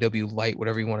it AEW light,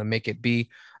 whatever you want to make it be.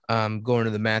 Going to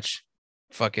the match,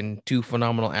 fucking two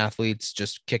phenomenal athletes,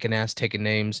 just kicking ass, taking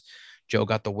names. Joe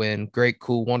got the win. Great,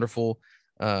 cool, wonderful.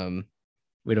 We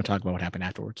don't talk about what happened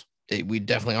afterwards. We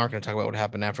definitely aren't going to talk about what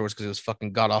happened afterwards because it was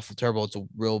fucking god awful terrible. It's a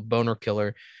real boner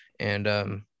killer. And,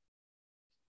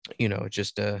 it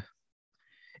just,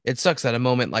 it sucks that a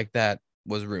moment like that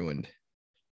was ruined.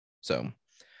 So,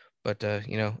 but,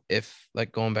 if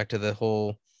like going back to the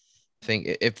whole thing,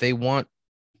 if they want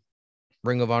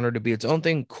Ring of Honor to be its own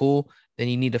thing, cool, then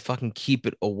you need to fucking keep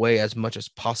it away as much as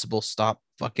possible. Stop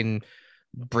fucking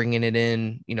bringing it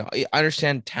in. I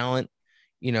understand talent,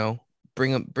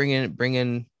 bring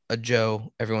in a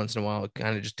Joe every once in a while,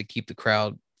 kind of just to keep the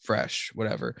crowd fresh,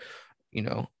 whatever.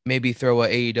 Maybe throw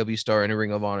a AEW star in a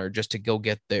Ring of Honor just to go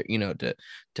get there,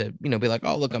 to be like,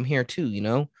 oh, look, I'm here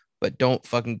too, but don't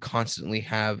fucking constantly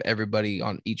have everybody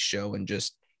on each show and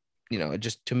just,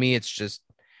 to me, it's just,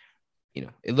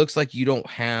 it looks like you don't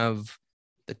have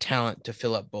the talent to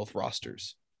fill up both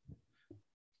rosters,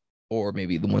 or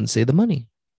maybe the ones say the money,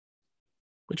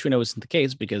 which we know isn't the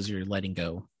case because you're letting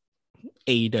go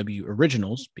AEW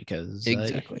originals because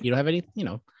exactly you don't have any,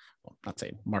 not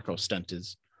saying Marco Stunt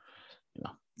is,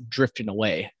 drifting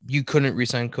away. You couldn't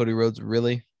resign Cody Rhodes,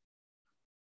 really?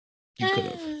 You could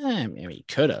have. I mean, he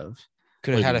could have.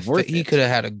 He could have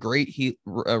had a great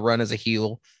run as a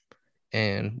heel,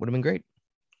 and would have been great.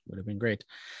 Would have been great.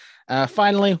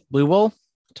 Finally, we will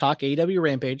talk AEW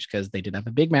Rampage because they did have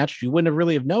a big match. You wouldn't have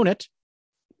really have known it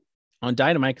on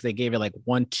Dynamite because they gave it like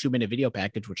 1 2-minute video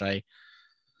package, which I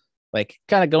like.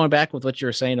 Kind of going back with what you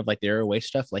were saying of like the ROH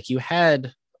stuff. Like you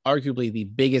had arguably the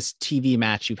biggest TV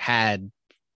match you've had,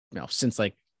 since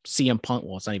like CM Punk.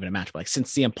 Well, it's not even a match, but like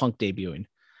since CM Punk debuting,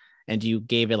 and you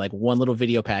gave it like one little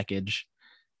video package,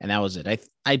 and that was it.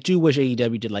 I do wish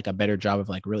AEW did like a better job of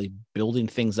like really building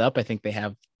things up. I think they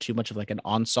have too much of like an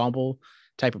ensemble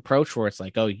type approach where it's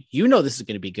like, oh, this is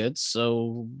going to be good,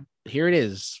 so here it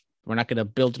is. We're not going to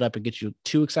build it up and get you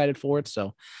too excited for it.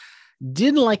 So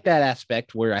didn't like that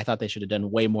aspect where I thought they should have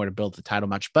done way more to build the title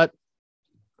match, but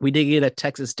we did get a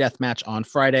Texas death match on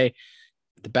Friday.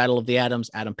 The Battle of the Atoms,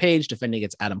 Adam Page defending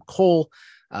against Adam Cole.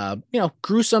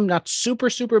 Gruesome, not super,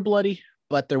 super bloody,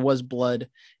 but there was blood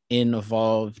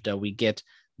involved. We get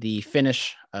the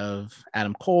finish of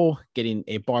Adam Cole getting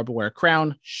a barbed wire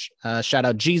crown. Shout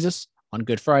out Jesus on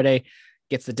Good Friday.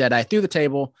 Gets the Deadeye through the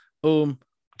table. Boom,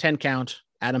 10 count.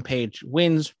 Adam Page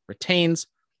wins, retains.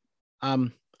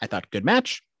 I thought good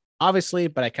match, obviously,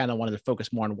 but I kind of wanted to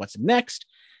focus more on what's next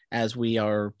as we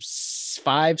are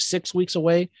 5-6 weeks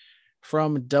away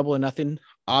from Double or Nothing.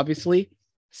 Obviously,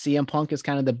 CM Punk is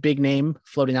kind of the big name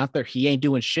floating out there. He ain't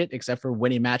doing shit except for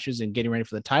winning matches and getting ready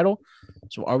for the title.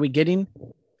 So are we getting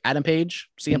Adam Page,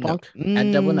 CM Punk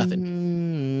at Double or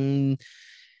Nothing?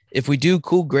 If we do,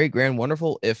 cool, great, grand,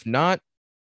 wonderful. If not,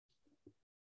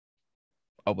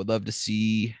 I would love to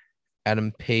see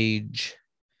Adam Page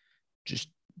just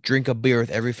drink a beer with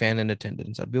every fan in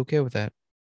attendance. I'd be okay with that.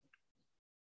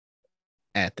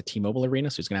 At the T-Mobile Arena,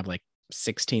 so he's going to have like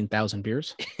 16,000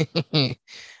 beers.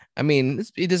 I mean,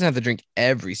 he doesn't have to drink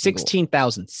every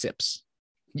 16,000 sips.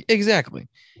 Exactly.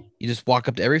 You just walk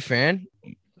up to every fan,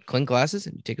 clink glasses,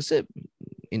 and you take a sip.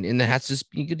 And it has to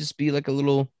you could just be like a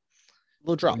little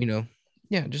drop.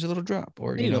 Just a little drop.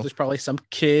 Or there's probably some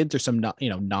kids or some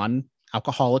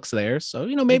non-alcoholics there. So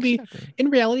maybe exactly. In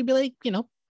reality, be like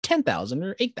 10,000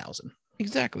 or 8,000.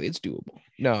 Exactly, it's doable.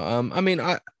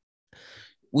 No,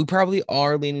 we probably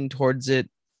are leaning towards it,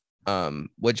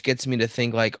 which gets me to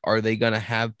think like, are they gonna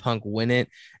have Punk win it,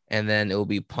 and then it will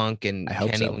be Punk and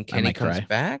Kenny when Kenny comes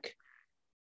back?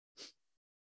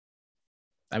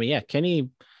 I mean, yeah, Kenny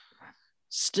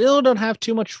still don't have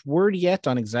too much word yet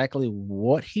on exactly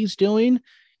what he's doing.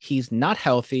 He's not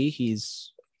healthy.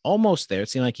 He's almost there. It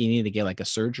seemed like he needed to get like a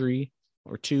surgery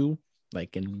or two,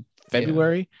 like in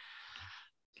February. Yeah.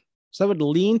 So that would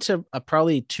lean to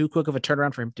probably too quick of a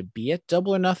turnaround for him to be at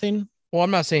Double or Nothing. Well,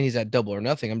 I'm not saying he's at Double or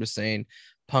Nothing. I'm just saying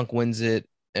Punk wins it,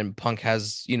 and Punk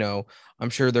has, I'm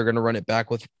sure they're going to run it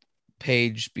back with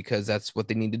Page because that's what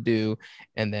they need to do.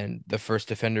 And then the first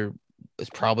defender is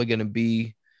probably going to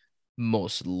be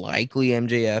most likely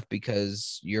MJF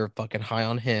because you're fucking high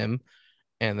on him.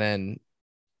 And then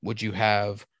would you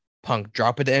have Punk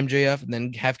drop it to MJF and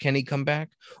then have Kenny come back?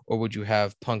 Or would you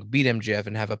have Punk beat MJF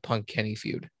and have a Punk Kenny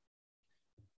feud?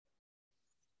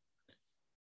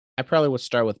 I probably would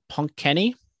start with Punk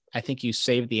Kenny. I think you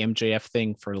save the MJF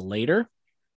thing for later,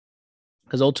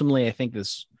 because ultimately I think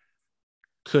this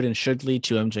could and should lead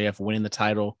to MJF winning the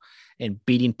title, and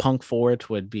beating Punk for it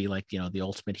would be like, the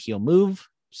ultimate heel move.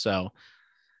 So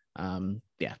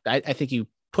I think you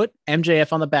put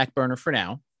MJF on the back burner for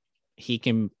now. He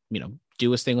can,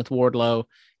 do his thing with Wardlow.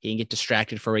 He can get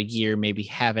distracted for a year, maybe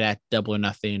have it at Double or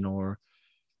Nothing, or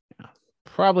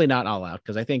probably not All Out,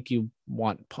 because I think you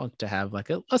want Punk to have like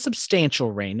a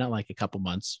substantial reign, not like a couple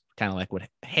months, kind of like what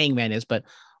Hangman is. But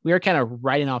we are kind of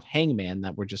writing off Hangman,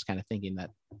 that we're just kind of thinking that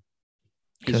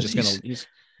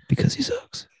because he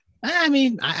sucks. I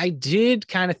mean, I did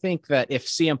kind of think that if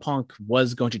CM Punk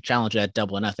was going to challenge at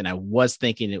Double or Nothing, I was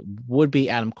thinking it would be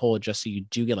Adam Cole, just so you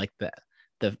do get like the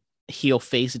heel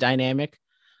face dynamic.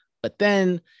 But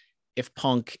then if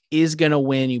Punk is going to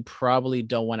win, you probably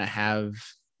don't want to have,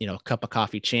 a cup of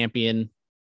coffee champion.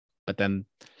 But then,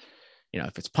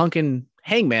 if it's Punk and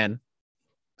Hangman,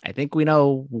 I think we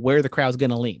know where the crowd's going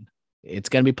to lean. It's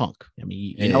going to be Punk. I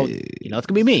mean, it's going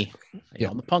to be me.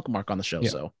 I'm the Punk mark on the show.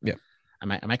 So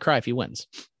I might cry if he wins.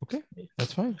 Okay,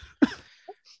 that's fine.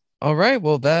 All right.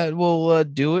 Well, that will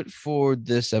do it for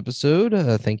this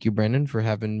episode. Thank you, Brandon, for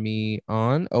having me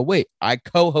on. Oh, wait, I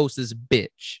co-host this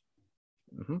bitch.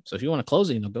 Mm-hmm. So if you want to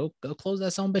close it, go close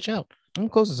that son bitch out. I'm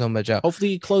close to son bitch out. Hopefully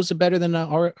you close it better than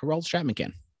Harold Stratman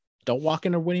can. Don't walk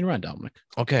in a winning run, Dominic.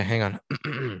 Okay, hang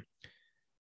on.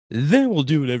 Then we'll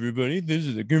do it, everybody. This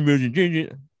is a conversion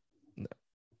change.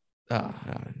 Wow,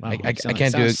 I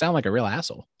can't do it. Sound like a real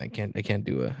asshole. I can't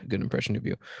do a good impression of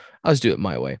you. I'll just do it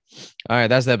my way. All right,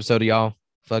 that's the episode of y'all.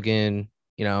 Fucking,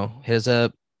 hit us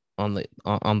up on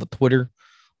the Twitter,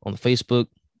 on the Facebook,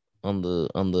 on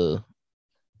the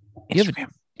Instagram.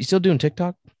 You still doing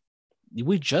TikTok?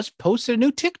 We just posted a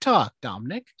new TikTok,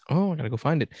 Dominic. Oh, I gotta go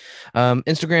find it.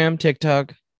 Instagram,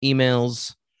 TikTok,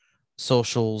 emails,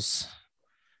 socials,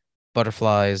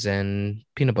 butterflies, and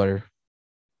peanut butter.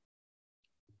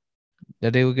 Did I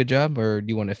do a good job, or do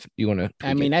you want to?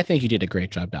 I mean, I think you did a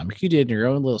great job, Dominic. You did in your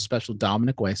own little special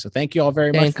Dominic way. So thank you all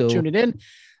very much for tuning in.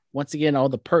 Once again, all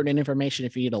the pertinent information,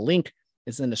 if you need a link,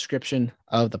 is in the description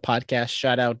of the podcast.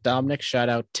 Shout out Dominic. Shout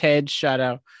out Ted. Shout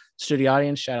out studio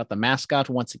audience. Shout out the mascot.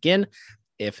 Once again,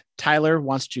 if Tyler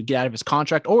wants to get out of his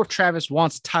contract, or if Travis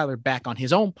wants Tyler back on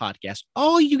his own podcast,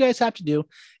 all you guys have to do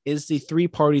is the three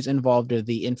parties involved in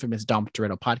the infamous Dom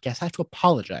Toretto podcast have to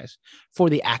apologize for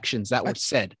the actions that were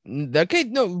said. Okay,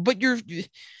 no, but you're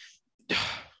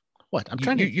what?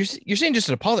 You're saying just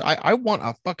an apology. I want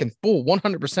a fucking full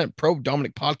 100% pro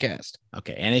Dominic podcast.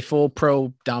 Okay, and a full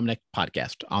pro Dominic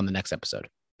podcast on the next episode.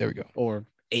 There we go. Or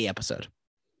a episode.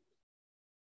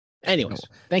 Anyways,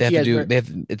 thank you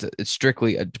guys. It's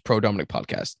strictly a pro Dominic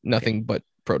podcast. Nothing but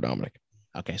pro Dominic.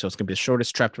 Okay, so it's gonna be the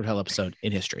shortest Trapped with Hell episode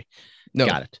in history. No,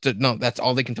 got it. No, that's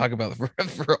all they can talk about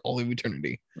for all of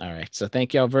eternity. All right, so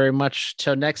thank y'all very much.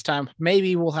 Till next time,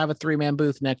 maybe we'll have a 3-man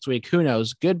booth next week. Who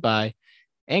knows? Goodbye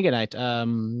and good night.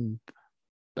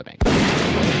 Bye-bye.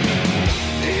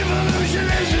 Evolution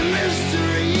is a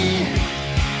mystery,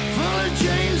 full of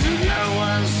chains that no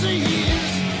one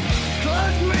sees.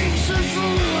 Clock makes a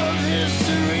fool of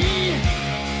history.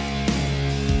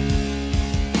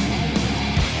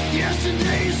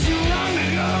 Yesterday's too long.